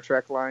whole Star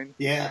Trek line.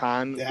 Yeah.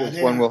 Con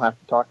is one we'll have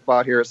to talk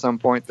about here at some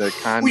point. The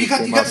Con. Well,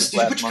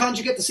 which con did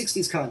you get? The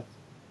 60s con?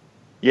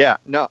 Yeah,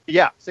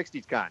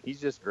 60s con. He's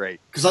just great.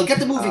 Because I'll get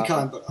the movie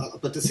con,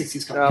 but the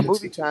 60s con.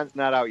 Movie con's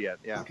not out yet.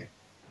 Yeah. Okay.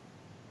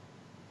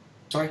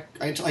 Sorry,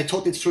 I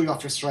totally threw you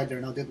off your stride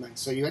there now, didn't I?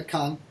 So you had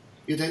con.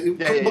 You had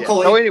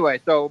McCoy. So anyway,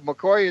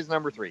 McCoy is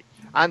number 3.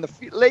 On the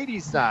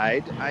ladies'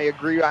 side, I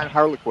agree on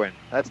Harlequin.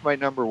 That's my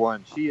number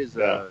 1. She is.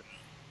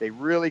 They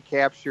really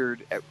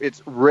captured.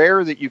 It's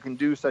rare that you can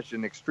do such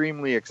an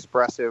extremely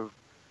expressive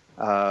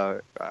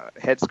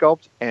head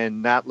sculpt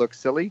and not look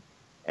silly,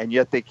 and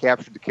yet they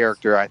captured the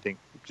character, I think,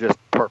 just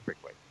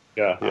perfectly.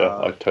 Yeah,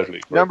 I totally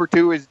agree. Number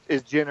 2 is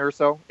Jyn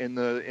Erso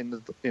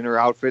in her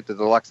outfit, the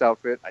deluxe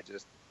outfit. I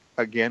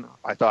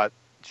thought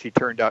she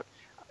turned out.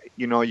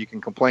 You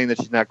can complain that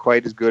she's not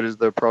quite as good as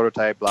the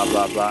prototype, blah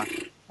blah blah.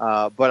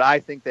 But I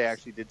think they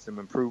actually did some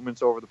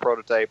improvements over the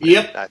prototype.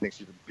 Yep. I think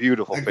she's a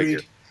beautiful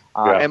Agreed. figure.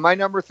 And my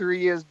number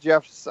 3 is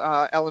Jeff's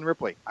Ellen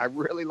Ripley. I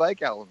really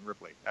like Ellen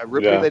Ripley. I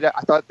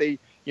thought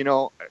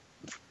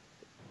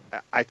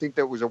I think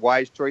that was a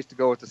wise choice to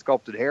go with the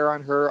sculpted hair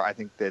on her. I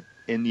think that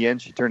in the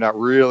end she turned out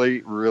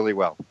really, really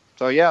well.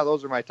 So yeah,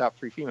 those are my top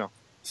 3 female.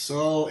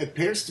 So it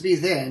appears to be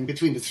then,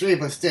 between the 3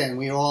 of us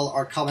then,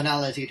 our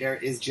commonality there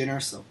is Jyn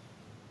Erso.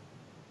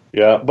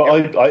 Yeah,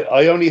 but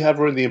I only have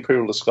her in the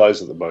Imperial disguise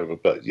at the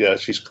moment. But yeah,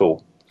 she's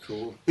cool.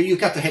 Cool. But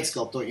you've got the head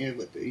sculpt, don't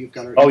you? You've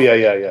got her. Oh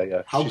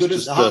yeah. How good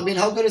is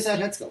that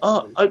head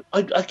sculpt?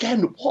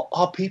 Again, what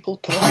are people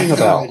talking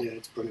about?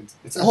 It's brilliant.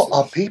 What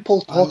are people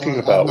talking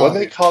about when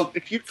they can't?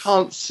 If you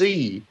can't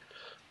see,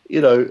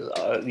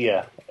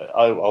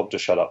 I'll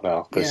just shut up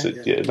now because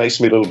it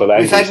makes me a little bit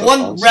angry. We've had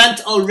one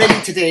rant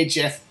already today,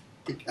 Jeff,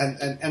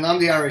 and I'm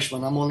the Irish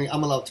one. I'm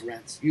allowed to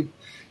rant.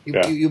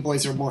 You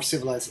boys are more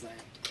civilized than I am.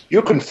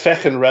 You can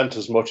feck and rant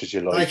as much as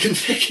you like. I can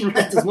feck and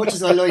rant as much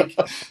as I like.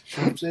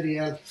 Bloody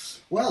hell.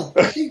 Well,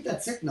 I think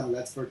that's it now,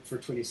 lads, for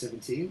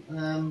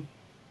 2017.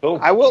 Cool.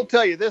 I will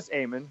tell you this,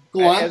 Eamon.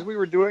 Go on. As we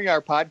were doing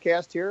our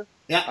podcast here,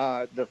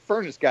 the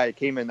furnace guy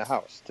came in the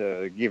house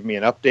to give me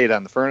an update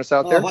on the furnace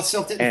out there. What's the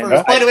update in the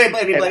furnace? By the way,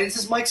 everybody, this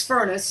is Mike's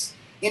furnace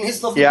in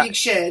his lovely big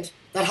shed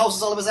that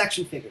houses all of his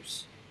action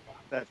figures.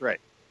 That's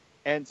right.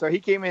 And so he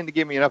came in to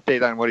give me an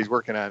update on what he's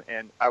working on,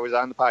 and I was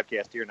on the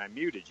podcast here, and I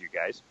muted you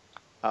guys.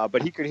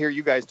 But he could hear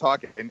you guys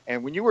talking,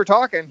 and when you were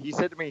talking, he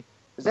said to me,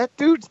 "Is that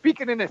dude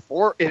speaking in a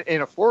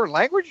foreign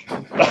language?"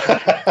 Damn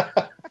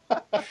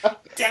it!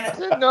 I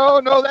said,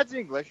 "No, that's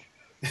English.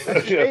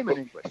 That's Eamon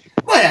English."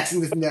 My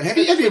accent isn't that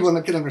heavy.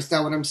 Everyone can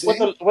understand what I'm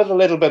saying. With a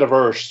little bit of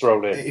Irish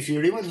thrown in. If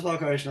you really want to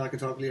talk Irish, now I can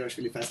talk Irish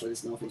really fast like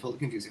this now. It'll totally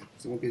confuse you.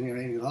 So you won't be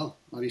hearing anything at all.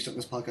 I'll be shutting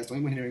this podcast. I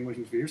won't be hearing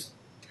anything for years.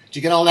 Did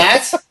you get all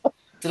that?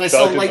 Did I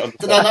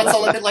not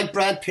sound a bit like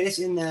Brad Pitt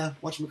in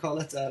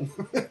whatchamacallit?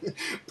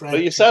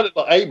 But you sounded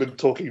like Eamon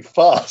talking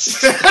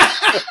fast.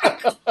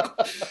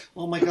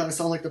 Oh my god, I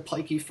sound like the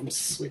Pikey from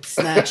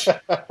Snatch.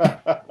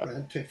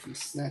 Brad Pitt from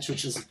Snatch,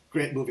 which is a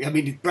great movie. I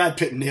mean, Brad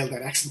Pitt nailed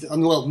that accent.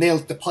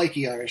 Nailed the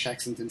Pikey Irish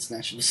accent in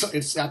Snatch.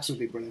 It's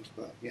absolutely brilliant.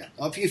 But yeah,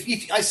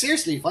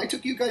 if I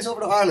took you guys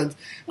over to Ireland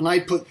and I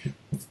put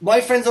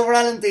my friends over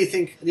Ireland, they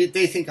think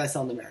I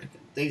sound American.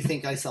 They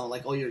think I sound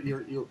like,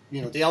 you're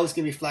they always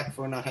give me flack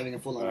for not having a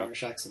full-on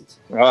Irish accent.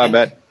 Oh, I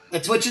bet.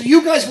 That's what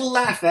you guys will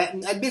laugh at,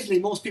 and admittedly,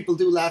 most people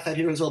do laugh at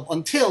here as well,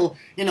 until,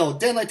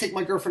 then I take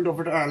my girlfriend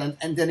over to Ireland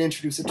and then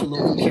introduce her to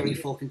local Kerry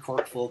folk and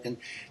Cork folk, and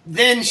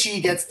then she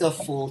gets the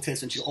full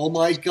taste, and oh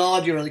my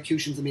god, your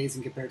elocution's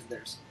amazing compared to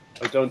theirs.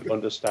 I don't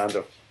understand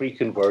a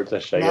freaking word they're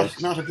saying.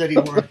 Not a bloody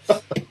word.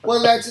 Well,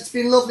 lads, it's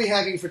been lovely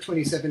having you for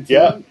 2017.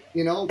 Yeah.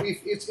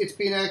 It's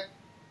been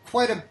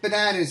quite a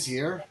bananas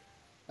year.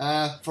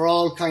 For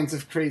all kinds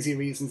of crazy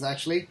reasons,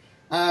 actually.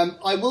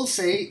 I will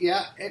say,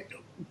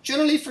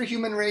 generally for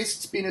human race,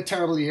 it's been a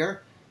terrible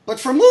year. But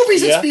for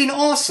movies, it's been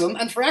awesome.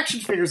 And for action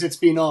figures, it's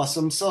been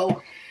awesome.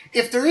 So,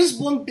 if there is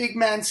one big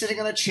man sitting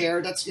on a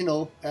chair that's,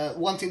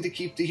 wanting to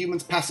keep the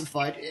humans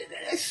pacified,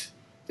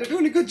 they're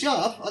doing a good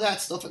job of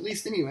that stuff, at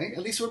least anyway.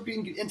 At least we're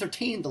being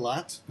entertained a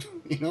lot,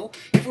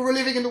 If we were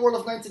living in the world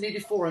of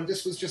 1984 and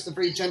this was just a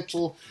very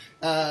gentle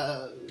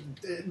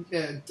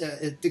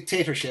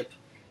dictatorship,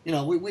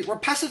 we're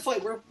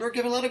pacified. We're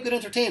given a lot of good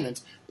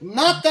entertainment.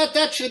 Not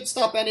that should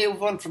stop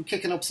anyone from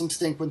kicking up some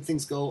stink when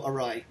things go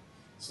awry.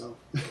 So,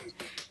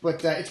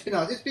 but it's been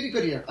a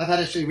good year. I've had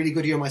actually a really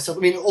good year myself.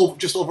 I mean,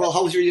 just overall,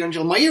 how was your year in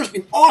general? My year's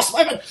been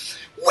awesome.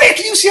 Wait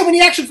till you see how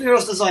many action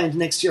figures designed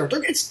next year.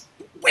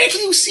 Wait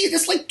till you see it.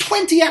 There's like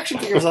 20 action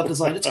figures I've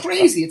designed. It's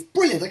crazy. It's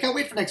brilliant. I can't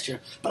wait for next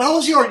year. But how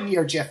was your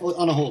year, Jeff,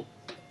 on a whole?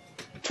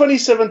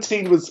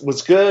 2017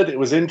 was good. It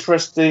was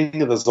interesting.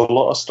 There's a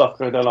lot of stuff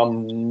going on.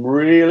 I'm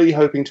really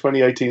hoping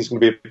 2018 is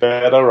going to be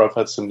better. I've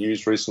had some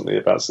news recently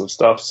about some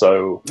stuff.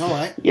 So, all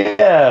right.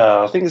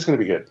 Yeah, I think it's going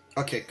to be good.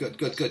 Okay,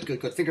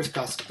 good. Fingers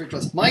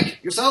crossed. Mike,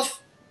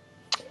 yourself?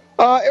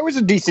 It was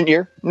a decent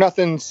year.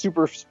 Nothing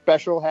super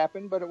special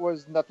happened, but it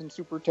was nothing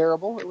super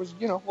terrible. It was,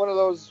 one of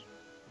those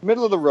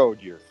middle of the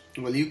road years.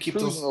 Well, you keep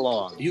those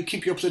along. You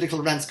keep your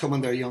political rants coming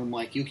there, young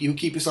Mike. You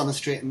keep us on the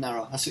straight and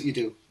narrow. That's what you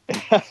do.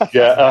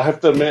 Yeah, I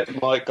have to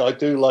admit, Mike, I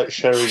do like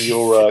sharing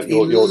your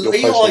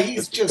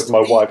he's just with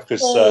my wife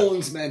because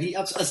owns, man.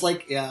 It's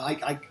like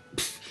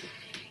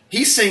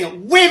he's saying it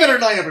way better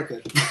than I ever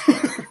could.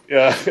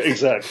 Yeah,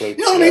 exactly. You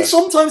know what I mean?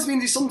 Sometimes,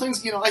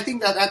 I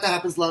think that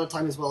happens a lot of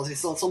time as well.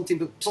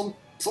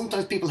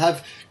 Sometimes people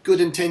have good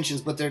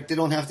intentions, but they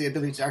don't have the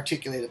ability to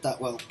articulate it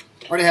that well,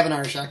 or they have an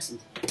Irish accent,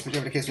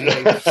 whichever the case may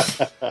be.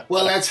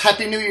 Well, that's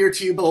Happy New Year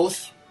to you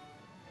both,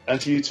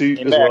 and to you too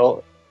as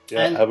well.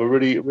 Yeah, have a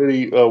really,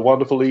 really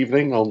wonderful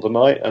evening on the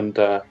night, and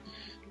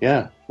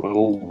we'll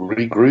all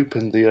regroup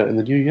in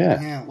the new year.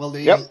 Yeah, well,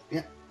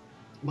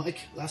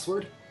 Mike, last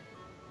word.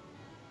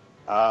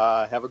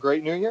 Have a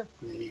great New Year.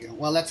 There you go.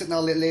 Well, that's it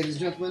now,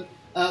 ladies and gentlemen.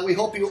 We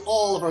hope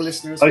all of our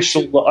listeners. I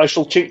shall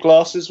chink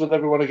glasses with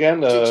everyone again,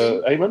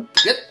 Eamon.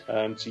 Yep.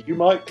 And to you,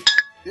 Mike.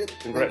 Yep.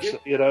 Congrats.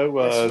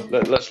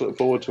 Let's look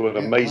forward to an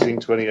amazing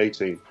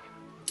 2018.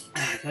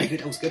 Very good.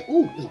 That was good.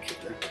 Ooh, little kick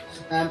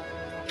there.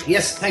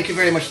 Yes, thank you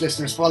very much,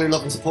 listeners, for all your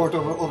love and support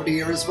over the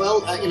year as well.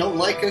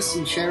 Like us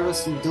and share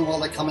us and do all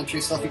that commentary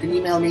stuff. You can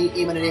email me,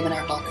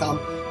 eamon@eamonart.com.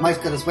 Mike's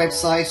got his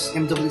website,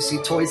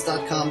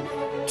 mwctoys.com.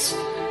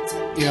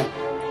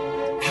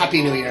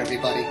 Happy New Year,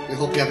 everybody. We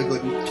hope you have a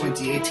good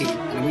 2018,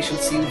 and we shall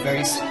see you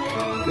very soon.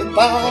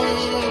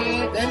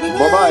 Goodbye.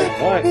 Bye-bye.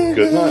 Bye.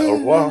 Good night. Au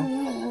revoir.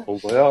 Bon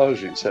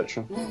voyage,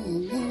 etc.